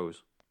animated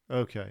shows.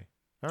 Okay,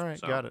 all right,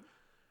 So, got it.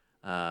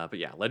 But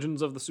yeah,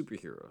 Legends of the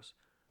Superheroes.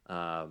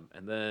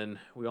 And then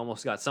we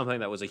almost got something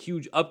that was a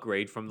huge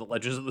upgrade from the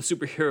Legends of the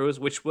Superheroes,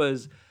 which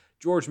was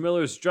George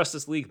Miller's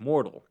Justice League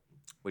Mortal,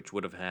 which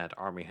would have had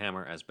Armie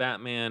Hammer as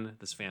Batman.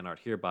 This fan art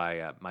here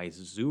by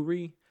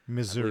Maizuri. I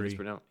believe it's Missouri.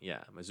 pronounced,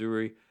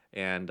 Missouri.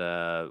 And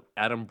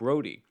Adam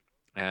Brody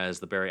as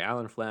the Barry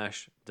Allen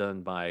Flash,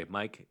 done by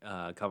Mike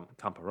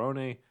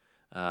Camparone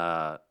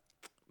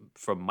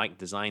from Mike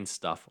Design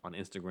Stuff on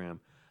Instagram.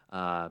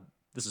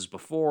 This is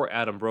before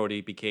Adam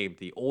Brody became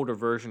the older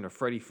version of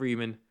Freddie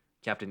Freeman,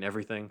 Captain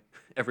Everything,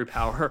 Every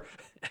Power,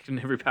 Captain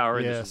Every Power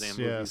in the Yes, Shazam movies.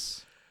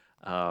 yes.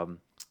 It also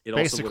would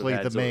Basically,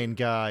 have the had main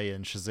guy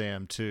in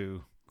Shazam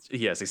 2.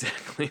 Yes,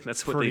 exactly.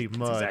 That's what Pretty that's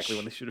much. exactly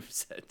what they should have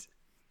said.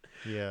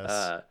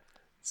 Yes.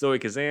 Zoe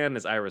Kazan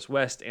as Iris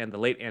West, and the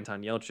late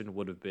Anton Yelchin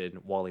would have been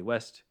Wally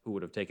West, who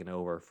would have taken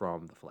over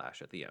from the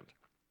Flash at the end.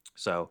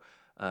 So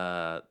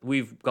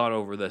we've gone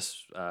over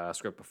this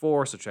script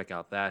before, so check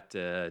out that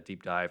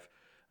deep dive.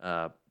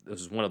 This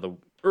is one of the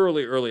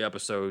early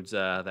episodes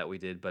that we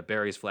did, but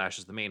Barry's Flash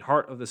is the main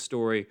heart of the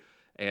story,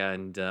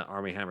 and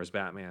Armie Hammer's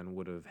Batman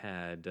would have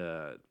had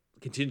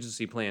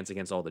contingency plans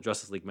against all the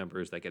Justice League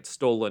members that get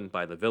stolen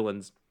by the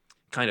villains,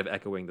 kind of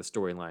echoing the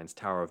storylines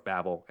Tower of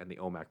Babel and the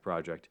OMAC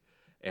Project.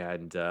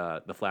 And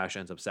the Flash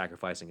ends up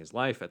sacrificing his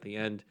life at the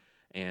end,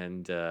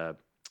 and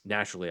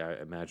naturally, I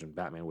imagine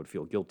Batman would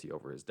feel guilty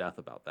over his death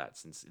about that,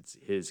 since it's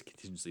his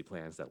contingency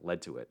plans that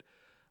led to it.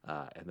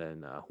 And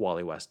then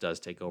Wally West does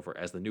take over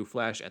as the new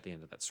Flash at the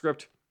end of that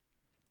script.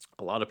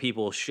 A lot of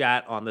people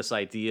shat on this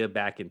idea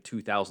back in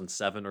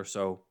 2007 or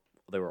so.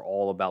 They were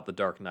all about the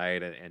Dark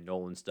Knight and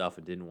Nolan stuff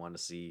and didn't want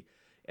to see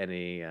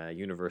any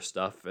universe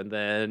stuff. And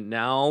then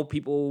now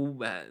people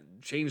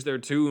change their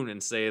tune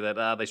and say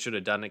that they should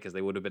have done it because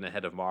they would have been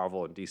ahead of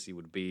Marvel and DC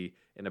would be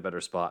in a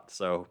better spot.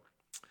 So,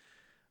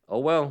 oh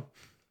well.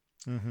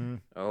 Mm-hmm.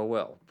 Oh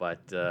well.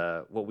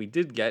 But what we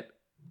did get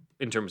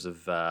in terms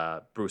of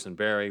Bruce and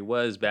Barry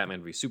was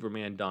Batman v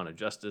Superman: Dawn of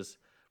Justice.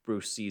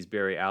 Bruce sees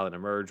Barry Allen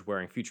emerge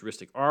wearing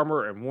futuristic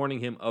armor and warning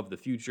him of the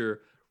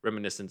future,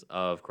 reminiscent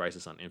of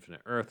Crisis on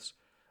Infinite Earths.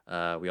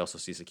 We also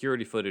see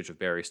security footage of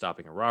Barry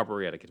stopping a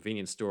robbery at a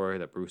convenience store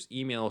that Bruce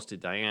emails to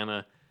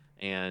Diana,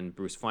 and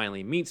Bruce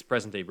finally meets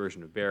present-day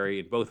version of Barry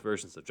in both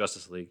versions of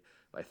Justice League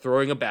by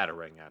throwing a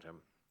batarang at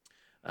him.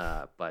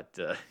 But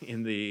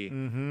in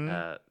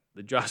the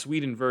Joss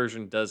Whedon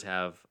version does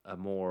have a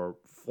more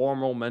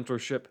formal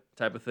mentorship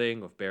type of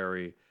thing, with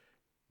Barry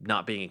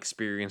not being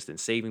experienced in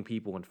saving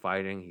people and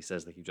fighting. He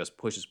says that he just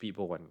pushes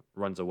people and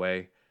runs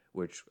away,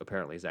 which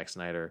apparently Zack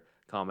Snyder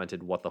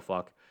commented, "What the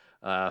fuck?"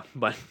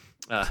 But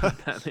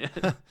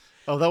Batman,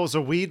 Oh, that was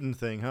a Whedon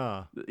thing,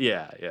 huh?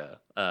 yeah.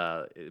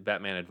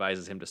 Batman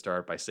advises him to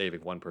start by saving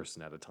one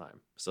person at a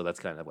time. So that's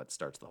kind of what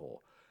starts the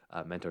whole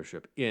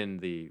mentorship in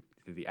the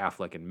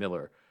Affleck and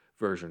Miller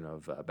version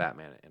of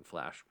Batman and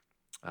Flash.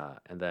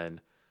 And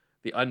then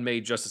The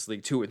unmade Justice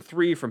League 2 and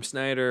 3 from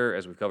Snyder,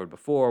 as we've covered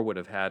before, would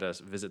have had us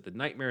visit the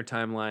Nightmare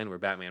timeline where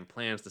Batman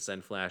plans to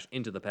send Flash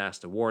into the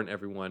past to warn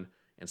everyone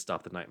and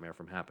stop the nightmare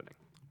from happening.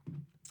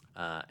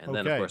 And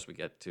then, of course, we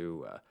get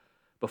to...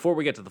 before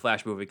we get to the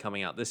Flash movie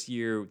coming out this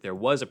year, there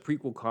was a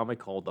prequel comic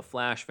called The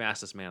Flash,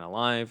 Fastest Man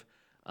Alive.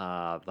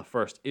 The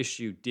first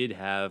issue did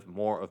have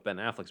more of Ben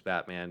Affleck's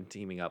Batman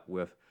teaming up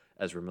with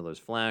Ezra Miller's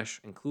Flash,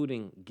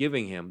 including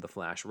giving him the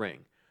Flash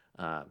ring.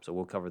 So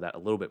we'll cover that a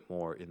little bit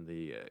more in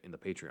the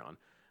Patreon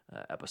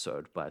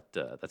episode, but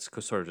that's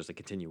sort of just a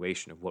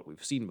continuation of what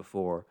we've seen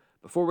before.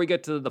 Before we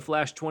get to the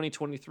Flash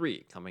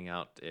 2023 coming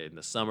out in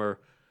the summer,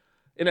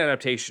 an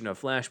adaptation of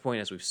Flashpoint,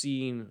 as we've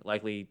seen,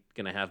 likely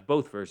going to have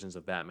both versions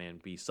of Batman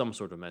be some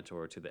sort of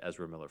mentor to the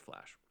Ezra Miller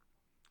Flash.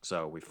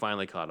 So we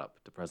finally caught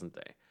up to present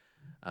day.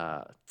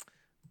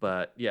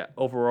 But yeah,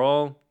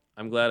 overall,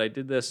 I'm glad I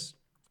did this,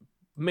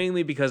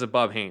 mainly because of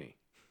Bob Haney.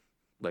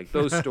 Like,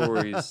 those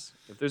stories,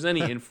 if there's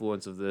any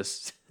influence of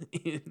this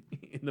in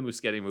the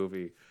Muschietti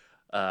movie,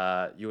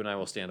 you and I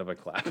will stand up and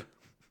clap.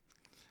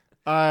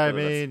 I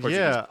mean,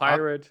 yeah.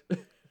 Pirate.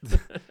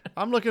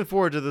 I'm looking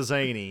forward to the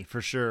zany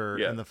for sure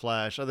Yeah. in the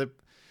Flash. It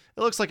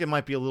looks like it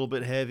might be a little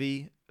bit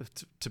heavy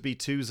to be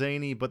too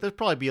zany, but there'll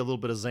probably be a little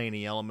bit of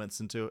zany elements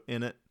in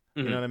it.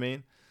 You know what I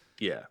mean?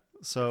 Yeah.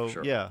 So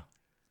Sure. yeah.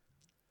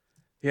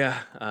 Yeah.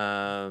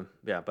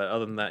 But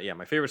other than that, yeah,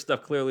 my favorite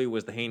stuff clearly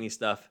was the Haney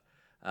stuff.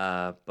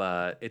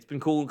 But it's been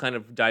cool kind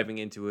of diving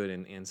into it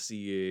and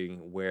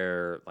seeing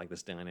where like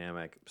this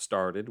dynamic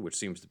started, which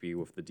seems to be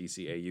with the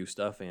DCAU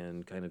stuff,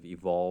 and kind of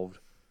evolved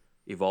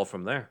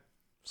from there.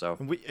 So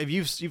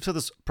You've said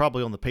this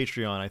probably on the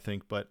Patreon, I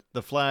think, but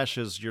the Flash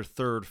is your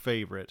third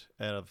favorite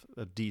out of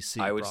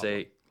DC. I would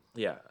probably.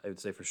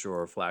 say for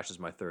sure Flash is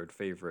my third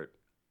favorite,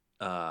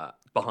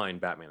 behind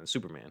Batman and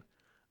Superman,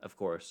 of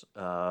course.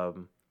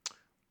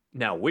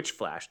 Now, which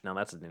Flash? Now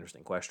that's an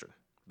interesting question,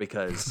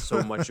 because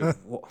so much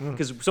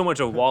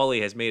of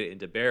Wally has made it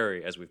into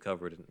Barry, as we've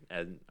covered,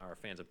 and our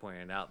fans have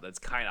pointed out. That's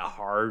kind of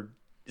hard.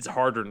 It's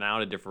harder now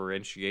to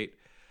differentiate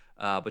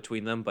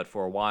between them. But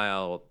for a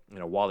while,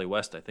 Wally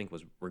West, I think,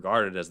 was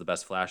regarded as the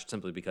best Flash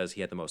simply because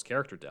he had the most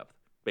character depth,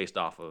 based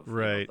off of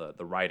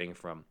the writing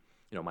from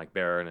Mike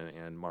Barron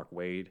and Mark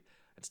Waid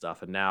and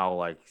stuff. And now,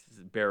 like,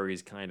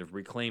 Barry's kind of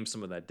reclaimed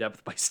some of that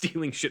depth by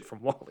stealing shit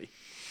from Wally.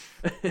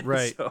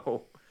 Right.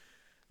 So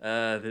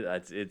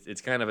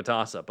it's kind of a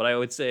toss-up. But I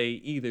would say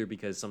either,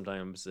 because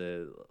sometimes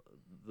the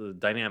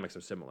dynamics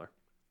are similar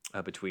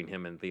between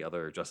him and the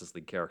other Justice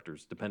League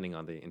characters, depending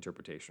on the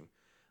interpretation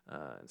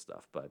and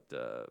stuff. But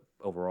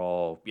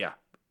overall, yeah,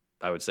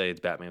 I would say it's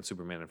Batman,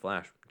 Superman, and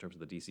Flash in terms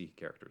of the DC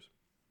characters.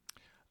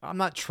 I'm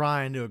not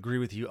trying to agree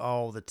with you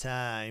all the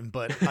time,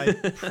 but I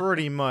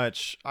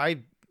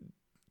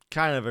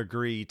kind of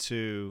agree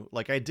too.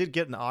 Like, I did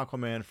get an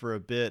Aquaman for a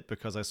bit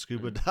because I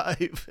scuba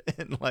dive,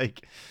 and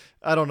like,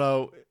 I don't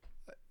know.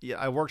 Yeah,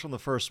 I worked on the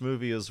first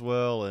movie as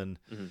well, and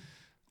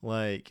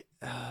like,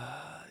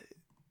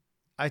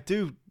 I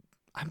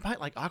might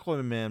like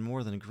Aquaman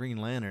more than Green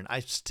Lantern. I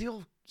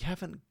still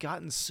haven't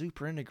gotten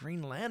super into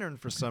Green Lantern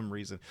for some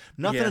reason.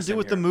 Nothing to do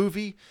with the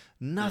movie.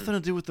 Nothing to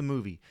do with the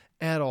movie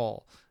at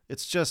all.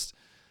 It's just,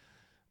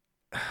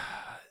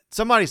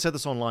 somebody said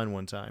this online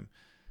one time.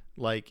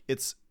 Like,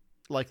 it's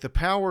like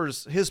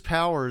his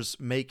powers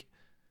make,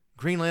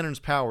 Green Lantern's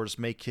powers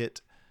make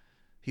it,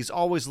 he's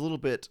always a little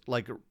bit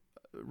like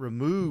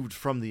removed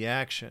from the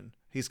action.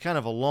 He's kind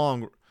of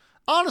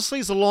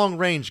he's a long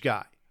range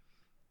guy.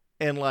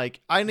 And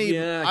like, I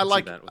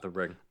like that with a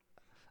ring.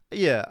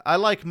 Yeah, I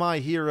like my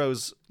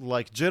heroes,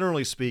 like,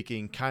 generally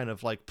speaking, kind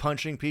of like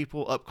punching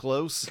people up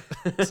close.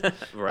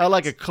 Right. I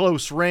like a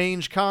close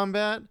range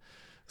combat.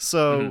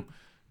 So,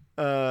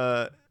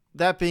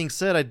 that being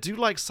said, I do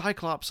like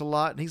Cyclops a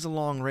lot, and he's a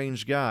long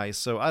range guy.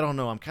 So I don't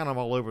know, I'm kind of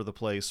all over the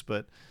place,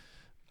 but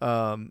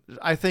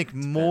I think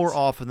more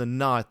often than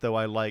not, though,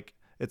 I like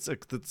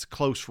it's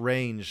close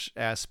range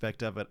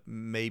aspect of it.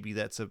 Maybe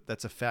that's a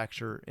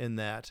factor in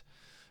that.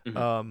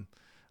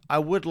 I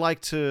would like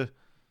to,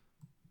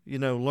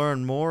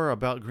 learn more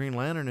about Green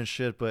Lantern and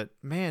shit, but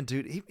man,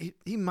 dude,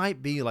 he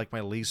might be like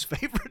my least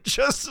favorite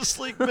Justice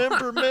League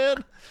member,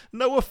 man.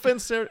 No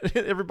offense to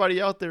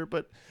everybody out there,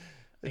 but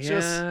it's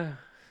just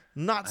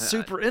not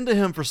super into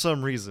him for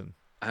some reason.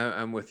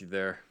 I'm with you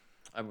there.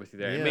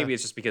 Yeah. And maybe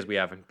it's just because we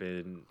haven't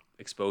been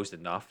exposed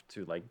enough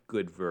to like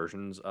good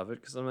versions of it.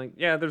 Because I'm like,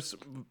 yeah, there's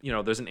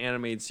an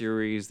animated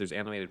series, there's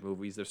animated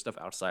movies, there's stuff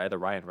outside the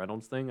Ryan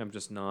Reynolds thing. I'm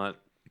just not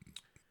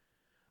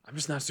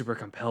super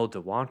compelled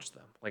to watch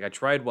them. Like, I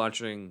tried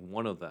watching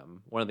one of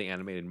the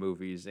animated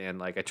movies, and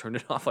like I turned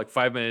it off like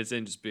 5 minutes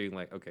in, just being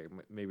like, okay,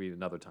 maybe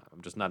another time.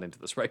 I'm just not into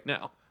this right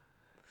now.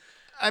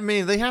 I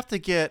mean, they have to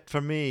get,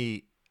 for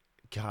me,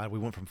 God, we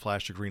went from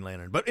Flash to Green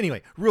Lantern. But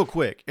anyway, real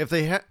quick, if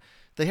they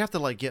have to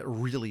like get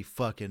really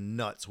fucking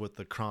nuts with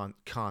the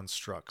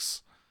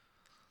constructs.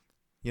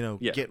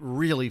 Get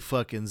really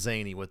fucking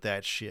zany with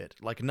that shit.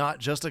 Like, not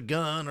just a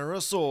gun or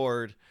a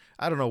sword.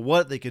 I don't know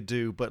what they could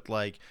do, but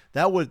like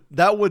that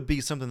would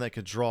be something that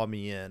could draw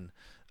me in.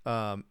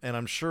 And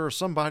I'm sure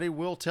somebody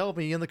will tell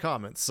me in the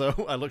comments.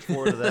 So I look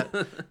forward to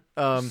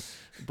that.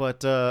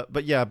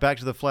 But yeah, back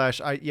to the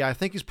Flash. I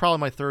think he's probably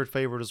my third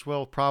favorite as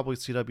well. Probably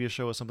CW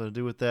show has something to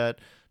do with that.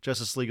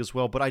 Justice League as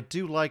well. But I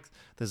do like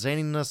the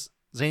zaniness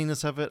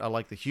of it. I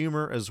like the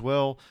humor as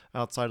well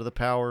outside of the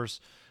powers.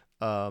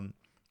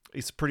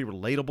 He's a pretty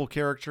relatable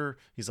character.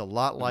 He's a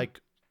lot like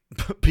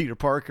Peter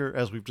Parker,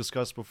 as we've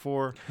discussed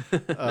before.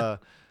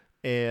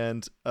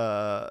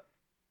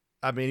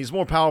 I mean, he's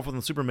more powerful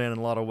than Superman in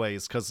a lot of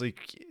ways, because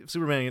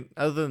Superman,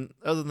 other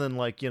than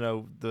like, you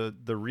know,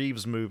 the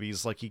Reeves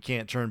movies, like, he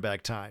can't turn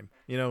back time,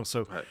 you know.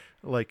 So, right.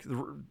 Like,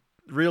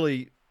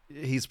 really,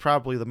 he's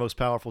probably the most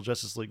powerful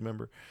Justice League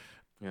member.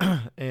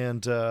 Yeah.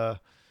 And the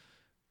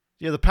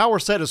power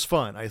set is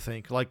fun. I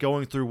think, like,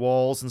 going through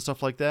walls and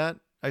stuff like that.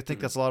 I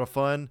think that's a lot of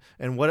fun.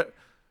 And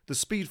the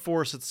Speed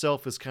Force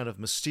itself is kind of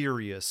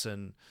mysterious,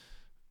 and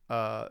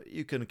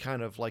you can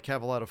kind of like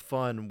have a lot of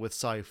fun with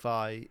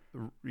sci-fi,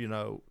 you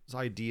know,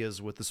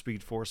 ideas with the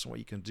Speed Force and what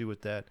you can do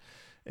with that.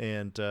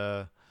 And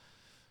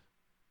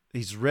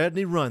he's red and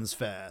he runs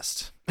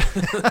fast.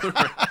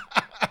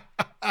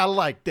 I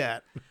like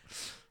that.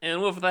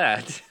 And with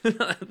that,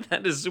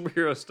 that is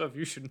superhero stuff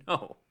you should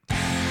know.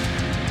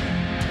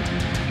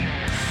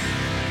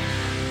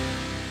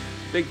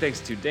 Big thanks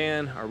to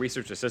Dan, our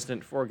research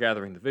assistant, for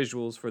gathering the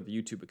visuals for the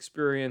YouTube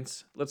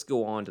experience. Let's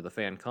go on to the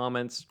fan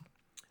comments.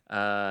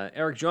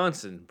 Eric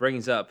Johnson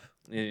brings up,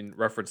 in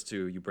reference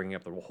to you bringing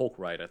up the Hulk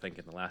ride, I think,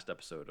 in the last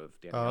episode of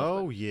Dan.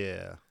 Oh,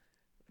 yeah.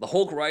 The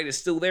Hulk ride is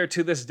still there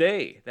to this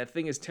day. That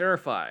thing is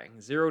terrifying.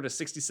 0 to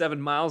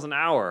 67 miles an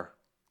hour.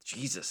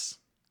 Jesus.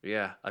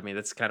 Yeah, I mean,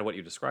 that's kind of what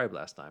you described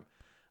last time.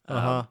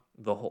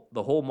 The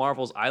whole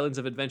Marvel's Islands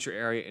of Adventure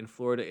area in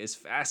Florida is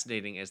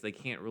fascinating, as they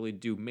can't really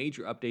do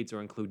major updates or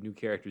include new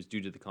characters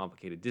due to the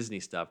complicated Disney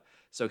stuff.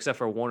 So except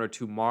for one or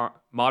two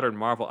modern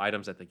Marvel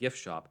items at the gift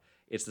shop,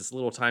 it's this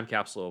little time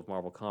capsule of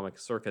Marvel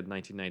Comics circa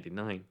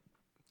 1999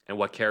 and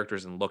what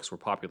characters and looks were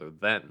popular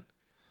then.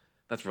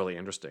 That's really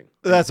interesting.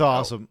 That's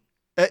awesome.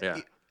 Yeah.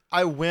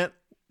 I went,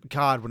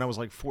 God, when I was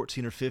like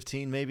 14 or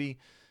 15 maybe.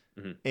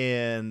 Mm-hmm.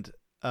 And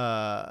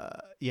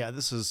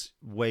this is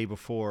way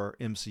before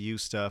MCU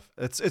stuff.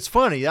 It's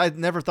funny. I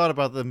never thought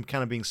about them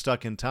kind of being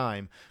stuck in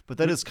time, but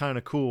that is kind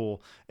of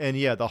cool. And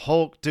yeah, the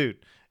Hulk, dude,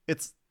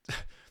 it's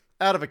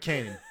out of a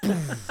cannon.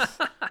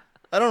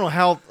 I don't know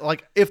how,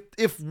 like,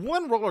 if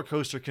one roller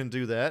coaster can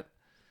do that,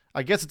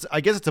 I guess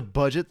it's a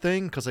budget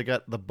thing, because they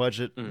got the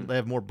budget. They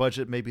have more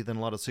budget maybe than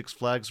a lot of Six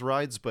Flags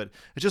rides, but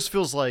it just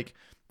feels like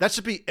that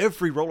should be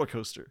every roller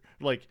coaster.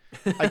 Like,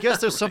 I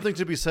guess there's something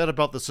to be said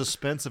about the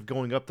suspense of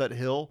going up that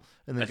hill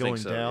and then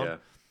going down. Yeah.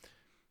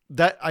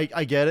 That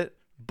I get it,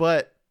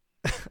 but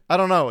I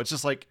don't know. It's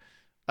just like,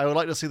 I would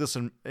like to see this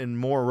in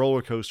more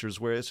roller coasters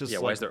where it's just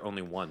Why is there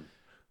only one?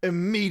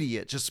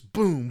 Immediate, just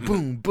boom,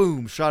 boom,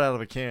 boom, shot out of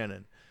a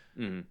cannon.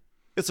 Mm-hmm.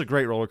 It's a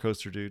great roller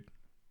coaster, dude.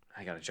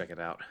 I gotta check it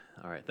out.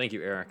 All right, thank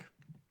you, Eric.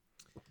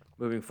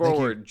 Moving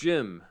forward,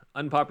 Jim,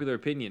 unpopular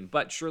opinion,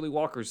 but Shirley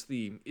Walker's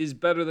theme is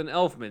better than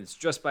Elfman's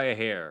just by a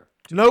hair.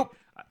 Nope.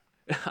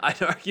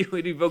 I'd argue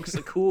it evokes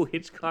a cool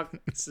Hitchcock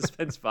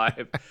suspense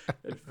vibe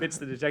that fits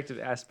the detective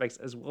aspects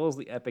as well as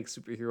the epic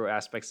superhero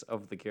aspects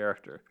of the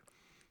character.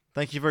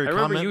 Thank you for your I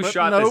remember comment, you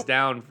shot this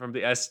down from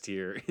the S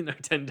tier in our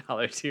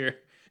 $10 tier,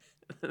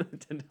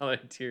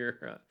 $10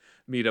 tier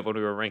meetup when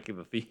we were ranking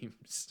the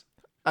themes.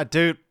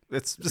 Dude,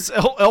 it's just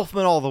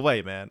Elfman all the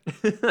way, man.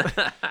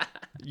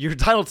 You're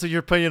entitled to your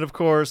opinion, of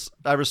course.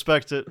 I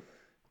respect it,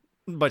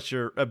 but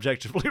you're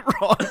objectively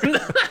wrong.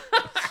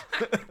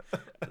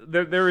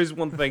 There is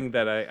one thing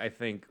that I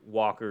think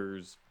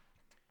Walker's...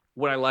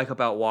 What I like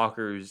about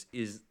Walker's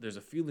is there's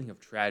a feeling of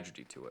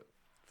tragedy to it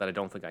that I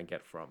don't think I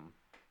get from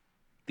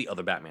the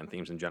other Batman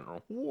themes in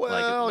general.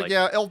 Well,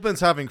 yeah, Elfman's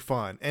having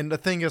fun. And the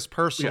thing is,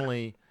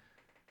 personally,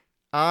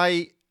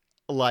 I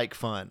like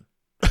fun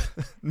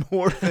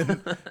more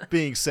than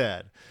being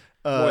sad.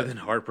 More than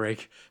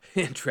heartbreak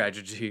and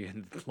tragedy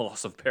and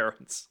loss of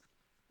parents.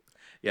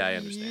 Yeah, I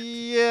understand.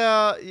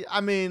 Yeah, I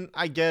mean,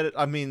 I get it.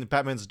 I mean,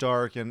 Batman's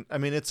dark, and I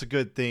mean, it's a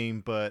good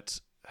theme, but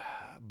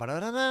I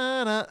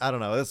don't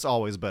know. It's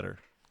always better.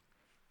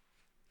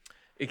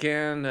 It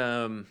can.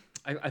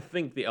 I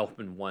think the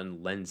Elfman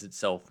one lends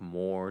itself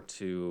more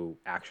to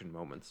action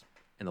moments,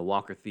 and the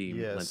Walker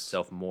theme lends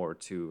itself more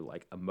to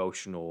like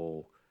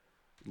emotional,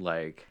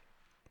 like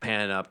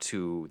pan up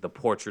to the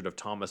portrait of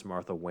Thomas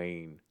Martha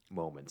Wayne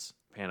moments.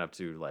 Pan up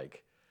to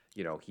like,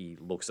 you know, he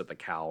looks at the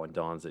cow and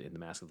dons it in the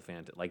Mask of the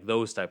Phantom, like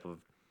those type of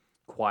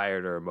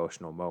quieter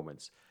emotional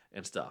moments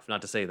and stuff.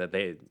 Not to say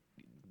that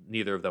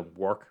neither of them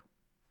work,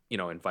 you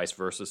know, in vice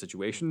versa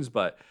situations,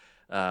 but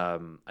I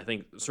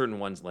think certain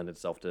ones lend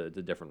itself to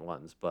different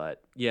ones.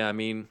 But yeah, I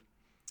mean,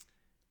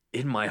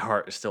 in my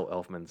heart, it's still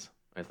Elfman's.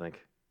 I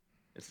think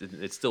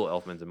it's still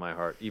Elfman's in my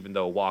heart, even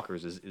though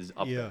Walker's is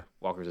up there.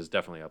 Walker's is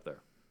definitely up there.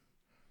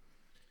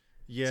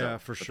 Yeah,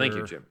 for sure. Thank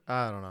you, Jim.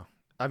 I don't know.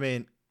 I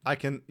mean,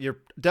 you're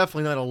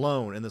definitely not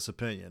alone in this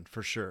opinion,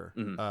 for sure.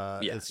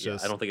 Mm-hmm. It's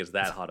just, I don't think it's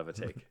that hot of a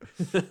take.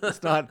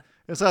 It's not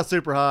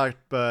super hot,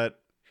 but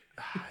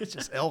It's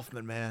just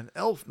Elfman, man.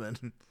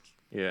 Elfman.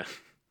 Yeah.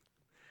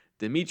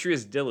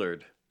 Demetrius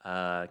Dillard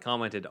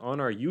commented on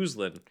our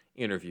Uslan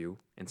interview,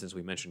 and since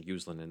we mentioned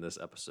Uslan in this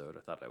episode,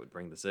 I thought I would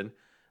bring this in.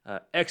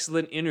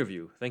 Excellent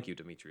interview. Thank you,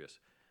 Demetrius.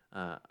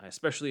 I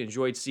especially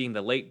enjoyed seeing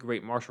the late,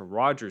 great Marshall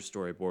Rogers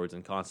storyboards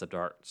and concept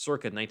art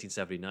circa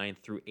 1979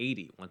 through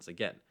 80 once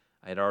again.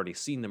 I had already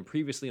seen them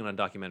previously on a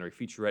documentary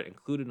featurette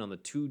included on the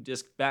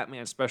 2-disc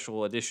Batman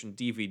Special Edition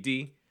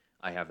DVD.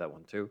 I have that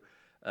one too.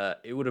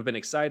 It would have been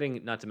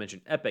exciting, not to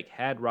mention epic,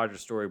 had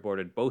Rogers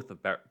storyboarded both of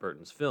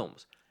Burton's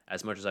films.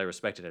 As much as I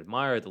respect and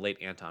admire the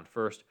late Anton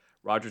Furst,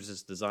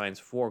 Rogers' designs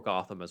for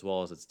Gotham as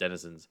well as its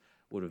denizens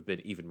would have been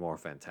even more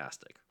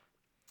fantastic.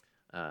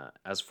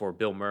 As for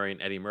Bill Murray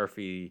and Eddie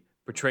Murphy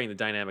portraying the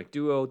dynamic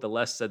duo, the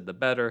less said the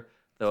better,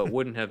 though it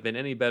wouldn't have been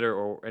any better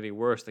or any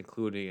worse than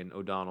Clooney and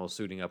O'Donnell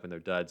suiting up in their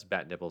duds,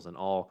 bat nipples and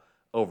all,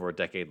 over a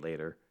decade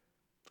later.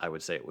 I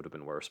would say it would have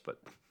been worse, but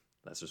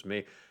that's just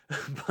me.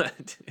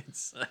 But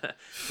it's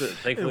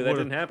thankfully that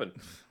didn't happen.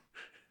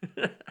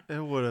 It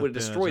would have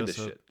destroyed this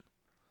shit.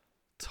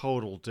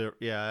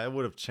 Yeah, it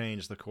would have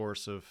changed the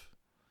course of,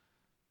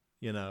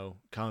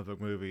 comic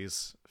book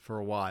movies for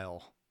a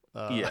while.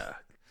 Yeah.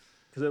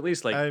 Because at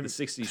least, the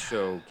 60s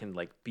show can,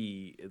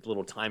 be a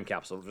little time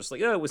capsule. Just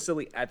it was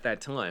silly at that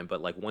time,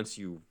 but, once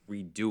you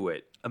redo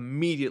it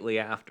immediately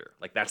after,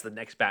 that's the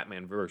next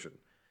Batman version.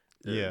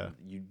 Yeah.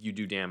 You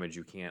do damage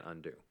you can't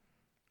undo.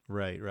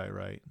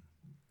 Right.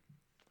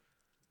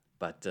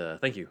 But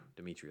thank you,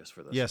 Demetrius,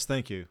 for this. Yes,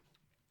 thank you.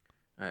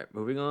 All right,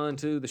 moving on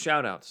to the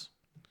shout-outs.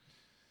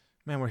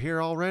 Man, we're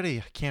here already.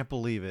 I can't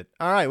believe it.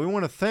 All right, we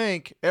want to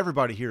thank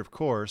everybody here, of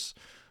course.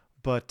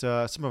 But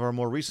some of our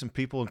more recent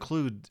people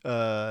include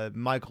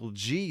Michael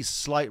G.,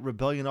 Slight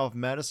Rebellion Off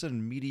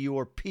Madison,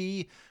 Meteor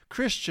P.,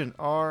 Christian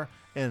R.,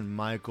 and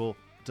Michael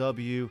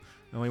W.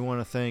 And we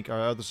want to thank our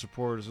other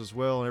supporters as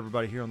well, and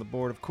everybody here on the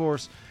board, of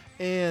course.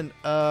 And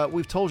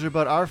we've told you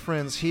about our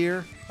friends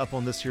here up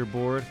on this here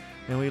board,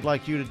 and we'd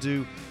like you to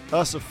do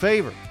us a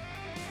favor.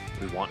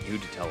 We want you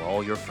to tell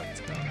all your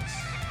friends about us.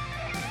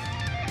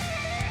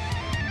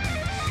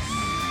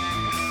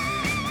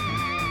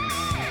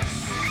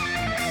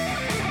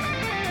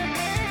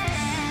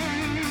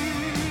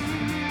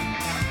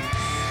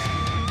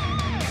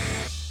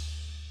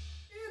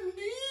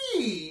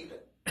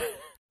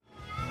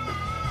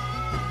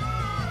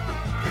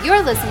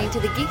 You're listening to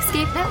the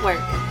Geekscape Network.